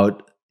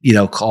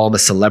call him a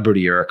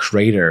celebrity or a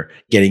creator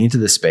getting into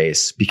this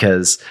space,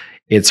 because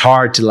it's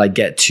hard to like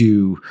get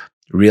to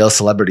real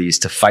celebrities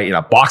to fight in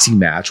a boxing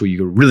match where you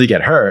could really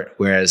get hurt.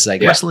 Whereas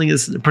like wrestling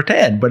is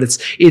pretend, but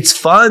it's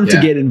fun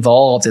to get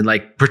involved and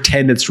like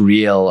pretend it's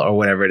real or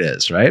whatever it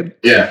is. Right.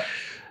 Yeah.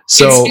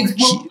 So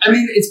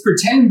it's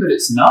pretend, but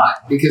it's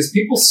not, because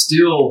people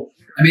still,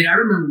 I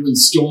remember when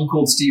Stone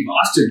Cold Steve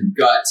Austin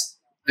got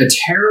a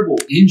terrible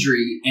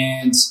injury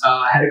and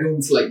had to go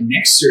in for like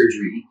neck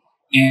surgery.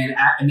 And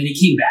then he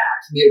came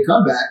back. He had a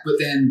comeback, but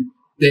then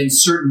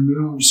certain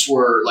moves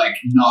were like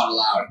not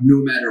allowed,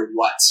 no matter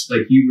what.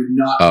 Like you were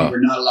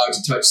not allowed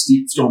to touch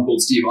Stone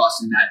Cold Steve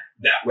Austin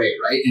that way,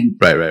 right? And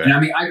right. And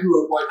I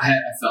grew up. I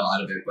fell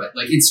out of it, but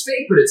like it's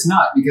fake, but it's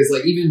not, because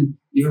like even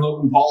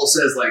Logan Paul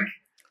says like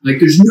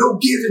there's no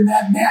give in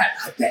that mat.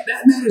 That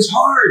mat is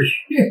hard.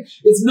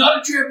 It's not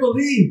a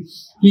trampoline.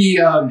 He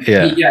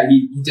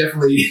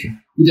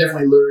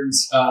definitely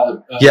learns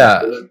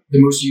the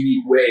most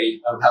unique way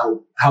of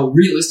how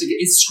realistic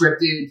it's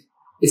scripted.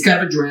 It's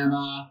kind of a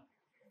drama.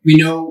 We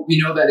know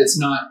that it's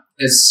not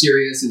as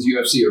serious as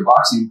UFC or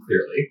boxing,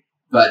 clearly,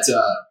 but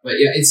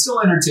yeah, it's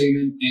still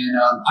entertainment.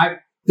 And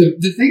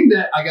the thing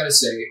that I gotta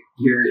say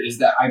here is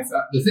that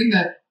the thing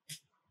that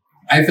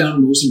I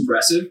found most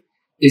impressive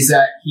is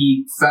that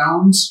he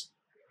found.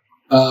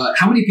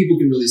 How many people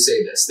can really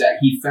say this? That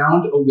he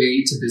found a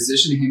way to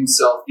position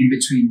himself in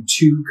between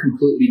two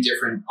completely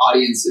different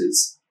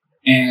audiences,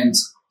 and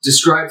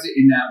describes it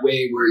in that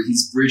way where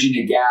he's bridging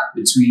a gap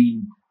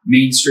between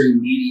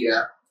mainstream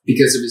media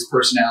because of his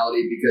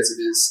personality, because of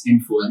his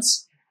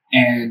influence,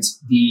 and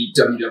the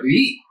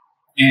WWE,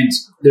 and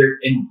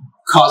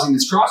causing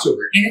this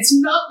crossover. And it's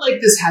not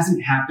like this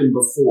hasn't happened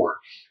before.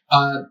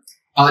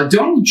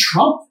 Donald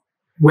Trump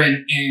went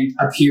and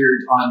appeared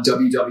on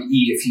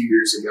WWE a few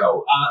years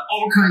ago.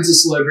 All kinds of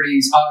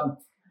celebrities.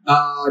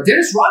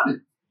 Dennis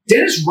Rodman.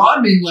 Dennis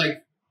Rodman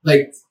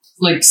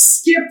like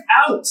skipped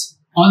out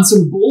on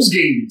some Bulls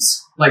games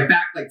like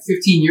back like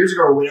 15 years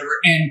ago or whatever,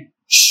 and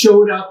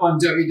showed up on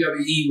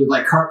WWE with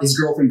like his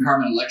girlfriend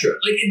Carmen Electra.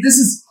 Like this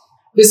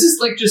is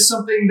like just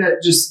something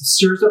that just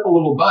stirs up a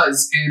little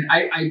buzz, and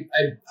I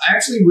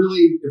actually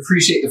really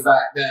appreciate the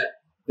fact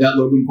that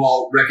Logan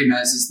Paul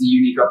recognizes the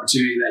unique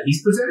opportunity that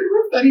he's presented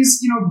with, that he's,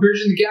 you know,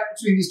 bridging the gap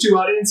between these two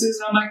audiences.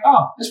 And I'm like,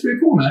 oh, that's pretty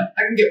cool, man.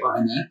 I can get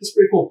behind that. That's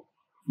pretty cool.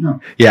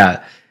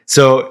 Yeah.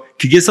 So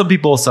to give some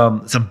people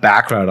some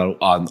background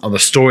on the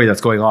story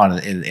that's going on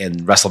in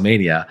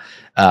WrestleMania,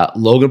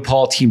 Logan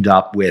Paul teamed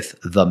up with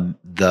the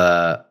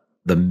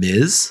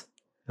Miz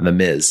and the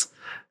Miz.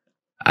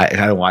 I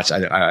don't watch.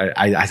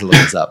 I have to look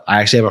this up.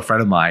 I actually have a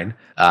friend of mine.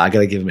 I got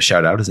to give him a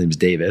shout out. His name's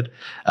David.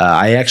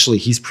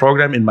 He's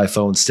programmed in my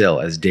phone still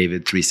as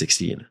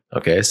David316.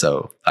 Okay.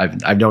 So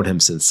I've known him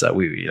since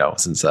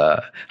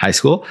high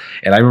school.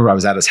 And I remember I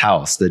was at his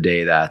house the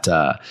day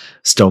that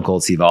Stone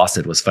Cold Steve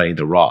Austin was fighting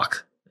The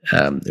Rock.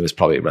 It was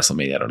probably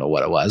WrestleMania. I don't know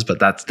what it was, but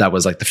that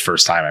was like the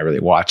first time I really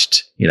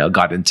watched,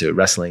 got into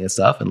wrestling and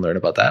stuff and learned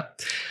about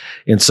that.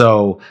 And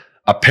so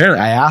apparently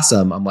I asked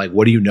him, I'm like,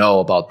 what do you know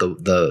about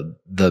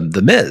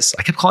the Miz?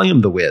 I kept calling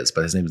him The Wiz,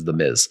 but his name is The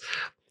Miz.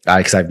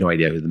 Because I have no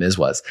idea who The Miz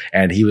was.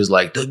 And he was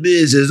like, The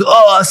Miz is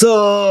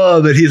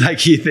awesome. And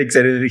he thinks,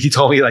 and he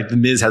told me like The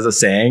Miz has a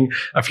saying.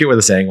 I forget what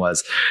the saying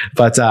was.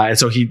 But and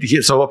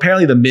so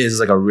apparently The Miz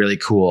is like a really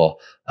cool,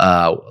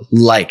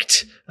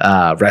 liked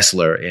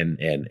wrestler in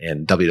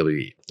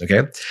WWE.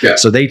 Okay. Yeah.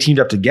 So they teamed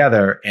up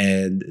together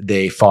and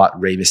they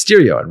fought Rey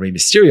Mysterio. And Rey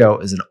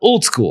Mysterio is an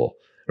old school,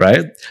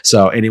 right?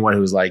 So anyone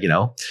who's like,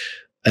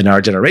 in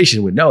our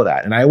generation would know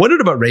that. And I wondered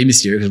about Rey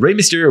Mysterio because Rey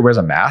Mysterio wears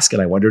a mask.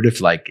 And I wondered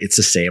if like it's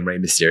the same Rey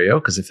Mysterio.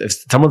 Because if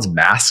someone's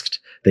masked,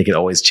 they can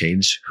always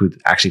change who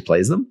actually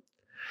plays them.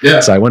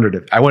 Yeah. So I wondered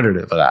if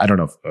I don't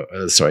know if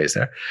the story is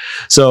there.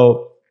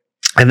 So,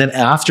 and then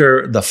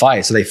after the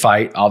fight, so they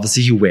fight,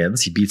 obviously he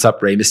wins. He beats up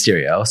Rey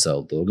Mysterio.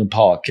 So Logan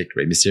Paul kicked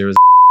Rey Mysterio's,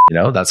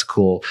 that's a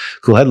cool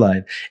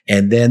headline.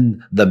 And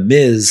then the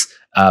Miz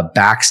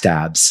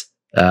backstabs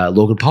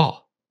Logan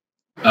Paul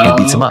and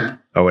beats him up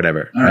or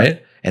whatever. All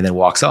right. And then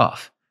walks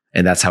off.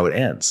 And that's how it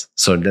ends.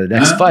 So the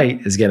next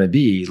fight is going to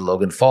be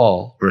Logan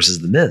Paul versus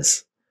The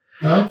Miz.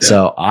 Okay.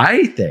 So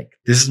I think,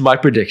 this is my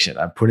prediction.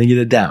 I'm putting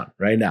it down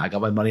right now. I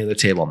got my money on the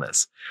table on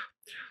this.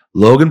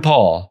 Logan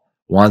Paul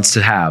wants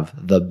to have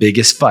the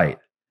biggest fight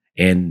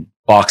in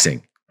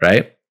boxing,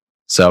 right?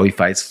 So he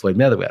fights Floyd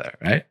Mayweather,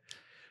 right?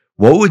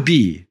 What would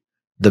be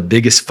the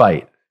biggest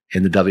fight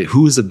in the W?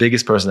 Who is the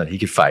biggest person that he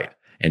could fight?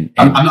 And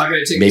I'm not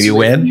going to take maybe this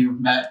away win. From you,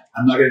 Matt.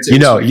 I'm not going to take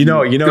You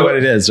know what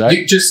it is, right?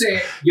 You just say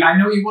it. Yeah, I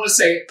know you want to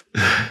say it.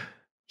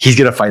 He's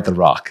going to fight The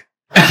Rock.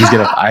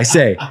 I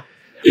say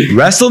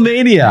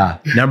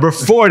WrestleMania number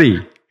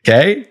 40.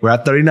 Okay. We're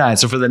at 39.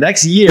 So for the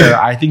next year,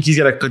 I think he's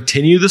going to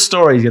continue the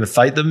story. He's going to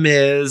fight The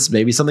Miz,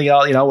 maybe something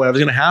else, whatever's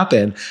going to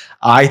happen.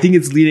 I think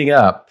it's leading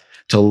up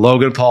to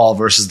Logan Paul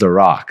versus The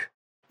Rock.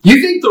 You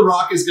think The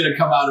Rock is going to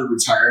come out of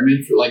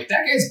retirement for that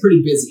guy's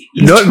pretty busy.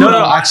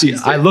 No. Actually,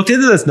 I looked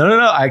into this. No.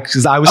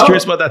 Because I was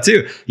curious about that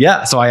too.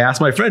 Yeah. So I asked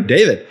my friend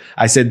David.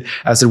 I said,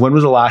 when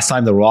was the last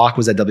time The Rock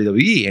was at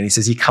WWE? And he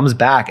says he comes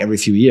back every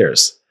few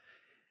years.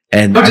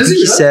 And I think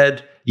he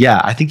said,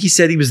 I think he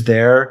said he was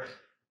there.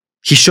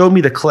 He showed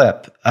me the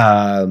clip.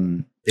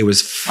 It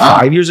was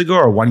 5 years ago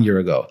or 1 year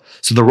ago.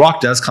 So The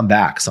Rock does come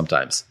back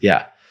sometimes.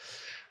 Yeah.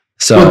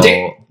 So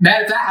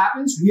Matt, if that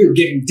happens, we are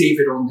getting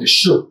David on this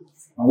show.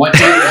 I want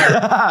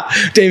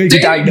David to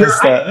diagnose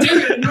that.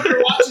 David, I know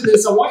you're watching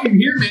this. I want you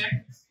here,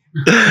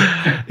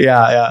 man.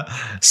 Yeah.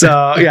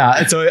 So in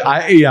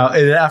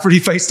an effort he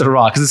fights The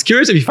Rock, because it's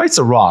curious if he fights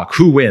The Rock,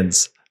 who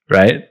wins,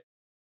 right?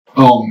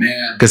 Oh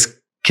man. Because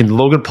can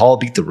Logan Paul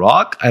beat The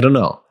Rock? I don't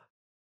know.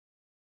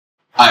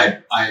 I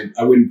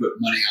wouldn't put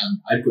money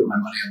on. I'd put my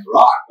money on The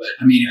Rock, but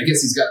I mean, I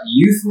guess he's got the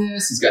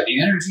youthness, he's got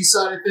the energy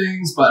side of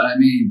things. But I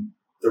mean,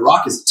 The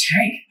Rock is a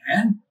tank,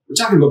 man. We're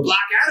talking about Black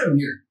Adam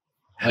here.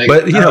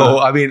 But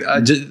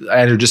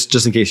Andrew,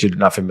 just in case you're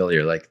not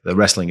familiar, like the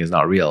wrestling is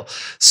not real.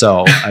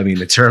 So I mean,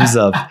 in terms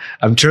of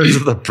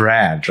the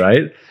brand,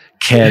 right?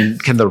 Can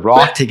The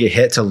Rock take a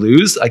hit to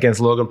lose against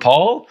Logan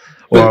Paul,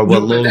 or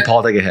will Logan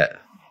Paul take a hit?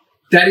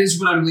 That is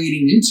what I'm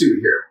leading into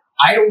here.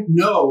 I don't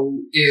know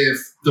if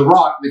The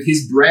Rock, with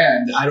his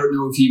brand, I don't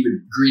know if he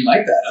would green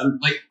like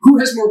that. Who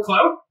has more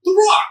clout? The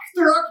Rock.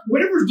 The Rock.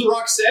 Whatever The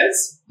Rock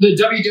says, the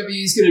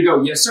WWE is going to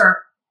go, yes,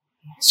 sir.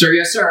 Sir,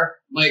 yes, sir.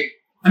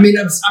 I mean,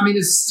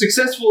 as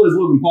successful as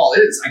Logan Paul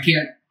is, I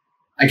can't.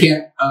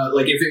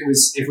 If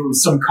it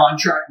was some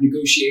contract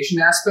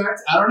negotiation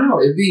aspect, I don't know.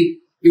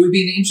 It would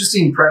be an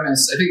interesting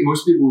premise. I think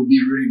most people would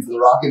be rooting for The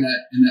Rock in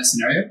that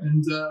scenario.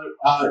 And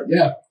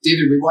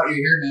David, we want you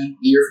here, man. A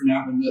year from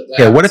now,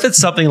 when what if it's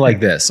something like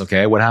this?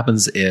 Okay, what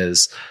happens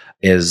is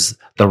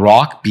The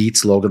Rock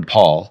beats Logan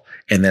Paul,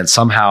 and then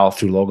somehow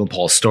through Logan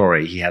Paul's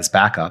story, he has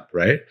backup,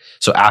 right?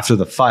 So after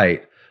the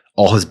fight,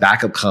 all his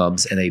backup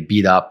comes and they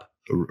beat up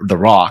The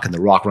Rock, and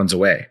The Rock runs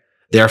away.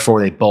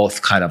 Therefore, they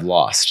both kind of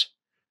lost,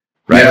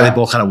 right? Or they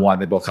both kind of won.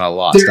 They both kind of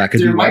lost. That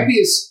could there be might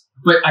be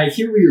but I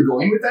hear where you're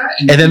going with that.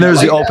 And then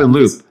there's the open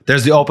loop.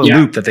 There's the open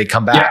loop that they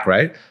come back,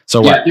 right?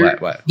 So what?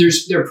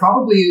 There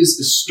probably is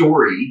a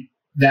story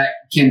that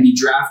can be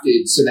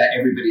drafted so that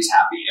everybody's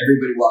happy.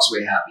 Everybody walks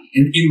away happy.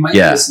 And it might be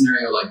a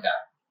scenario like that.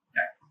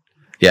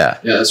 Yeah.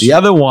 The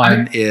other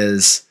one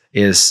is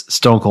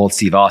Stone Cold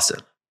Steve Austin.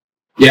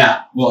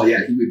 Yeah. Well, yeah,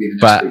 he would be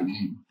the next big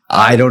name.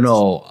 I don't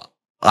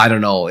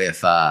know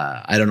if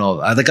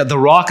like The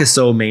Rock is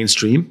so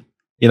mainstream,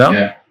 you know?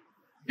 Yeah.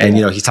 And,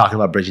 you know, he's talking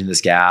about bridging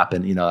this gap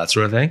and, you know, that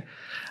sort of thing.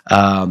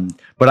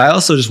 But I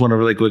also just want to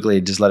really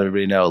quickly just let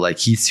everybody know, like,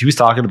 he was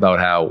talking about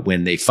how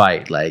when they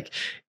fight, like,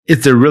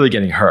 they're really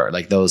getting hurt.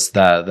 Like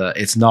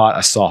it's not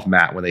a soft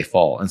mat when they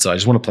fall. And so I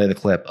just want to play the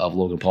clip of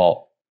Logan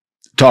Paul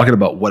talking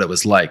about what it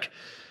was like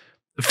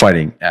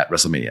fighting at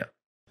WrestleMania.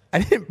 I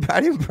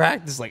didn't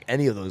practice like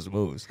any of those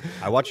moves.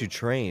 I watch you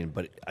train,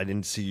 but I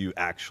didn't see you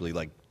actually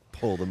like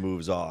pull the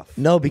moves off.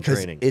 No,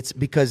 because it's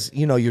because,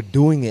 you know, you're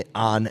doing it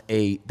on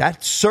that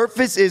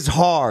surface is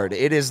hard.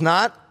 It is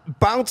not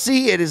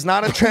bouncy. It is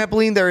not a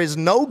trampoline. There is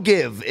no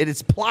give. It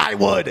is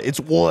plywood. It's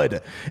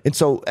wood. And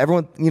so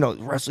everyone, you know,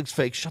 wrestling's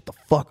fake. Shut the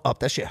fuck up.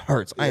 That shit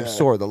hurts. I am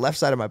sore. The left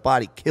side of my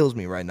body kills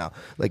me right now.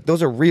 Like,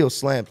 those are real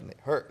slams and they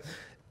hurt.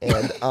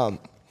 And,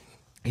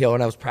 you know,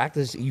 when I was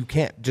practicing, you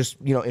can't just,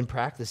 you know, in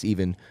practice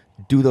even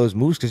do those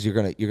moves because you're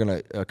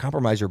gonna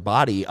compromise your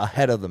body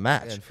ahead of the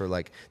match. And for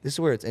like, this is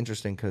where it's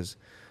interesting because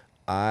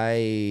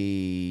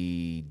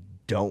I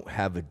don't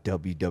have a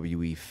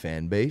WWE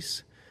fan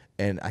base,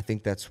 and I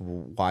think that's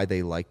why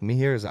they like me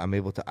here. Is I'm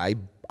able to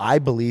I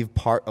believe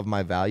part of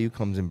my value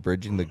comes in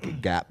bridging the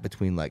gap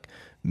between like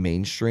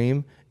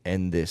mainstream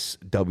and this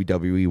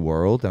WWE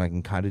world, and I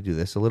can kind of do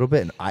this a little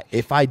bit. And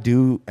if I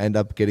do end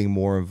up getting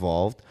more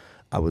involved,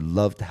 I would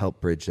love to help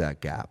bridge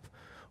that gap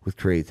with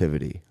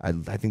creativity. I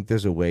think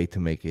there's a way to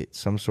make it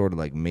some sort of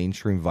like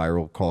mainstream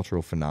viral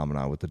cultural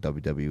phenomenon with the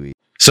WWE.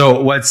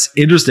 So what's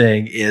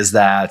interesting is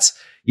that,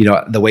 you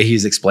know, the way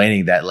he's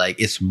explaining that, like,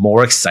 it's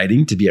more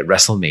exciting to be at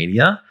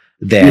WrestleMania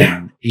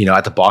than, you know,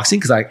 at the boxing.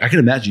 Because I can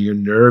imagine your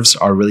nerves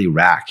are really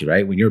racked,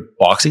 right? When you're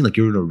boxing, like,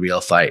 you're in a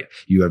real fight.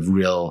 You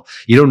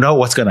don't know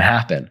what's going to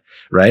happen,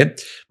 right?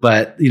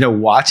 But, you know,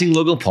 watching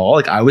Logan Paul,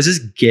 like, I was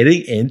just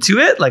getting into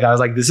it. Like, I was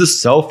like, this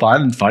is so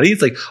fun and funny.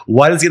 It's like,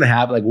 what is going to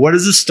happen? Like, what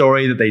is the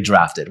story that they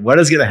drafted? What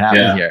is going to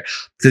happen here?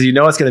 Because you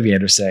know it's going to be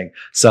interesting.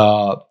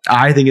 So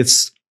I think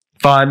it's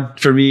fun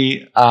for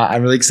me.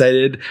 I'm really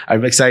excited.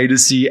 I'm excited to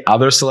see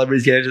other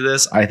celebrities get into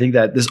this. I think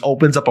that this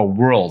opens up a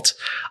world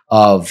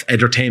of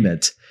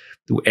entertainment.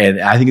 And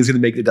I think it's going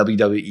to make the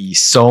WWE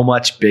so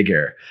much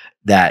bigger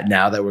that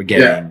now that we're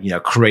getting, you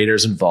know,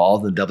 creators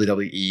involved in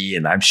WWE,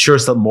 and I'm sure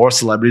some more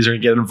celebrities are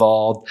going to get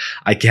involved.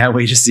 I can't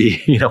wait to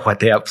see, you know,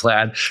 what they have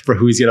planned for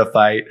who he's going to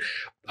fight.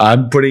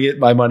 I'm putting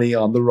my money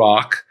on The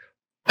Rock,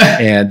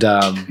 and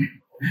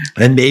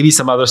then maybe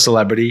some other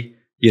celebrity,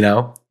 you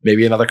know,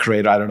 maybe another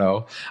creator. I don't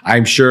know.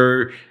 I'm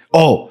sure.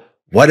 Oh,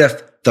 what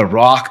if The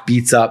Rock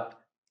beats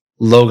up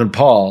Logan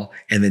Paul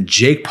and then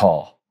Jake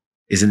Paul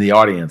is in the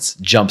audience,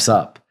 jumps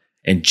up,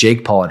 and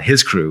Jake Paul and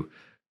his crew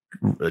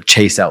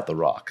chase out The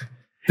Rock.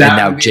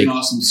 That would be an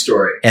awesome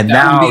story. And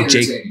now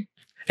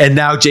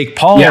Jake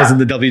Paul is in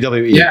the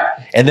WWE.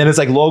 Yeah. And then it's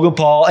like Logan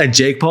Paul and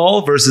Jake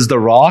Paul versus The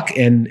Rock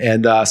and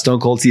Stone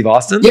Cold Steve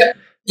Austin. Yeah.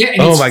 Yeah.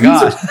 And oh my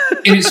God.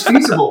 And it's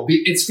feasible.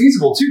 It's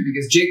feasible too,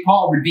 because Jake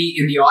Paul would be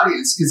in the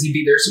audience because he'd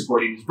be there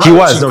supporting his brother. He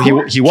was. No,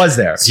 he was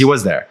there. He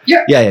was there.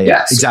 Yeah.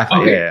 Yeah. Exactly.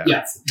 Okay.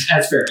 Yeah.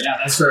 That's fair. Yeah,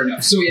 that's fair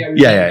enough. So it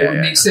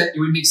would make sense. It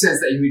would make sense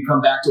that he would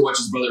come back to watch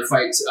his brother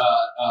fight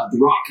The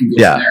Rock and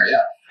go from there.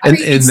 Yeah. And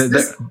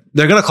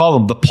they're going to call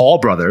them the Paul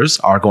brothers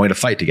are going to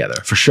fight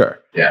together for sure.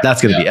 Yeah.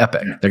 That's going to be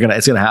epic.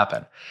 It's going to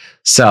happen.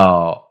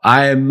 So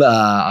I'm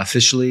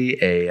officially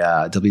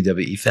a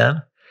WWE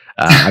fan.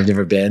 I've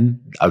never been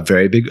a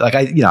very big, like,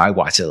 I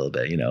watch it a little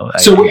bit, you know.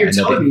 So what you're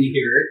telling me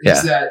here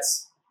is that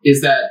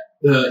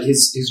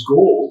his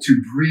goal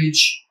to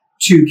bridge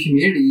two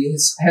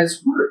communities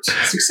has worked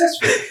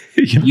successfully.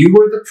 You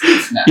were the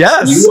proof now.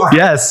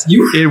 Yes.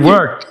 It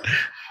worked.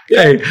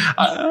 Hey,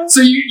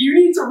 so you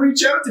need to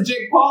reach out to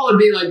Jake Paul and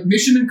be like,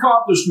 mission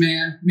accomplished,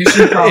 man.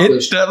 Mission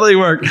accomplished. It definitely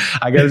worked.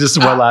 I got just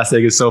one last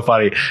thing. It's so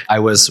funny. I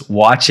was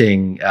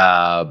watching,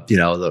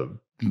 the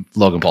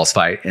Logan Paul's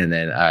fight, and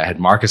then I had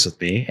Marcus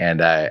with me,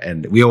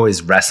 and we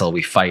always wrestle.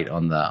 We fight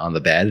on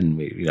the bed, and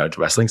we, you know,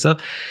 wrestling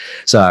stuff.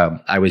 So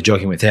I was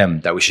joking with him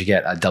that we should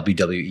get a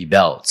WWE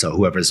belt. So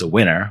whoever's the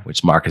winner,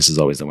 which Marcus is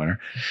always the winner,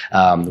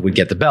 would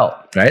get the belt,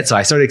 right? So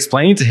I started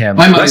explaining to him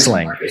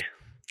wrestling.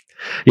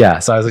 Yeah,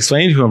 so I was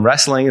explaining to him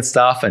wrestling and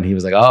stuff, and he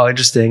was like, "Oh,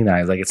 interesting." And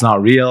I was like, "It's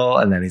not real."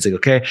 And then he's like,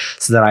 "Okay."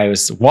 So then I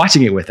was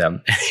watching it with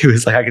him, and he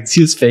was like, I could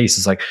see his face.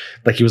 It's like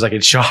he was like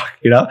in shock,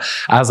 you know.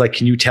 I was like,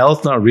 "Can you tell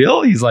it's not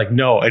real?" He's like,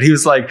 "No," and he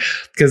was like,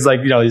 because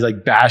like, you know, he's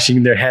like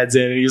bashing their heads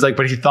in, and he was like,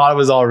 "But he thought it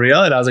was all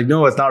real," and I was like,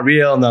 "No, it's not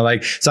real." And then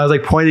like, so I was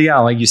like pointing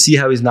out, like, you see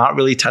how he's not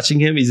really touching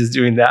him; he's just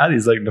doing that.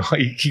 He's like, "No,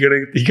 he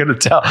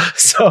couldn't tell."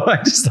 So I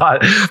just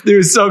thought it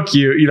was so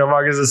cute, you know.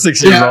 Marcus is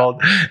 6 years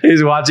old.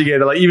 He's watching it,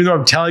 and like, even though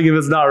I'm telling him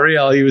it's not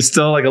real, he was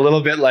still like a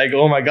little bit like,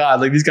 oh my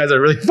God, like these guys are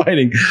really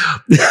fighting.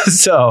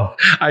 So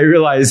I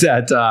realized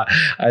that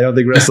I don't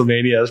think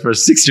WrestleMania is for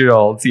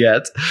 6-year-olds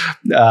yet.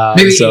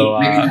 Maybe 8,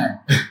 maybe 9.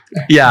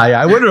 Yeah.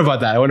 I wonder about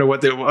that. I wonder what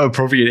the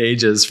appropriate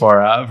age is for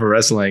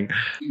wrestling.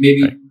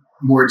 Maybe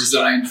more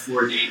designed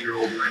for an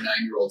 8-year-old or a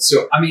 9-year-old.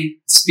 So, I mean,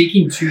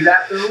 speaking to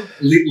that though,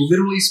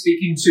 literally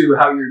speaking to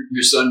how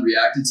your son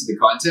reacted to the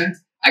content,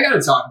 I got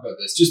to talk about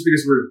this just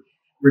because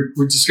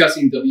we're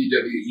discussing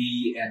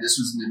WWE, and this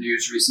was in the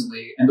news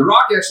recently. And The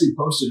Rock actually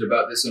posted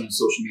about this on his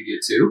social media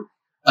too.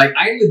 Like,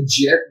 I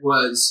legit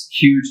was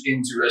huge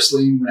into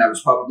wrestling when I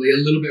was probably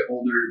a little bit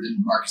older than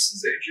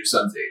Marcus's age, your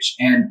son's age.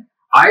 And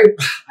I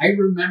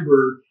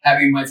remember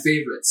having my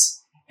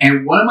favorites.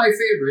 And one of my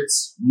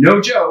favorites,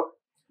 no joke,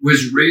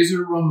 was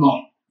Razor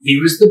Ramon. He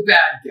was the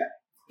bad guy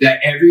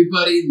that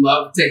everybody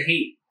loved to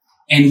hate.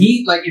 And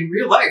he, like, in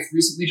real life,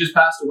 recently just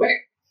passed away.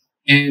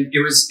 And it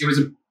was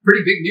a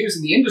pretty big news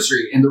in the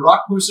industry. And The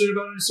Rock posted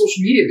about it on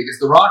social media because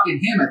The Rock and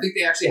him, I think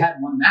they actually had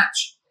one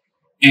match.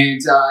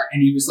 And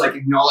he was like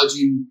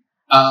acknowledging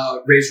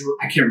Razor.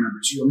 I can't remember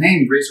his real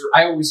name. Razor.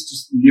 I always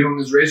just knew him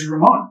as Razor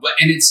Ramon.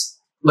 And it's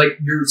like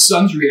your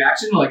son's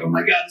reaction, like, oh my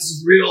God, this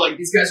is real. Like,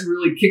 these guys are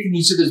really kicking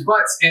each other's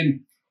butts.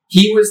 And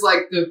he was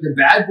like the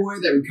bad boy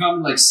that would come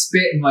and like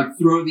spit and like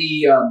throw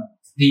the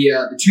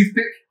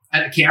toothpick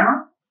at the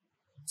camera.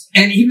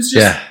 And he was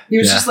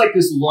just like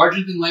this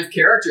larger than life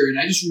character. And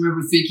I just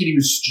remember thinking he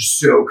was just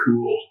so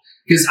cool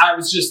because I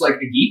was just like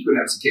a geek when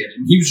I was a kid,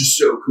 and he was just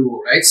so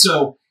cool. Right.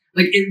 So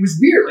like, it was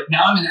weird. Like,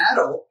 now I'm an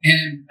adult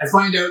and I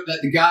find out that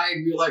the guy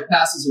in real life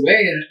passes away,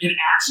 and it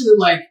actually,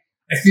 like,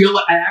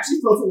 I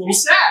actually felt a little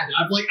sad.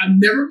 I'm like, I've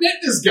never met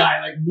this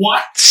guy. Like,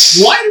 what?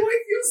 Why do I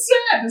feel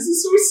sad? This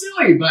is so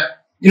silly.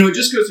 But, you know, it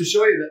just goes to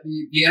show you that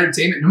the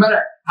entertainment, no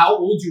matter how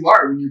old you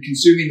are when you're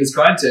consuming this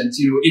content,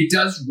 you know, it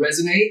does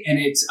resonate, and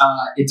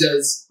it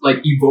does like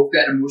evoke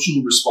that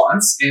emotional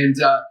response. And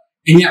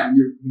yeah,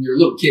 when you're a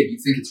little kid, you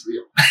think it's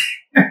real.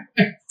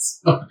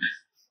 So.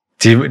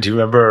 Do you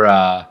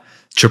remember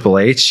Triple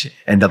H,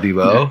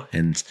 NWO,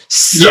 and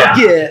suck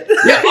it?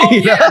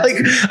 Yeah,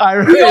 I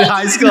remember in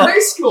high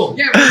school.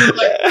 Yeah,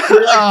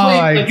 we're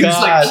playing, it was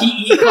like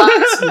PE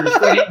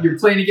class. You're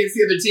playing against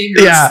the other team.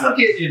 You're like, suck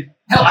it. And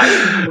hell, I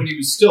remember when he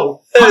was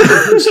still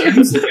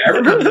I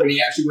remember when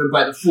he actually went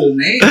by the full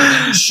name and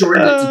then he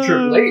shortened it to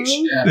Triple H.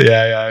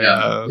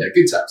 Yeah,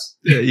 good times.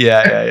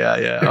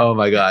 Yeah. Oh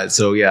my God.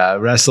 So yeah,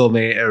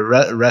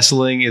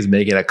 wrestling is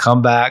making a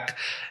comeback,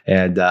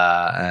 and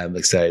I'm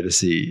excited to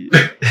see.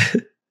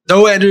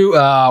 So Andrew,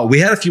 we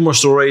had a few more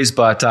stories,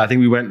 but I think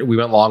we went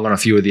long on a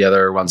few of the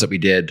other ones that we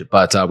did.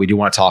 But we do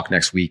want to talk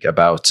next week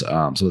about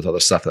some of the other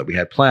stuff that we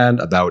had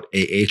planned about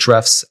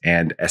Ahrefs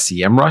and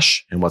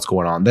SEMrush and what's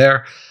going on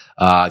there.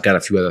 Got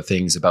a few other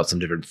things about some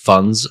different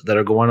funds that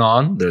are going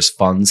on. There's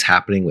funds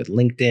happening with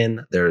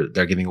LinkedIn.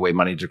 They're giving away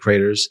money to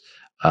creators.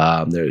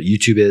 Their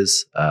YouTube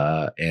is,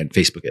 and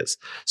Facebook is.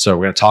 So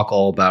we're going to talk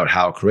all about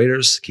how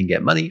creators can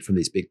get money from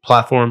these big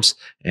platforms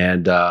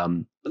and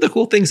the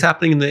cool things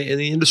happening in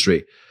the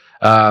industry.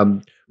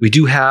 We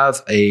do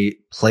have a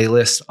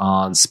playlist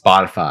on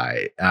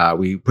Spotify.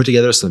 We put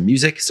together some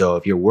music. So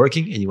if you're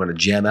working and you want to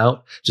jam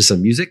out to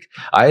some music,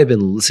 I have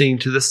been listening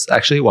to this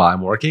actually while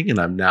I'm working, and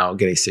I'm now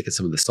getting sick of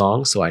some of the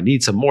songs. So I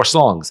need some more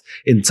songs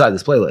inside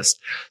this playlist.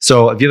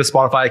 So if you have a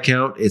Spotify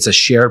account, it's a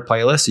shared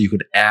playlist. So you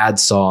can add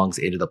songs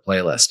into the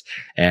playlist,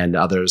 and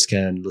others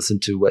can listen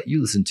to what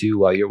you listen to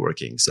while you're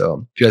working.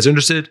 So if you guys are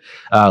interested,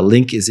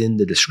 link is in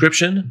the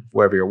description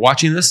wherever you're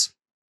watching this.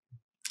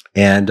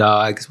 And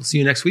I guess we'll see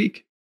you next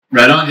week.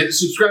 Right on. Hit the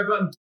subscribe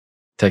button.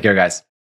 Take care, guys.